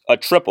 homers, a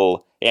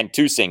triple, and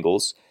 2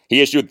 singles.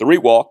 He issued 3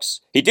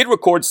 walks. He did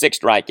record 6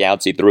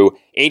 strikeouts. He threw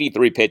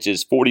 83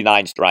 pitches,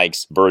 49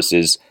 strikes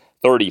versus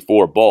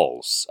 34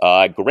 balls.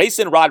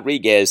 Grayson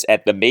Rodriguez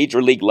at the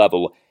major league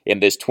level in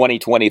this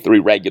 2023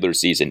 regular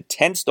season,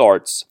 10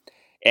 starts,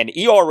 an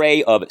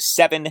ERA of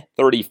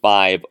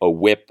 7.35, a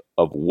whip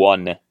of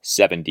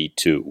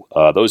 172.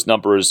 Those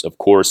numbers, of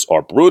course,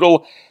 are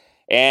brutal.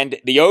 And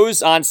the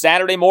O's on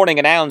Saturday morning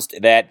announced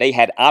that they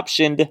had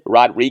optioned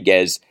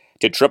Rodriguez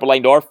to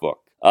AAA Norfolk.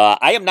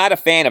 I am not a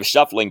fan of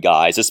shuffling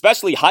guys,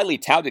 especially highly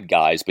touted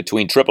guys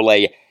between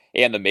AAA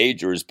and the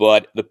majors,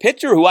 but the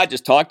pitcher who I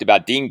just talked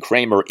about, Dean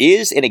Kramer,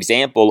 is an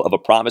example of a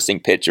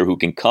promising pitcher who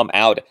can come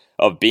out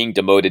of being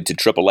demoted to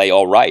AAA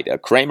all right.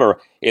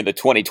 Kramer in the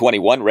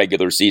 2021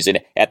 regular season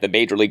at the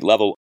major league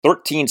level,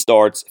 13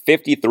 starts,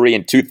 53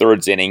 and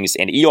 2/3 innings,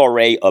 an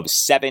ERA of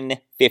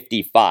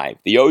 7.55.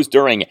 The O's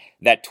during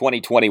that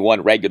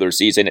 2021 regular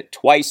season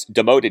twice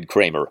demoted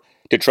Kramer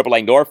to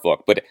AAA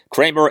Norfolk, but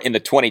Kramer in the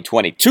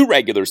 2022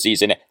 regular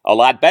season, a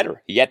lot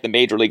better. He at the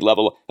major league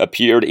level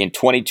appeared in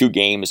 22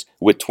 games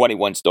with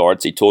 21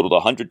 starts. He totaled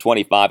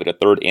 125 and a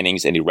third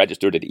innings, and he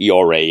registered an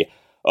ERA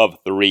of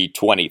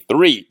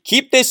 3.23.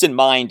 Keep this in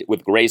mind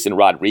with Grayson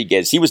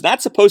Rodriguez. He was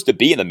not supposed to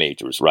be in the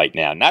majors right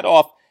now, not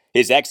off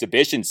his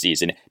exhibition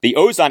season. The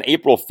O's on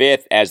April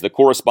 5th as the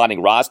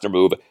corresponding roster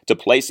move to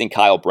placing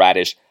Kyle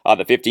Bradish on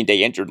the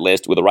 15-day injured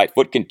list with a right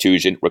foot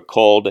contusion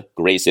recalled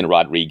Grayson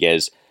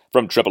Rodriguez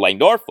from AAA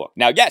Norfolk.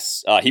 Now,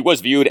 yes, he was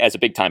viewed as a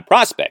big-time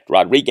prospect.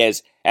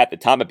 Rodriguez, at the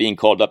time of being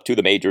called up to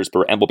the majors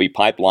per MLB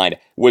Pipeline,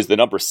 was the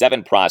number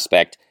 7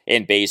 prospect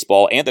in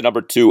baseball and the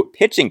number 2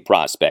 pitching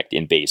prospect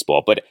in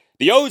baseball. But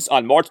the O's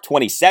on March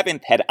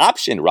 27th had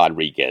optioned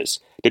Rodriguez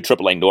to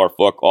AAA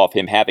Norfolk off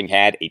him having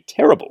had a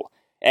terrible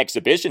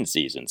exhibition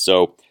season.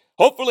 So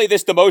hopefully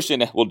this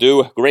demotion will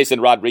do Grayson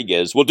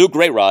Rodriguez, will do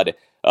Gray Rod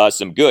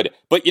some good.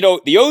 But, you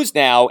know, the O's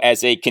now,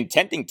 as a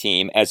contending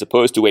team as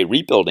opposed to a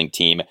rebuilding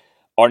team,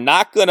 are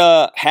not going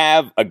to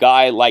have a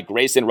guy like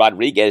Grayson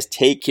Rodriguez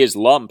take his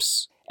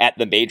lumps at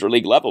the major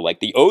league level.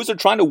 Like, the O's are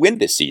trying to win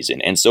this season.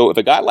 And so if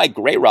a guy like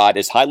Gray Rod,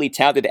 as highly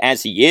touted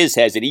as he is,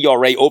 has an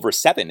ERA over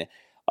 7,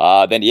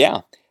 then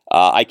yeah,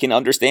 I can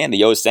understand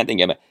the O's sending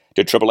him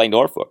to AAA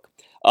Norfolk.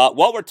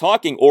 While we're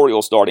talking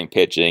Orioles starting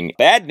pitching,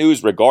 bad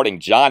news regarding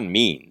John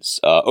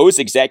Means. O's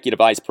Executive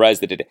Vice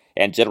President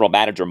and General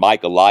Manager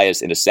Mike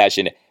Elias, in a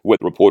session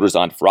with reporters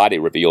on Friday,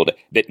 revealed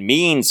that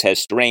Means has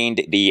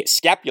strained the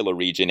scapular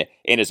region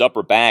in his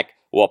upper back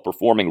while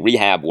performing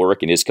rehab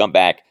work in his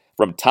comeback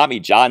from Tommy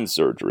John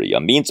surgery.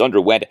 Means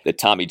underwent the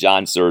Tommy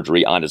John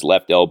surgery on his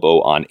left elbow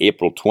on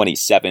April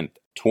 27th,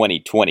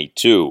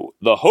 2022.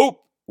 The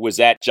hope was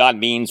that John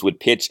Means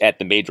would pitch at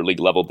the major league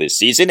level this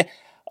season.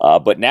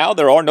 But now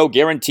there are no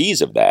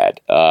guarantees of that.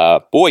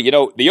 Boy, you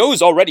know, the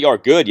O's already are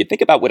good. You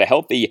think about what a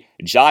healthy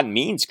John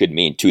Means could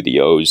mean to the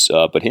O's,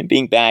 but him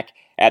being back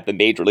at the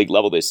major league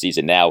level this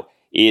season now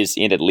is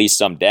in at least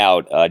some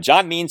doubt.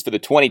 John Means for the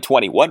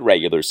 2021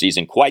 regular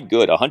season, quite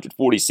good.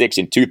 146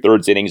 and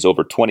 2/3 innings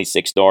over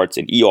 26 starts,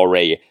 an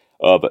ERA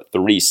of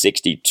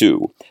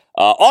 3.62.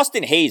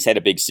 Austin Hayes had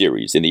a big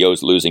series in the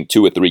O's losing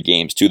 2 of 3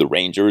 games to the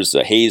Rangers.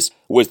 Hayes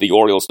was the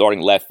Orioles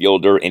starting left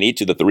fielder in each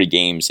of the 3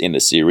 games in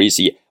the series.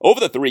 He, over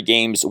the 3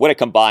 games, would have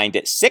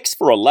combined 6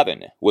 for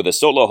 11 with a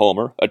solo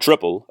homer, a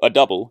triple, a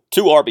double,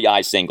 2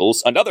 RBI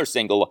singles, another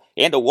single,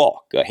 and a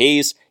walk.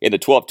 Hayes in the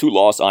 12-2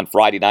 loss on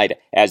Friday night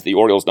as the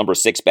Orioles' number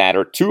 6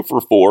 batter, 2 for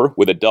 4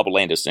 with a double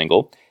and a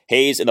single.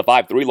 Hayes in the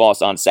 5-3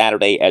 loss on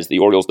Saturday as the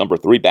Orioles' number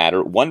 3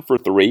 batter, 1 for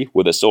 3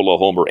 with a solo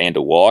homer and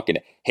a walk. And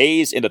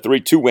Hayes in the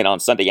 3-2 win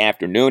on Sunday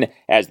afternoon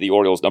as the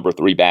Orioles' number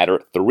 3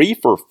 batter, 3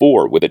 for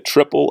 4 with a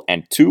triple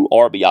and 2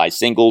 RBI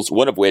singles,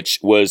 one of which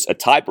was a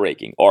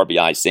tie-breaking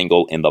RBI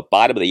single in the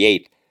bottom of the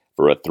 8th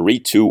for a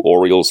 3-2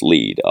 Orioles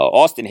lead.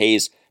 Austin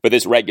Hayes for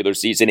this regular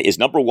season is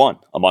number 1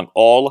 among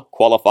all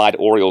qualified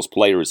Orioles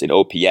players in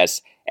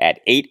OPS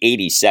at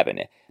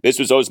 .887. This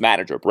was O's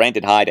manager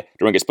Brandon Hyde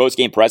during his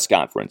postgame press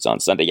conference on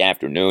Sunday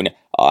afternoon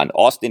on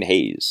Austin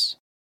Hayes.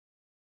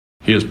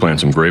 He is playing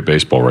some great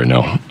baseball right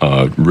now.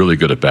 Really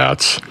good at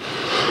bats.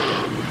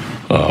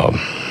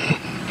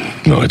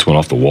 It's went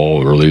off the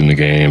wall early in the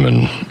game,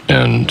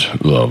 and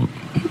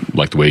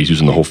like the way he's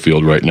using the whole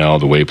field right now,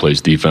 the way he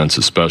plays defense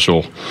is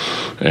special,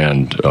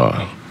 and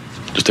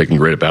just taking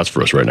great at bats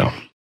for us right now.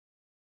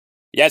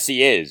 Yes,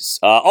 he is.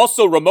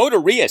 Also, Ramon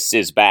Arias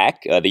is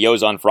back. The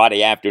O's on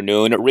Friday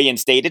afternoon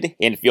reinstated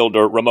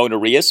infielder Ramon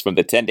Arias from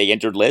the 10-day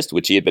injured list,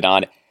 which he had been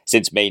on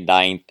since May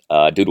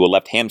 9th due to a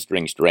left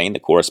hamstring strain. The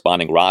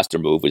corresponding roster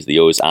move was the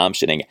O's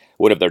optioning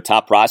one of their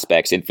top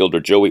prospects,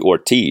 infielder Joey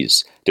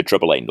Ortiz, to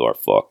AAA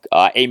Norfolk.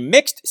 A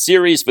mixed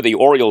series for the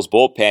Orioles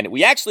bullpen.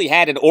 We actually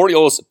had an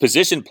Orioles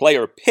position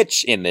player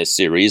pitch in this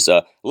series.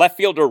 Left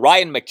fielder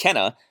Ryan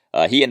McKenna,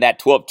 he in that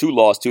 12-2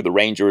 loss to the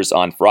Rangers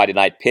on Friday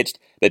night pitched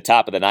the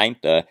top of the ninth.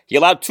 He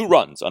allowed 2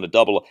 runs on a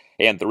double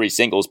and 3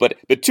 singles, but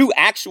the 2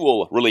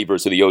 actual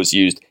relievers who the O's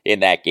used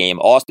in that game,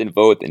 Austin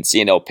Voth and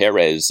Cionel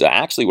Perez,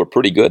 actually were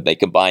pretty good. They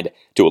combined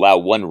to allow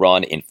 1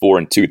 run in 4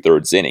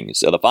 2/3 innings.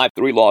 The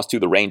 5-3 loss to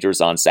the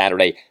Rangers on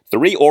Saturday,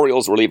 3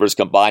 Orioles relievers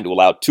combined to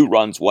allow 2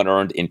 runs, 1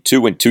 earned in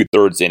 2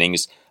 2/3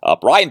 innings.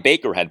 Brian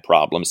Baker had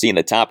problems. He in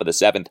the top of the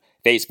 7th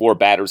faced 4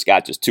 batters,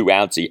 got just 2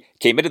 outs. He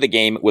came into the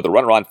game with a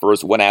runner on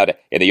first, 1 out,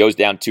 and the O's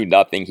down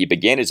 2-0. He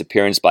began his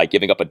appearance by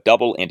giving up a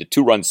double and a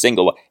 2-run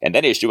single, and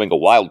then issuing a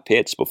wild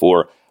pitch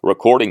before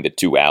recording the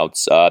 2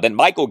 outs. Then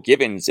Michael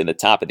Givens in the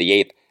top of the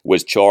 8th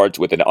was charged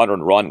with an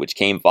unearned run, which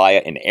came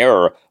via an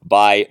error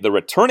by the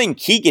returning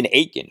Keegan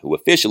Aiken, who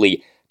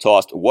officially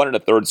tossed 1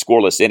 1/3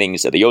 scoreless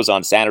innings. The O's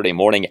on Saturday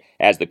morning,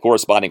 as the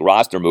corresponding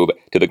roster move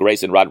to the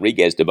Grayson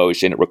Rodriguez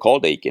demotion,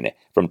 recalled Aiken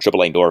from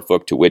AAA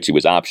Norfolk, to which he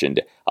was optioned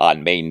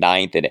on May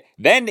 9th. And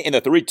then in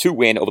the 3-2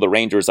 win over the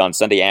Rangers on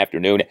Sunday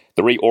afternoon,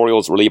 3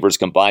 Orioles relievers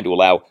combined to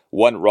allow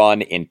 1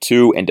 run in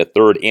 2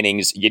 1/3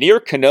 innings.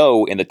 Yennier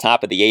Cano in the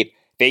top of the 8th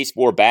faced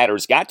 4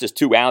 batters, got just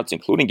 2 outs,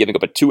 including giving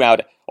up a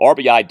 2-out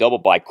RBI double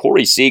by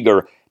Corey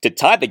Seager to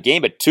tie the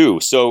game at 2.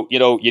 So,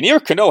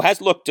 Yennier Cano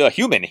has looked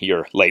human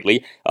here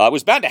lately. It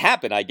was bound to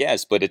happen, I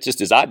guess, but it just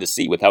is odd to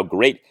see with how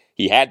great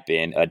he had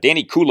been.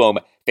 Danny Coulombe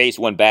faced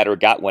 1 batter,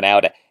 got 1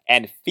 out.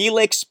 And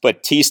Felix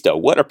Bautista,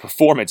 what a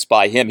performance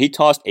by him. He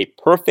tossed a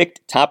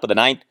perfect top of the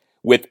 9th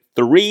with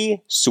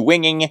 3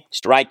 swinging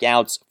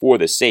strikeouts for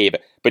the save.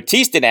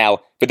 Bautista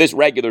now, for this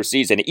regular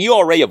season,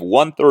 ERA of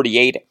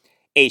 1.38,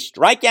 a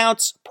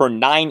strikeouts per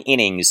 9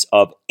 innings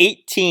of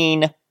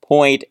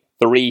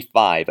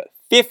 18.35.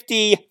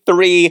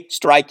 53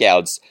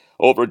 strikeouts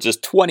over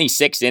just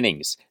 26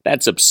 innings.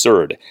 That's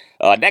absurd.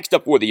 Next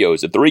up for the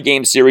O's, a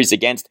 3-game series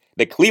against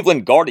the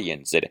Cleveland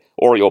Guardians at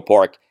Oriole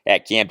Park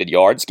at Camden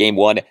Yards. Game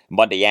 1,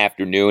 Monday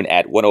afternoon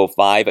at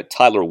 1:05.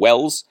 Tyler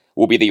Wells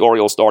will be the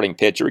Orioles starting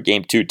pitcher.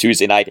 Game 2,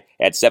 Tuesday night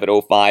at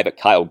 7:05.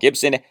 Kyle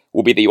Gibson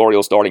will be the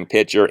Orioles starting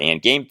pitcher.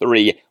 And Game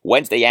 3,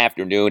 Wednesday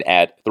afternoon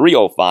at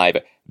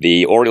 3:05.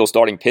 The Orioles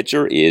starting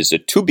pitcher is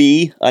to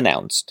be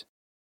announced.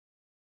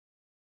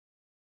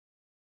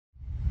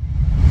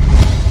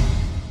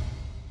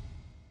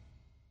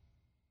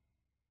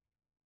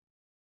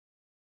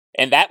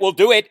 And that will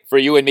do it for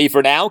you and me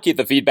for now. Keep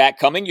the feedback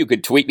coming. You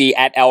can tweet me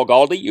at Al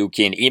Galdi. You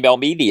can email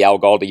me, the Al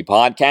Galdi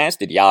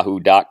podcast at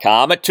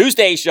yahoo.com.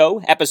 Tuesday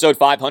show, episode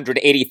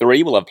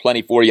 583. We'll have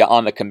plenty for you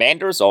on the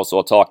Commanders. Also,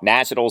 I'll talk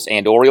Nationals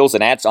and Orioles,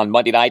 and that's on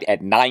Monday night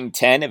at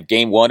 9:10 of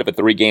Game 1 of a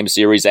 3-game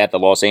series at the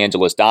Los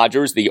Angeles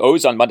Dodgers. The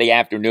O's on Monday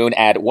afternoon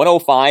at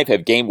 1:05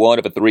 have Game 1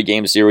 of a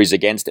 3-game series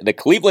against the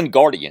Cleveland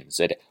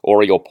Guardians at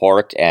Oriole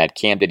Park at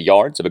Camden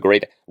Yards. Have a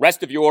great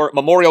rest of your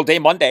Memorial Day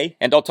Monday,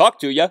 and I'll talk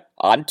to you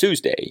on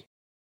Tuesday.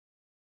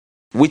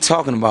 We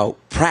talking about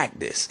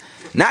practice.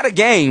 Not a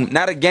game.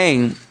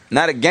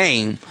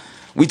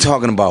 We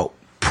talking about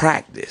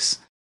practice.